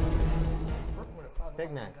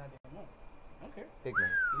 Big Mac. Okay. Big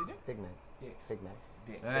Mac. Is it Big Mac. Big Mac.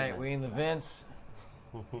 Alright, we in the vents.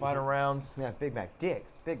 Final rounds. Yeah, Big Mac.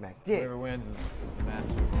 Dicks. Big Mac. Dicks. Whoever wins is the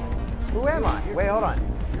master of all. Who am I? Wait, hold on.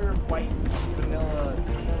 You're white, vanilla.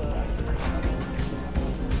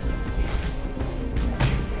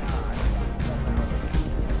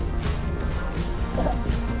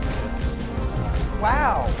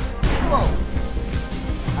 Wow. Whoa.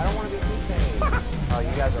 I don't want to be too famous. Oh,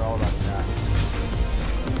 you guys are all about to die.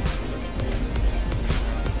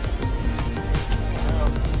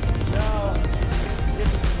 No. Get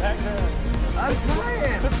back there. I'm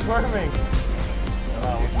trying. Quit squirming.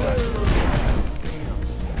 Oh, what's that?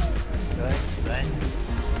 Good.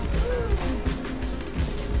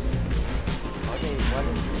 Okay, what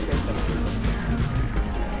is this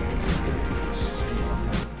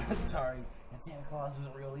Sorry, and Santa Claus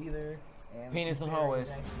isn't real either. And Penis in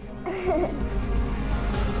hallways.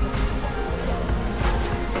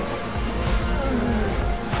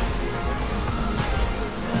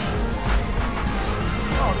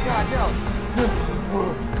 Oh, God, no.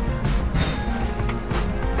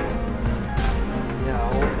 No.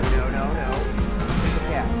 There's a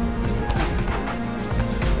cat.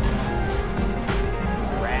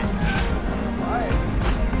 Rat.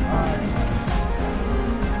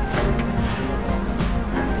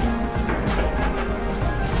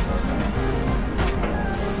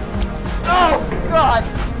 Oh, God.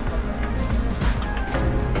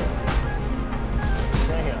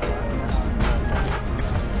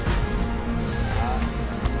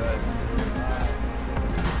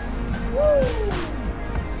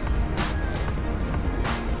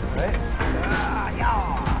 Right? Yeah.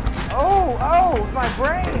 Oh, my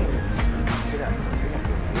brain. Get up.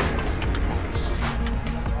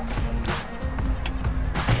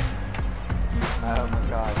 Oh my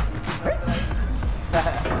God.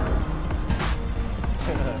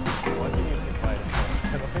 What do you think by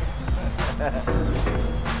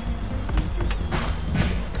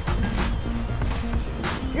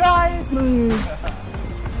Guys!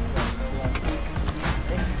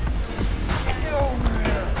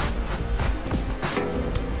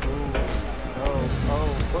 Oh,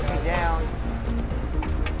 put me down.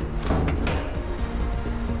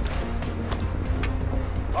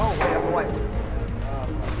 Oh, wait, I'm white.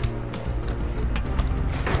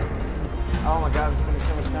 Oh my God, I'm spending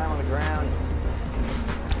so much time on the ground.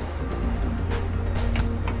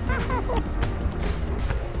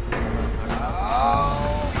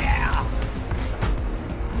 Oh, yeah!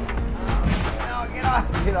 No,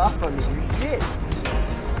 get off of me, you shit!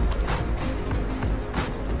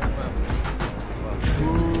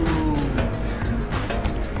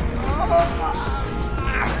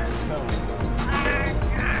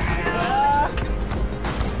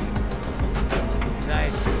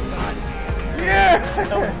 Nice.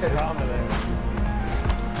 drama there?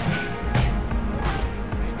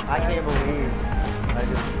 I can't believe I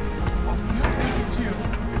just...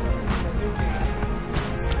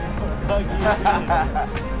 Fuck you,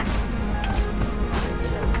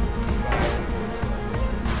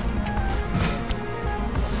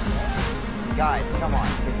 Guys, come on.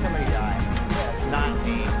 Can somebody die? It's not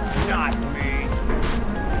me. Not me.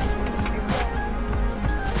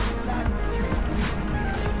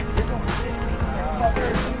 You're going to me,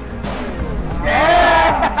 motherfucker. Yeah!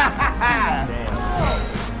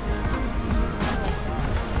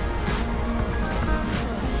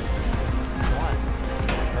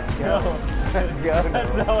 Let's go. Let's go.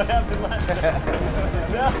 That's not what happened last time.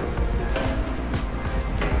 No.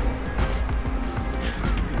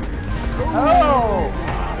 Oh!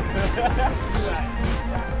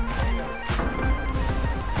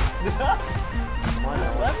 Come on,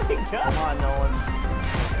 Nolan. Let me go. Come on, Nolan.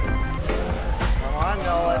 Come on,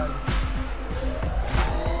 Nolan.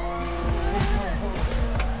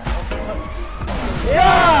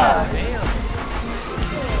 Yeah! Damn.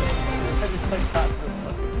 I just like got the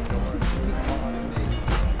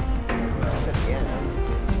That's at the end.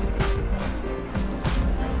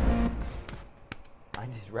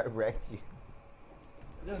 wrecked you.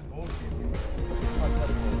 Just bullshit.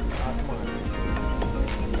 Come on.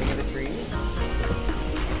 King of the trees?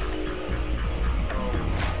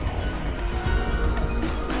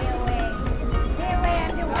 Stay away,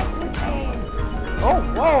 I'm the white toothpaste. Oh,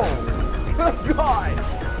 whoa! Good God!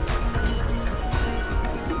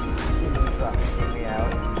 Get me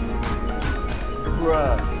out.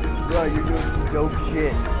 Bruh, you're doing some dope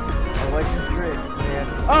shit. I like your tricks, man.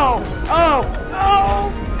 Oh!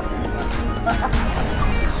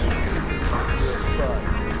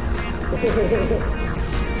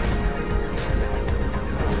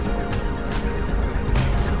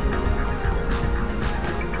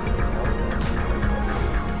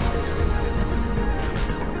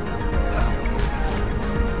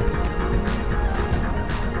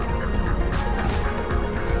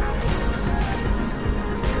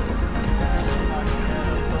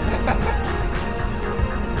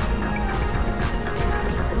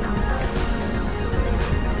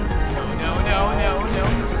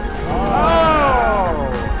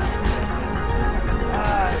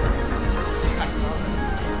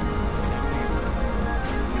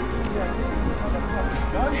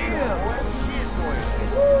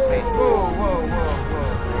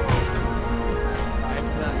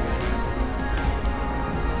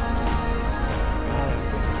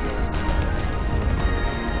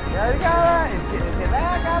 It's getting intense. I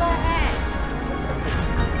got a hat.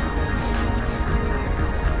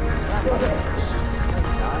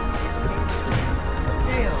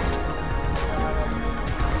 Damn.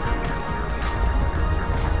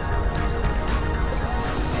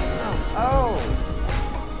 Oh.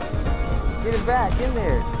 Get him back in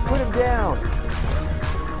there. Put him down.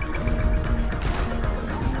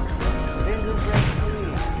 Then just Red Sea.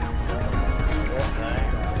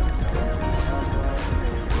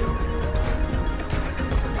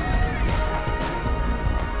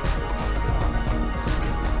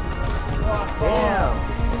 Damn.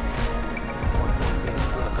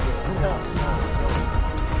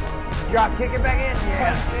 Drop, kick it back in.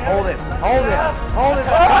 Yeah. Hold it. Hold it. Hold it. I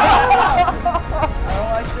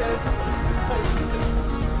don't like this.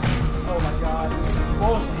 Oh my god, this is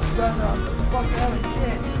bullshit. You guys are fucking having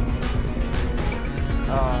shit.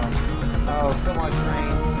 Oh, come on,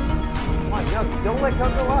 train. Come on, yo, don't let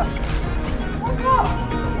Coco up. What's up?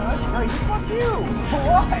 No, you fuck you.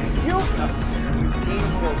 Why? You team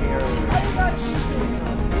killed me earlier. I did not shoot you.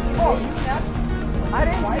 Oh, you snapped? I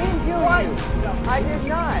didn't team kill you. I did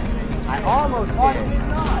not. I almost Why did. did it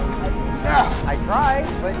not? I tried,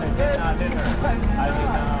 but I did not hit her. I did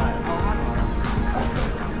not.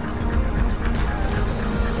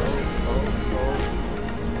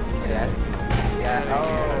 Yes. Yeah. Oh.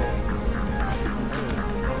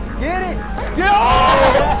 Get it! Get it!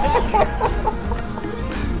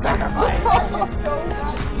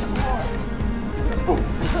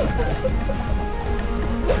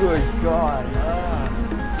 Good God.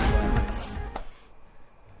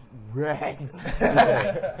 Rex.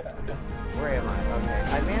 Where am I? Okay.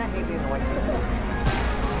 I mean, I hate being the white team.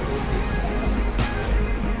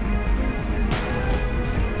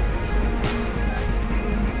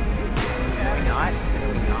 Can we not? Can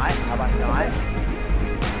we not? How about not?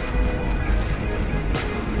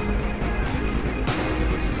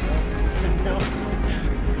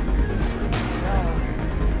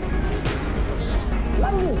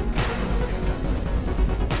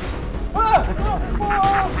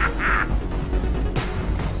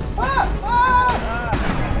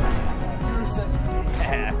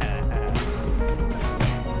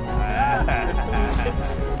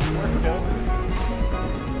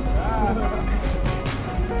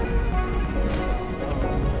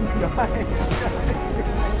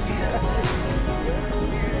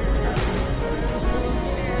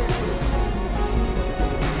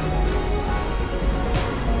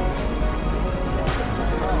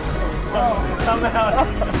 Come out.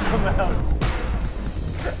 Come out.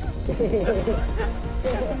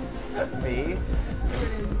 Me?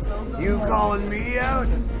 You calling me out?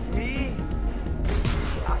 Me?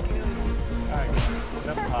 Fuck you. Alright,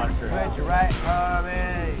 enough posture. Put your right arm in,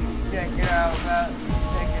 check it out,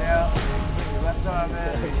 check it out. Put your left arm in,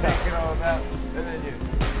 check it all out. And then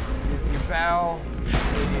you bow, and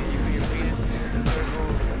you put your penis in a circle.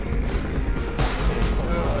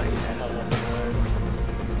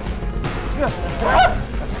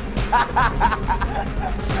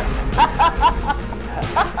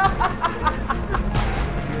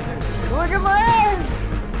 Look at my ass!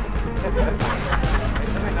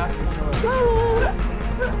 Somebody knocked me over.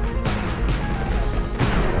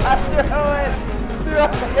 Throw it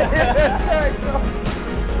in a circle.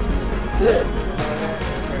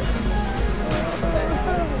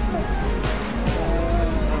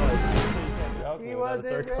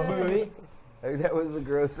 charcoal. That was the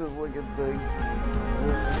grossest looking thing.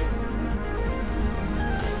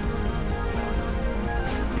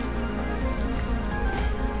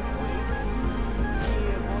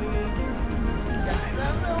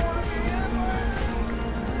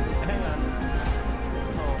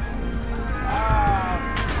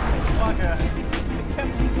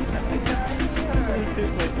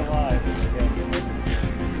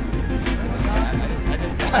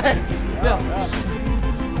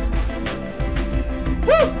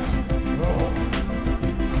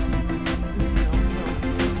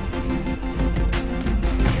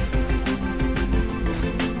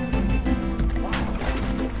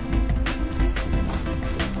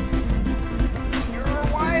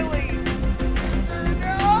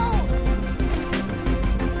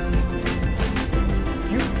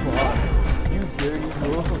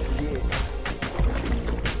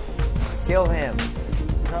 Kill him.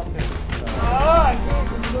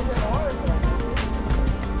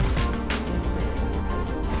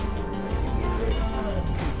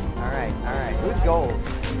 Alright. Who's gold?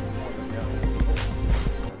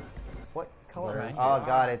 What color? Oh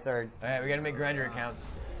god, it's our... Alright, we gotta make grinder accounts.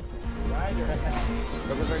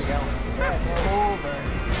 Look who's already going.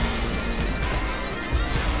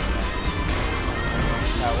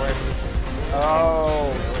 That works.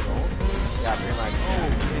 Oh. Yeah, pretty much.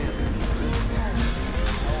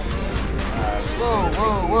 Whoa.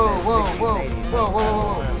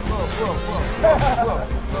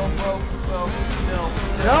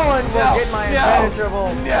 No one will get my impenetrable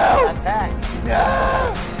attack.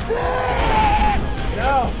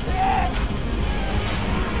 No!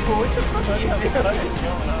 What the fuck is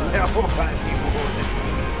going on?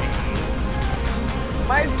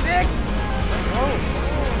 My stick!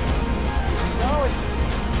 No, it's...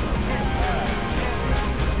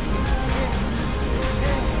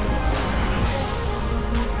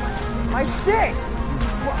 My stick!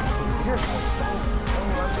 You're...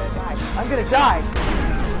 I'm gonna die.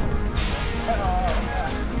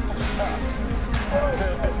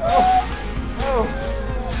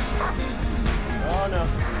 Oh no.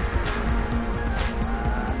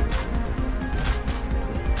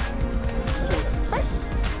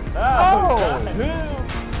 Oh!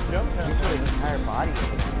 Jumped He put his entire body in it.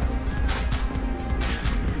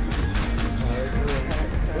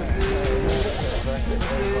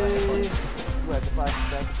 Sweat the box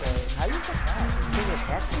stuff. How are you so fast? Is it because of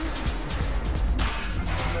catch you?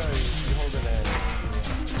 No, you hold it in.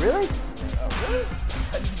 Really? Oh, really?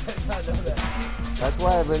 I did not know that. That's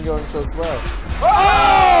why I've been going so slow.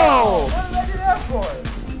 Oh! What did I do that for? I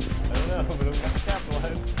don't know, but I'm gonna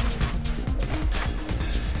capitalize.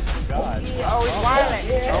 God. Oh, he's violent.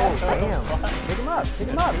 Oh, damn. Pick him up. Pick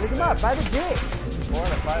him up. Pick him up. By the dick. 4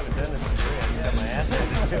 and a 5 and 10 is a 3. I got my ass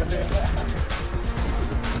handed.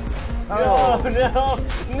 Oh.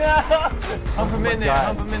 No! Pump him in there.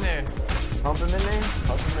 God. Pump him in there. Pump him in there.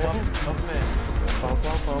 Pump him in. Pump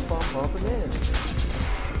him in.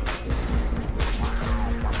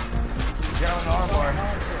 Get on the armbar.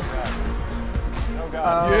 Oh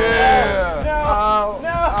God. Yeah.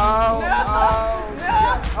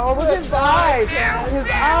 Oh, look at his eyes. His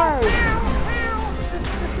eyes.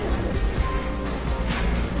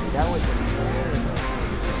 That was insane.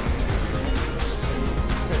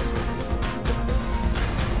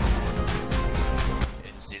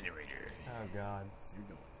 Incinerator. Oh God.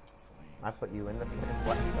 I put you in the flames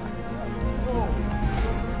last time.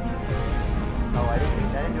 Oh, I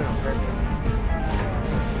didn't do it on purpose.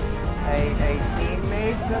 Hey,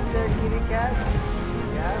 teammates up there, kitty cat.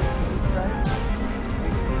 Yeah, friends.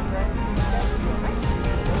 Friends, kitty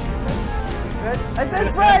cat. I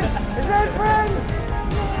said friends! I said friends!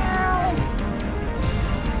 Meow.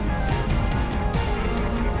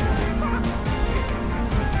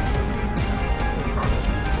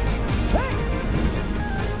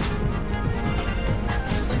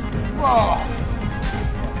 Whoa.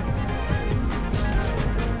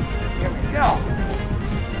 Here we go.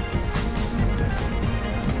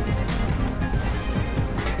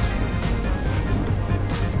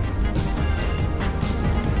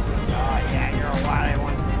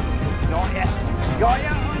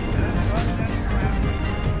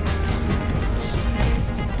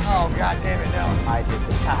 Oh, God damn it, no. I did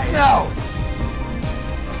the tire. No!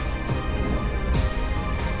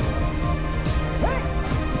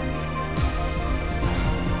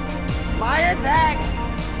 My attack!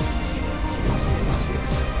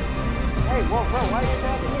 Hey, whoa, why are you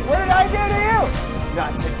attacking me? What did I do to you?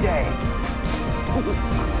 Not today.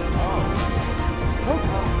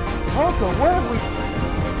 Coco, where have we...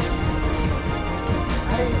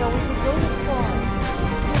 I didn't know we could go this far.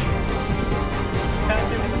 Can't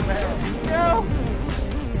do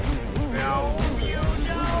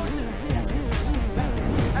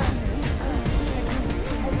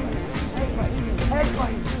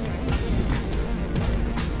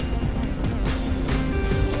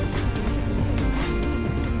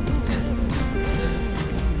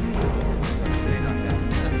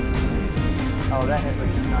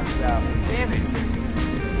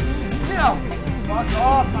Fuck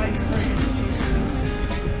off, ice cream.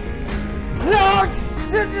 Not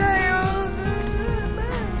today!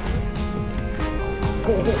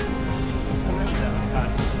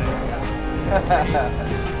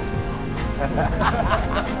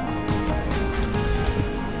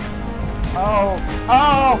 Oh,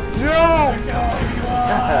 no!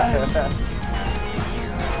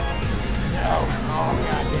 Oh,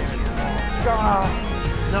 God damn it. Stop.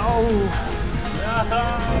 No.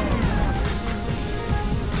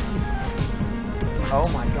 Oh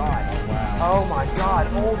my God. Oh, wow. Oh my God,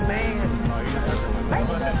 old man.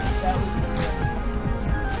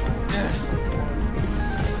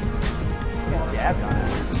 He's jabbed on it.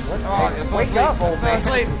 What? Oh, Wake up, old man.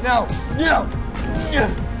 Sleep. No. No.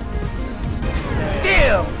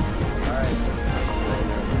 Damn.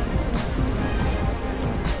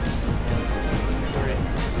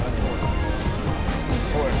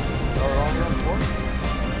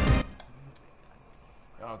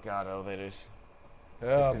 Oh God, elevators. Oh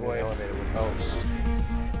This is boy. an elevator with hose.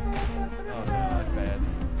 Oh no, that's bad.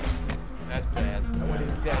 That's bad.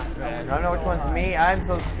 That's bad. I don't know which one's me. I'm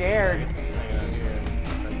so scared.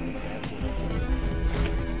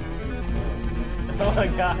 Oh my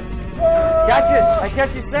God. Gotcha! I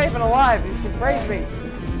kept you safe and alive. You should praise me.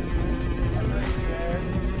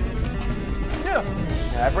 Yeah,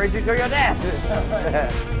 I praise you till your death.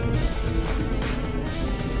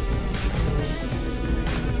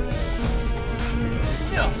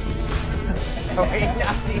 Oh, we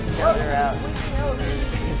knocked each other out.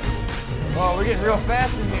 Oh, we're getting real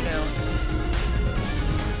fast in here now.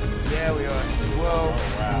 Yeah, we are. Whoa.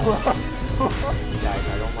 Guys, I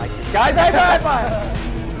don't like this. Guys, I got mine!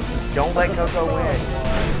 Don't let Coco win.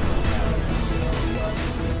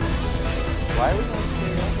 Why are we going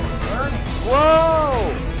straight up? Whoa!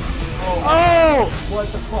 Oh! What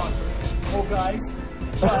the fuck? Oh, guys.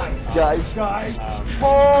 Guys.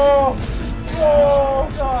 Oh! Oh,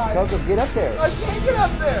 God. Coco, get up there. I can't get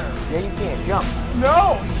up there. Yeah, you can't. Jump.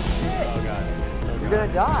 No. Oh God. You're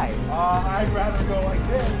gonna die. I'd rather go like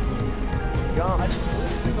this. Jump. I just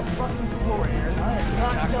lift through the fucking floor, Aaron. I am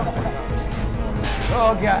not jumping.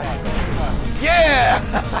 Oh God. Yeah!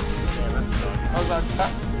 I was on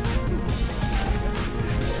top.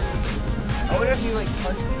 I wonder if you like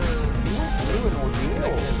punch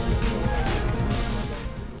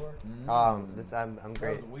This I'm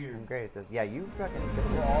great. That was weird. I'm great at this. Yeah, you fucking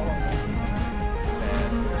killed We're it. all on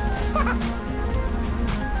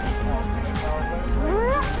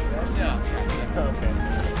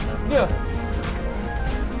Yeah.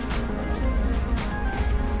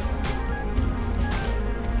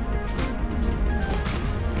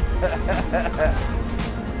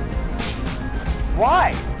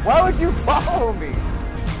 Why? Why would you follow me?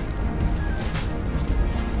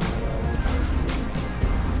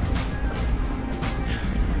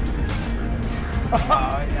 Oh,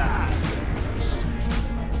 yeah.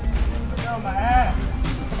 Look on my ass.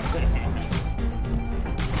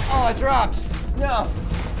 Oh, it drops. No.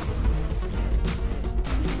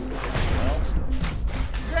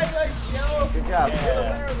 Congratulations, yo. Good job.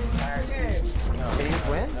 Yeah. Did you just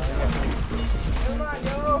win? Come on,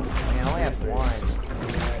 yo. Man, I only have one.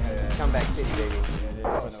 It's comeback city, baby.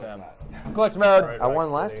 Clutch mode. I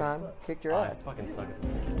won last time. Kicked your I ass. fucking suck at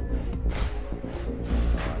this.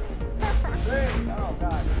 Oh,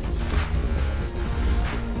 God.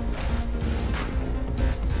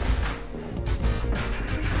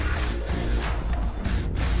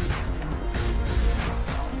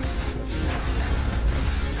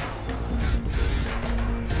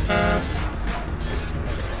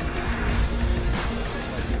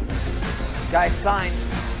 Guys, sign.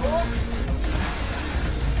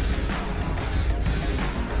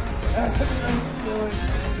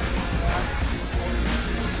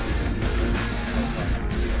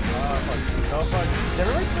 Is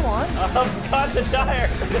everybody still on? Oh God, the tire!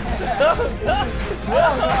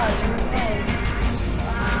 Oh God!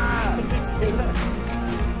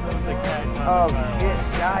 Oh shit,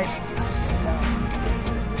 guys.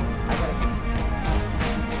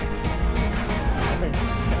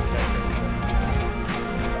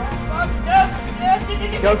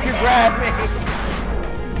 Don't you grab me!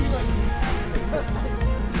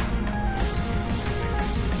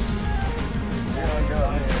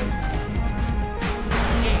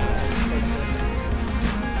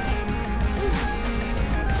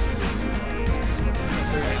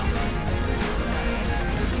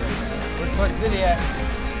 Where's Clutch City at?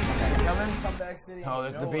 Coming? Comeback City. Oh,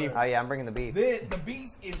 there's the beef. Oh yeah, I'm bringing the beef. The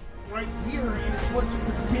beef is right here, and it's what's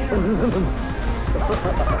for dinner.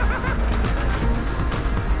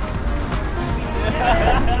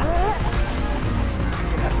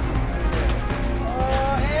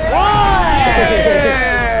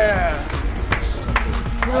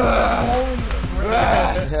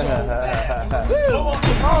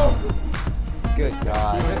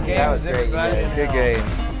 God. Good That was games, great. You everybody. guys. Good game.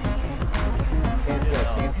 Game's good.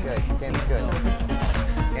 Game's good. Game's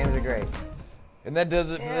good. Games are great. And that does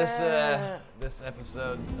it for this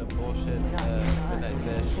episode of bullshit. Midnight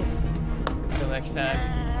Fish. Until next time,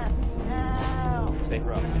 stay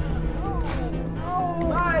frosty.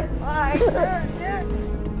 Bye.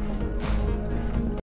 Bye.